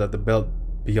down that the belt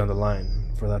be on the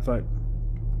line for that fight.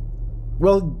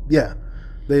 Well, yeah,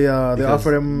 they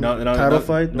offered him title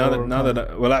fight. Now that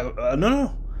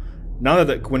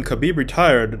when Khabib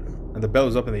retired and the belt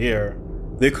was up in the air,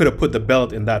 they could have put the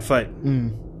belt in that fight,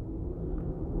 and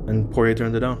Poirier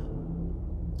turned it down.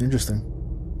 Interesting.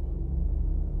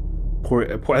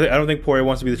 I don't think Poirier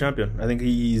wants to be the champion. I think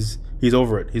he's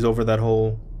over it. He's over that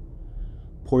whole.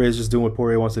 Poirier's just doing what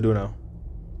Poirier wants to do now.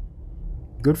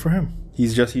 Good for him.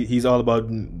 He's all about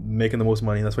making the most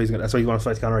money. That's why he wants to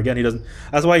fight Conor again. He doesn't.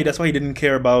 That's why he didn't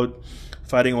care about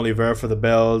fighting Oliveira for the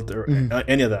belt or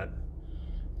any of that.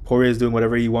 Poirier is doing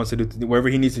whatever he wants to do, whatever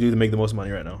he needs to do to make the most money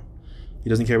right now. He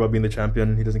doesn't care about being the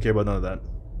champion. He doesn't care about none of that.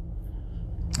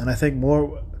 And I think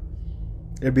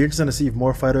it'd be interesting to see if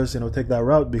more fighters, take that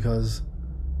route, because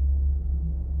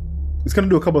it's going to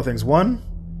do a couple of things. One,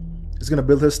 it's going to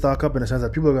build his stock up in the sense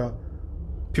that people are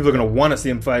going to want to see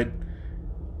him fight,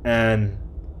 and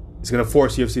it's going to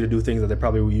force UFC to do things that they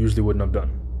probably usually wouldn't have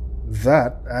done.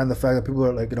 That, and the fact that people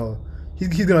are like,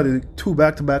 he's going to do 2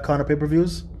 back-to-back Conor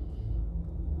pay-per-views.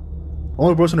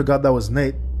 Only person who got that was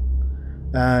Nate.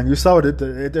 And you saw it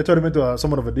turned him into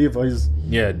somewhat of a diva.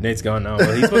 Nate's gone now.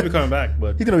 Well, he's supposed to be coming back,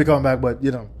 but he's gonna be coming back. But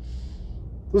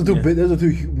those are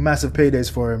 2 massive paydays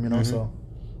for him. Mm-hmm. So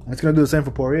and it's gonna do the same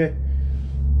for Poirier.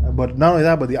 But not only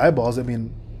that, but the eyeballs. I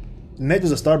mean, Nate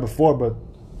was a star before, but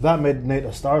that made Nate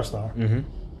a star. Mm-hmm.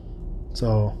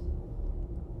 So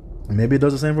maybe it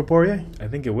does the same for Poirier. I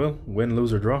think it will. Win,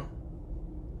 lose, or draw.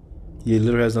 He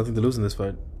literally has nothing to lose in this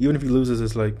fight. Even if he loses,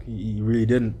 it's like he really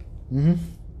didn't. Mm-hmm.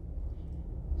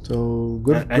 So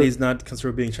good, and he's not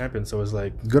considered being champion. So it's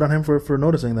like good on him for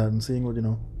noticing that and seeing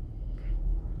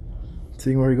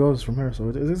seeing where he goes from here. So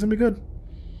it's gonna be good.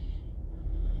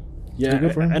 Yeah,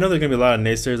 good for him. I know there's gonna be a lot of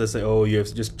naysayers that say, "Oh, you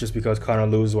have just because Conor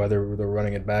loses, why they're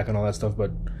running it back and all that stuff." But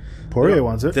Poirier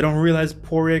wants it. They don't realize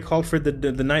Poirier called for it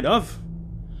the night of.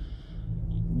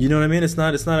 You know what I mean? It's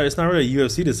not really a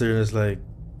UFC decision. It's like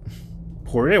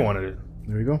Poirier wanted it.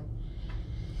 There you go.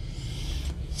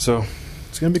 So.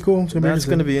 It's going to be cool. That's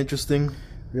going to be interesting.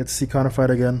 We get to see Conor fight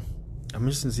again. I'm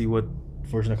interested to see what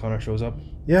version of Conor shows up.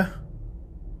 Yeah.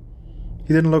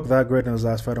 He didn't look that great in his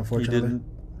last fight, unfortunately. He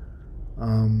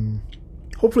didn't.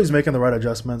 Hopefully he's making the right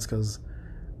adjustments, because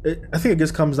I think it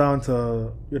just comes down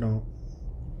to,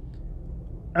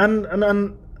 and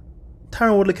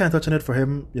Tyron Woodley can't touch on it for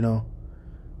him,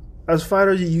 As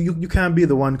fighters, you can't be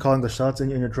the one calling the shots in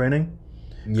your training.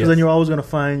 Because then you're always going to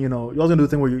find, you're always going to do the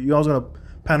thing where you're always going to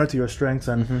pander to your strengths,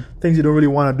 and things you don't really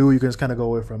want to do, you can just kind of go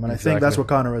away from. And I think that's what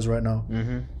Conor is right now.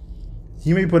 Mm-hmm.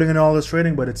 He may be putting in all this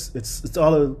training, but it's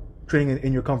all training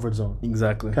in your comfort zone.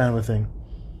 Exactly. Kind of a thing.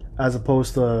 As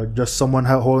opposed to just someone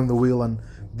holding the wheel and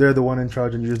they're the one in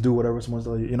charge and you just do whatever someone's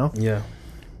telling you, Yeah.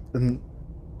 And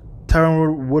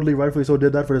Tyron Woodley, rightfully so,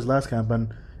 did that for his last camp,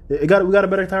 and we got a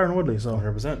better Tyron Woodley. So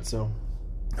 100%. So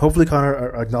hopefully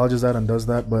Conor acknowledges that and does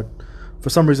that, but for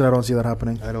some reason, I don't see that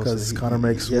happening. I don't, because Conor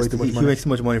makes way too much money. He makes too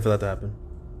much money for that to happen.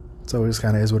 So it just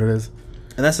kind of is what it is.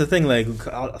 And that's the thing. Like,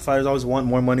 fighters always want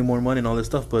more money, and all this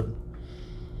stuff, but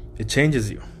it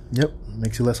changes you. Yep,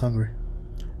 makes you less hungry.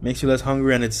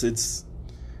 And it's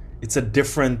a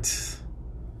different.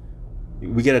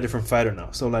 We get a different fighter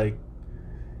now. So like,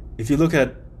 if you look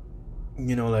at,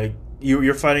 like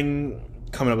you're fighting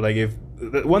coming up, like if.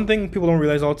 One thing people don't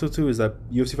realize also too is that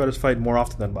UFC fighters fight more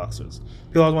often than boxers.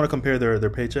 People always want to compare their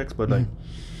paychecks, but like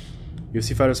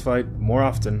UFC fighters fight more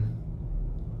often,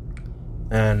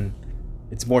 and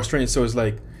it's more strenuous. So it's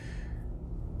like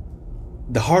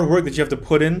the hard work that you have to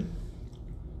put in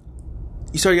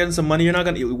you start getting some money, you're not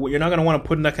gonna want to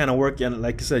put in that kind of work. And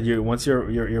like you said, once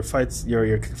your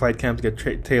fight camps get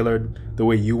tailored the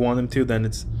way you want them to, then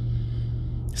it's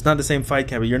not the same fight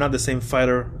camp. You're not the same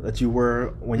fighter that you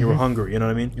were when you were hungry. You know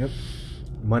what I mean? Yep.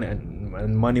 Money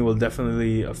and money will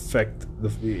definitely affect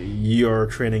your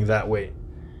training that way.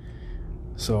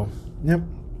 So yep,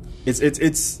 it's a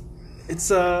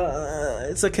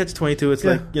catch-22. It's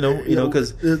like you know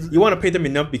because you want to pay them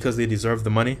enough because they deserve the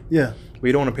money. Yeah. But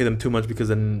you don't want to pay them too much because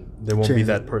then there won't be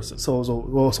that person. So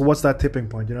what's that tipping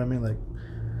point? You know what I mean? Like,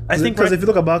 I think because if you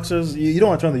look at boxers, you don't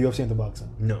want to turn the UFC into boxing.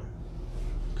 No,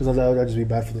 because that would just be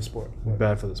bad for the sport.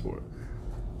 Bad for the sport.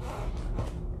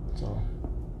 So,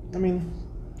 I mean,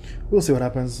 we'll see what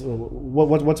happens.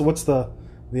 What's the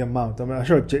amount? I mean, I'm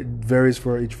sure it varies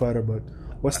for each fighter, but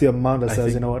what's the amount that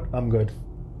says, you know what, I'm good?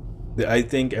 I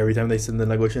think every time they sit in the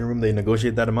negotiating room, they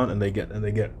negotiate that amount and they get.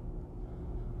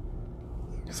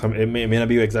 It may not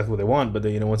be exactly what they want, but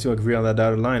once you agree on that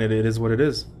dotted line, it is what it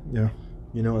is. Yeah.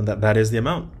 And that is the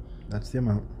amount. That's the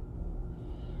amount.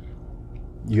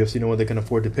 UFC know what they can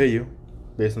afford to pay you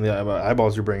based on the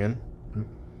eyeballs you bring in.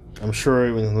 I'm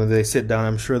sure when they sit down,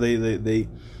 I'm sure they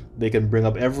can bring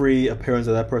up every appearance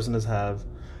that person has have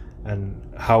and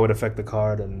how it affect the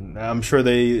card, and I'm sure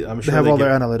they have all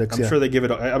their analytics. I'm sure they give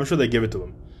it. I'm sure they give it to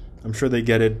them. I'm sure they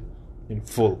get it in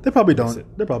full. They probably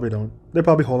don't. They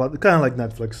probably hold out. Kind of like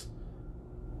Netflix.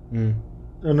 And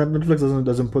Netflix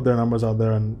doesn't put their numbers out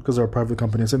there, and because they're a private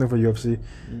company. Same thing for UFC,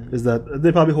 is that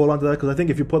they probably hold on to that because I think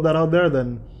if you put that out there,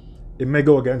 then it may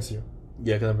go against you.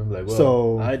 Yeah, because I'm like, well,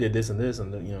 so, I did this and this,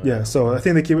 and Yeah, so I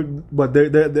think they keep it, but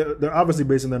they're obviously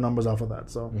basing their numbers off of that.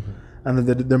 So, and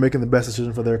they're making the best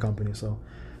decision for their company. So,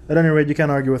 at any rate, you can't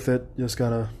argue with it. You just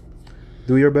gotta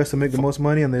do your best to make the most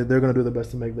money, and they're gonna do the best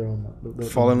to make their own.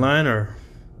 Fall in line or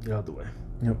get out the way.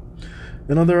 Yep.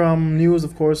 In other news,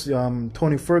 of course,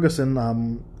 Tony Ferguson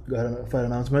got a fight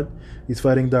announcement. He's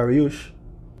fighting Dariush.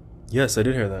 Yes, I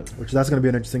did hear that. That's going to be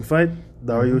an interesting fight.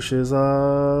 Dariush is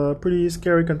a pretty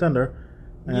scary contender.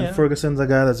 And Ferguson's a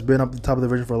guy that's been up the top of the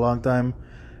division for a long time.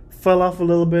 Fell off a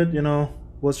little bit,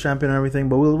 was champion and everything,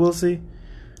 but we'll see.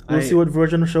 We'll see what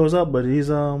version shows up, but he's it's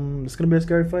going to be a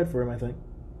scary fight for him, I think.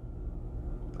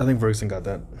 I think Ferguson got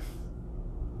that.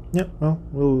 Yep,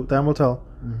 well, time will tell.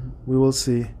 We will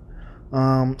see.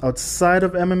 Outside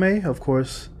of MMA, of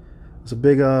course, there's a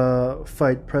big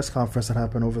fight press conference that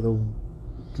happened over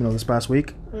this past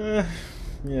week.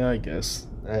 Yeah, I guess.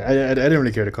 I didn't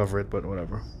really care to cover it, but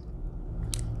whatever.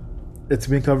 It's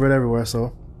being covered everywhere,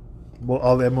 so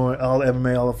all the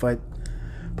MMA, all the fight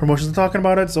promotions are talking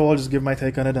about it. So I'll just give my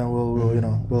take on it, and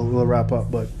we'll wrap up.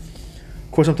 But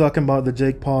of course, I'm talking about the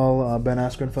Jake Paul Ben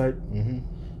Askren fight.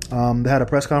 They had a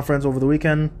press conference over the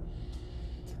weekend,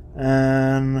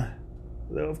 and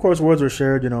of course, words were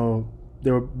shared.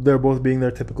 They're both being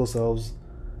their typical selves.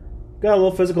 Got a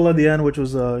little physical at the end, which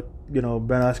was Ben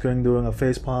Askren doing a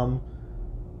face palm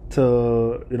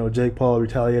to Jake Paul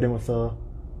retaliating with a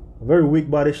very weak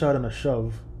body shot and a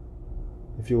shove,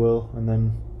 if you will, and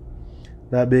then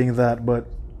that being that. But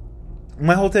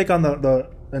my whole take on the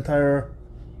entire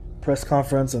press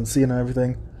conference and scene and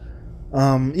everything,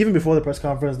 even before the press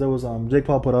conference, there was Jake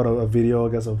Paul put out a video,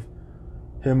 I guess, of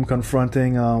him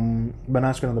confronting Ben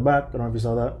Askren in the back. I don't know if you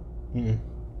saw that.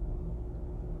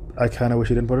 I kind of wish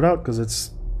he didn't put it out because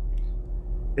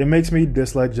it makes me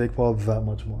dislike Jake Paul that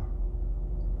much more.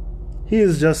 He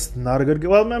is just not a good guy.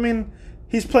 Well, I mean,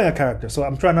 he's playing a character, so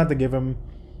I'm trying not to give him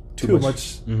too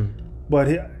much. But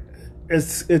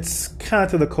it's kind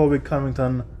of to the Colby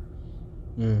Covington,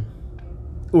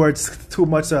 where it's too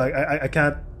much. I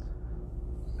can't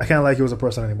like you as a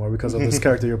person anymore because of this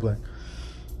character you're playing.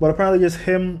 But apparently, just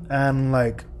him and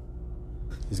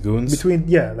his goons between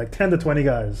 10 to 20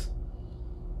 guys.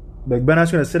 Like Ben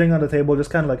Askren is sitting on the table,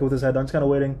 just kind of with his head down, just kind of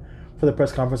waiting for the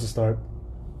press conference to start.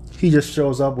 He just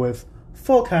shows up with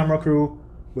full camera crew,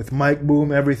 with mic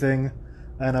boom, everything,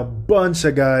 and a bunch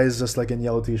of guys just in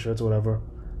yellow t-shirts or whatever.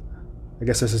 I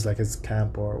guess this is his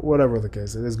camp or whatever the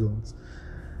case is, his goons.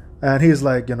 And he's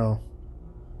there's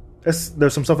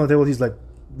some stuff on the table. He's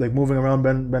moving around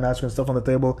Ben Askren, stuff on the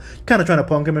table, kind of trying to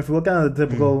punk him, if you will, kind of the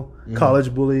typical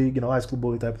college bully, high school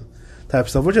bully type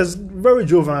stuff, which is very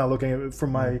juvenile looking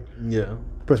from my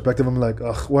perspective. I'm like,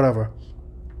 ugh, whatever.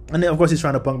 And then, of course, he's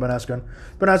trying to punk Ben Askren.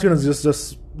 Ben Askren is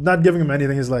just not giving him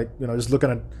anything. He's just looking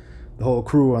at the whole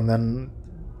crew, and then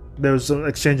there's an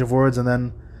exchange of words, and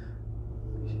then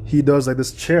he does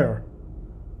this chair.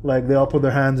 They all put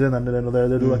their hands in, and then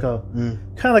they do it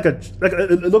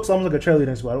looks almost like a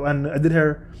cheerleading squad. And I did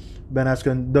hear Ben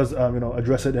Askren does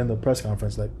address it in the press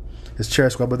conference, his chair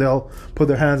squad, but they all put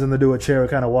their hands in to do a chair,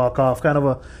 kind of walk off,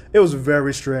 it was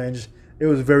very strange. It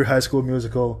was very High School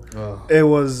Musical. Oh. It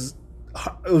was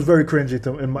very cringy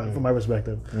from my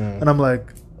perspective, and I'm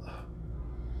like,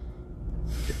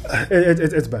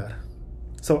 it's bad.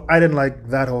 So I didn't like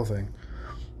that whole thing.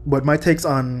 But my takes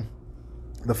on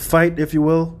the fight, if you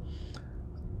will,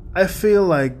 I feel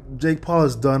like Jake Paul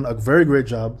has done a very great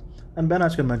job, and Ben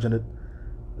Askren mentioned it.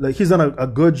 Like, he's done a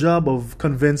good job of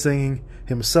convincing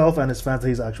himself and his fans that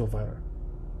he's an actual fighter.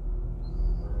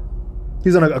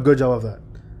 He's done a good job of that,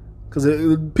 because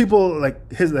people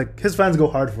his fans go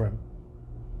hard for him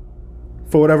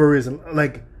for whatever reason.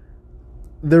 Like,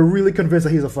 they're really convinced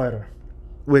that he's a fighter,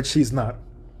 which he's not.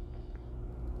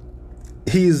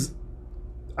 He's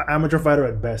an amateur fighter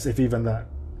at best, if even that.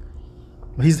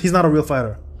 He's not a real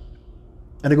fighter,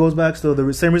 and it goes back to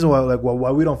the same reason why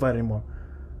we don't fight anymore.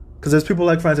 Because there's people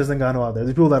like Francis Ngannou out there.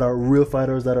 There's people that are real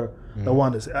fighters that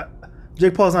want this.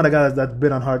 Jake Paul's not a guy that's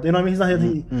been on hard. You know what I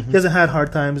mean? He hasn't had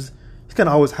hard times. He's kind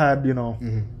of always had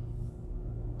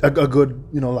a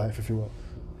good life, if you will.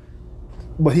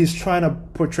 But he's trying to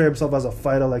portray himself as a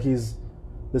fighter, like he's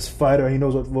this fighter and he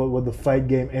knows what the fight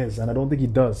game is, and I don't think he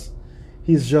does.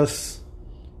 He's just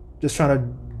trying to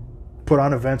put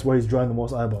on events where he's drawing the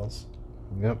most eyeballs.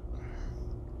 Yep.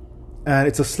 And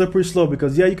it's a slippery slope,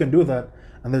 because you can do that,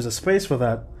 and there's a space for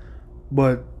that,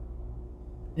 but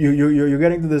you're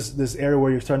getting to this area where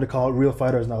you're starting to call it real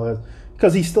fighters now,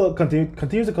 because he still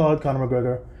continues to call it Conor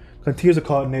McGregor, continues to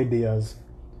call it Nate Diaz.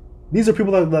 These are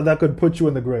people that could put you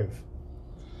in the grave,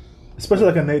 especially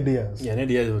like a Nate Diaz. Yeah, Nate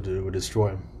Diaz would destroy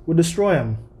him. Would destroy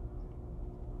him.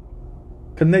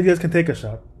 Because Nate Diaz can take a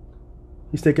shot.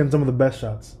 He's taken some of the best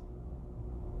shots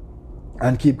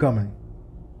and keep coming.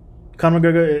 Conor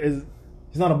McGregor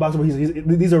he's not a boxer, but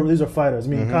these are fighters. I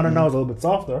mean, Conor now is a little bit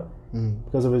softer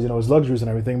because of his luxuries and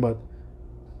everything, but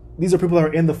these are people that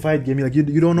are in the fight game.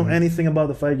 You don't know anything about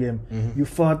the fight game. You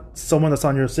fought someone that's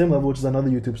on your same level, which is another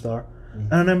YouTube star,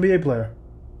 and an NBA player.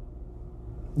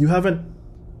 You haven't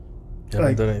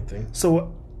done anything.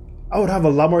 So I would have a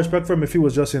lot more respect for him if he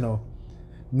was just knowing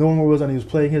where he was and he was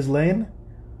playing his lane.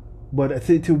 But I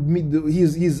think to me,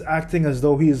 he's acting as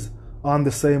though he's on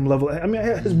the same level. I mean,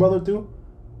 his brother too.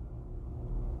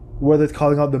 Whether it's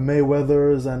calling out the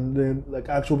Mayweathers and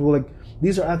actual people,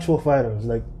 these are actual fighters.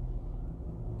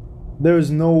 There is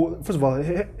no. First of all,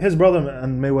 his brother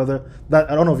and Mayweather.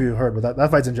 That I don't know if you heard, but that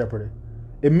fight's in jeopardy.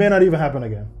 It may not even happen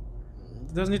again.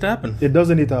 It doesn't need to happen. It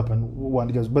doesn't need to happen.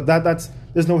 But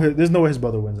there's no way his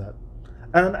brother wins that.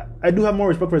 And I do have more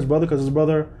respect for his brother, because his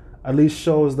brother at least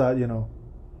shows that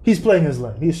he's playing his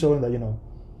lane. He's showing that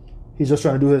he's just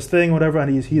trying to do his thing, whatever,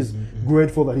 and he's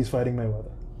grateful that he's fighting Mayweather,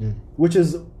 which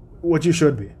is what you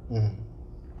should be.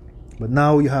 But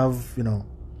now you have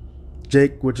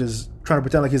Jake, which is trying to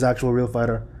pretend like he's an actual real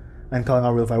fighter and calling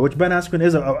out real fighter. Which Ben Askren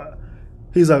is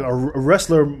he's a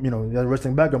wrestler. He has a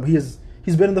wrestling background. He's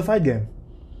been in the fight game.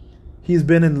 He's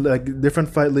been in different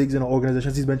fight leagues,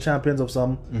 organizations. He's been champions of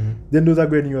some. Didn't do that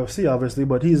great in UFC, obviously,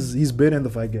 but he's been in the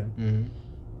fight game.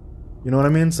 You know what I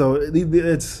mean? So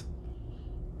it's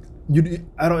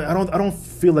I don't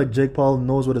feel like Jake Paul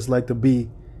knows what it's like to be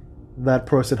that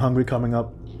person hungry coming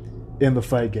up in the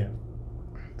fight game.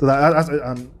 So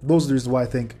those are the reasons why I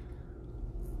think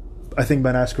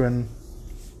Ben Askren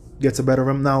gets the better of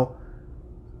him. Now,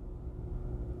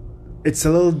 it's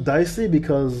a little dicey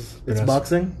because it's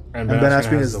boxing, and Ben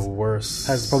Askren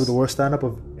has probably the worst stand-up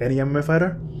of any MMA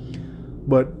fighter.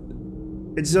 But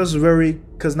it's just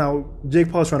because now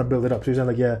Jake Paul's trying to build it up. So he's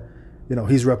saying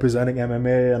he's representing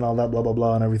MMA and all that, blah blah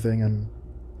blah, and everything, and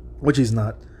which he's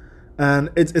not. And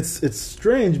it's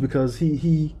strange because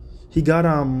he got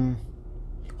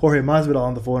Jorge Masvidal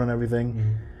on the phone and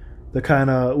everything. The kind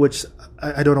of, which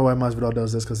I don't know why Masvidal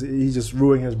does this, because he's just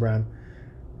ruining his brand.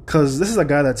 Because this is a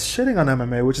guy that's shitting on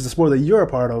MMA, which is a sport that you're a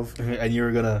part of, and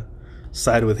you're gonna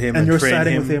side with him, and you're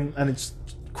siding with him, and it's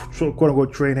quote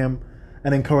unquote train him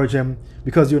and encourage him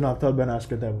because you knocked out Ben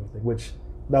Askren, type of thing. Which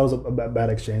that was a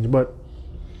bad exchange, but.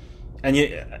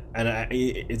 It's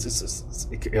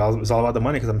all about the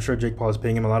money, because I'm sure Jake Paul is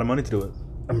paying him a lot of money to do it.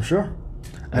 I'm sure.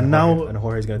 And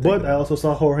Jorge's going to take it. But I also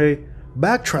saw Jorge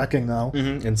backtracking now.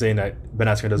 And saying that Ben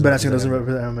Askren doesn't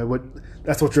represent MMA. But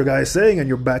that's what your guy is saying, and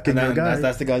you're backing your guy.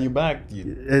 That's the guy you backed.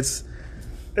 It's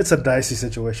a dicey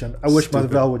situation. I wish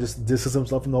Masvidal would just distance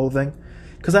himself from the whole thing.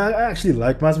 Because I actually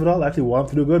like Masvidal. I actually want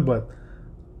him to do good, but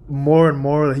more and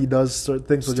more that he does certain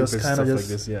things will just kind of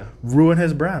ruin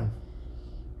his brand.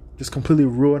 Just completely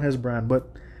ruin his brand. But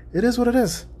it is what it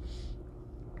is.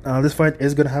 This fight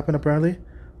is going to happen, apparently.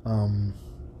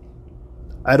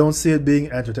 I don't see it being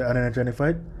an entertaining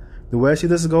fight. The way I see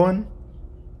this going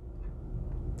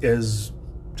is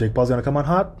Jake Paul's going to come on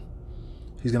hot.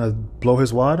 He's going to blow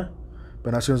his wad.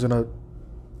 Ben Askren's gonna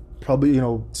probably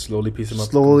slowly piece him up.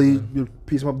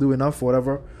 piece him up, do enough,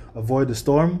 whatever. Avoid the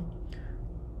storm.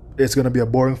 It's gonna be a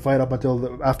boring fight up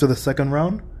until after the second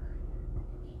round.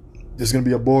 There's gonna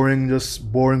be a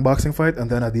boring boxing fight, and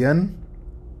then at the end,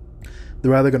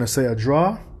 they're either gonna say a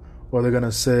draw, or they're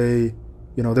gonna say,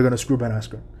 they're gonna screw Ben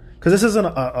Askren, because this isn't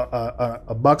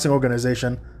a boxing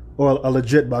organization or a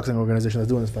legit boxing organization that's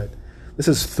doing this fight. This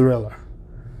is Thriller.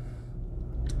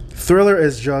 Thriller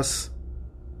is just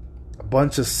a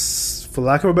bunch of, for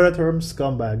lack of a better term,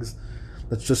 scumbags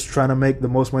that's just trying to make the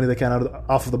most money they can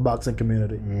off of the boxing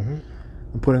community, and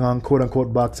putting on quote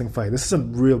unquote boxing fight. This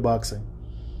isn't real boxing.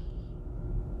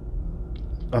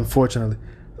 Unfortunately,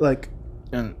 like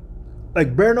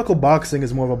bare knuckle boxing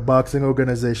is more of a boxing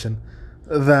organization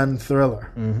than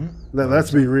Thriller.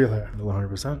 Let's be real here.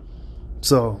 100%.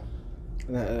 So,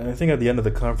 I think at the end of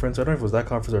the conference, I don't know if it was that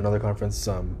conference or another conference.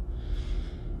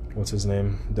 What's his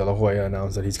name? De La Hoya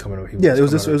announced that he's coming out. It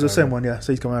was the same one. Yeah,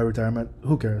 so he's coming out of retirement.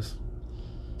 Who cares?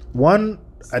 One,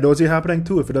 I don't see it happening.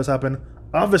 Two, if it does happen,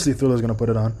 obviously Thriller's gonna put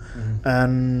it on,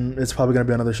 and it's probably gonna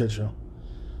be another shit show.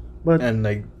 But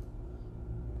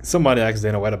somebody asked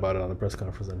Dana White about it on the press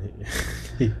conference, and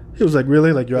he was like,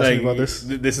 "Really? Like, you're asking about this?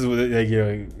 This is what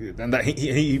and that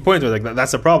he pointed to it,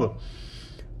 that's the problem.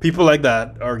 People like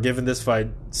that are giving this fight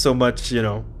so much,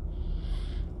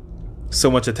 so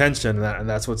much attention, and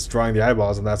that's what's drawing the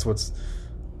eyeballs, and that's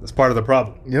part of the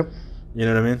problem. Yep. You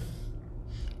know what I mean?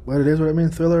 But it is what I mean.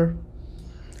 Thriller,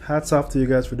 hats off to you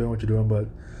guys for doing what you're doing, but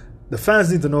the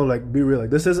fans need to know, be real.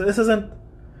 This isn't,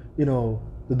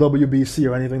 the WBC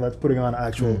or anything that's putting on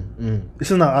actual.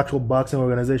 This is not actual boxing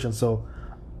organization. So,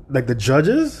 the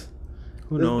judges,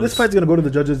 who knows? This fight's gonna go to the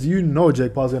judges.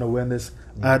 Jake Paul's gonna win this.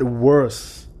 At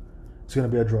worst, it's gonna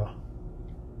be a draw.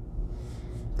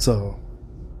 So,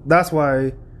 that's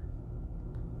why.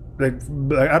 I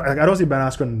don't see Ben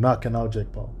Askren knocking out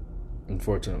Jake Paul.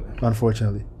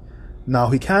 Unfortunately. Now,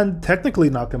 he can technically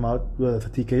knock him out with a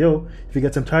TKO if he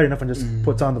gets him tired enough and just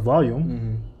puts on the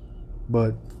volume.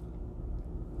 But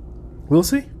we'll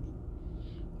see.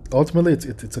 Ultimately,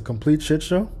 it's a complete shit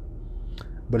show.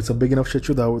 But it's a big enough shit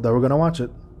show that we're going to watch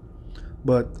it.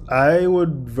 But I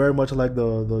would very much like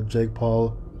the Jake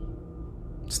Paul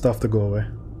stuff to go away.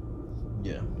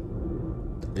 Yeah.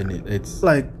 It's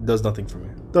does nothing for me.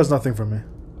 Does nothing for me.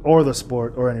 Or the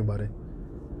sport, or anybody.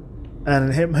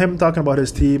 And him talking about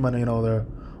his team, and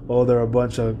they're a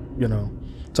bunch of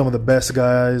some of the best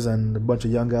guys and a bunch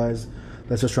of young guys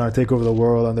that's just trying to take over the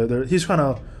world, and he's trying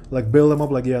to build them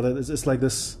up. It's like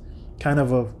this kind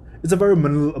of it's a very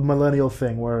millennial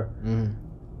thing where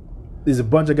there's a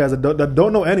bunch of guys that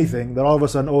don't know anything, that all of a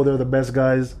sudden they're the best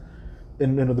guys,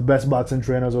 in the best boxing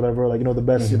trainers, or whatever, the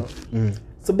best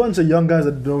It's a bunch of young guys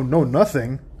that don't know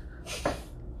nothing.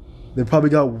 They probably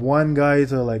got one guy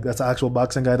that's an actual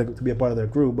boxing guy to be a part of their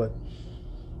crew, but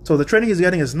so the training he's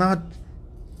getting is not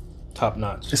top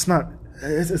notch. It's not.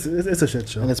 It's a shit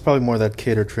show, and it's probably more that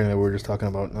catered training that we were just talking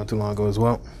about not too long ago as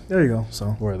well. There you go.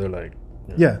 So where they're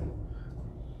yeah.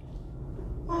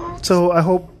 So I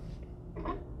hope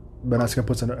Ben Askren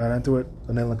puts an end to it,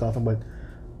 a nail in the coffin, but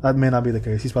that may not be the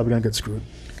case. He's probably gonna get screwed.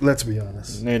 Let's be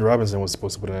honest. Nate Robinson was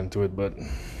supposed to put an end to it, but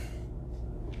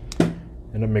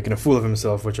ended up making a fool of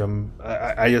himself, which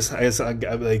I just hope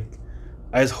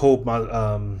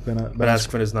Ben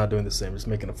Askren is not doing the same, just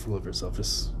making a fool of yourself.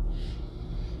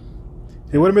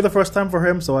 It wouldn't be the first time for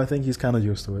him, so I think he's kind of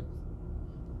used to it.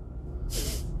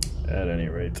 At any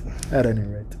rate,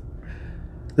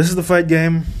 this is the fight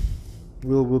game.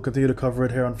 We'll continue to cover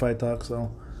it here on Fight Talk. So,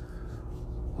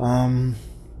 yeah,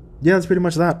 that's pretty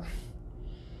much that.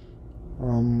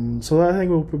 So I think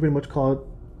we'll pretty much call it.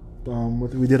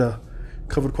 We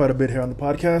covered quite a bit here on the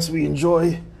podcast. We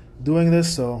enjoy doing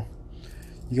this, so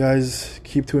you guys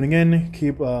keep tuning in,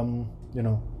 keep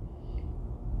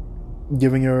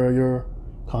giving your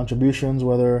contributions,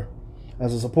 whether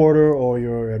as a supporter or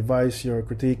your advice, your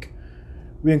critique.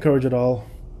 We encourage it all.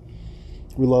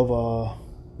 We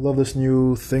love this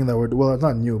new thing that it's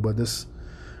not new, but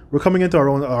we're coming into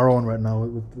our own right now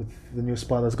with the new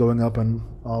spot that's going up and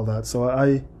all that. So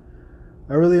I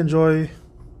really enjoy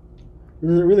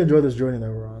this journey that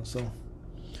we're on. So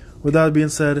with that being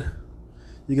said,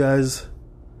 you guys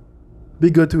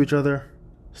be good to each other.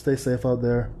 Stay safe out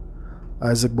there.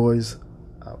 Isaac Boys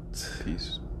out.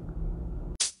 Peace.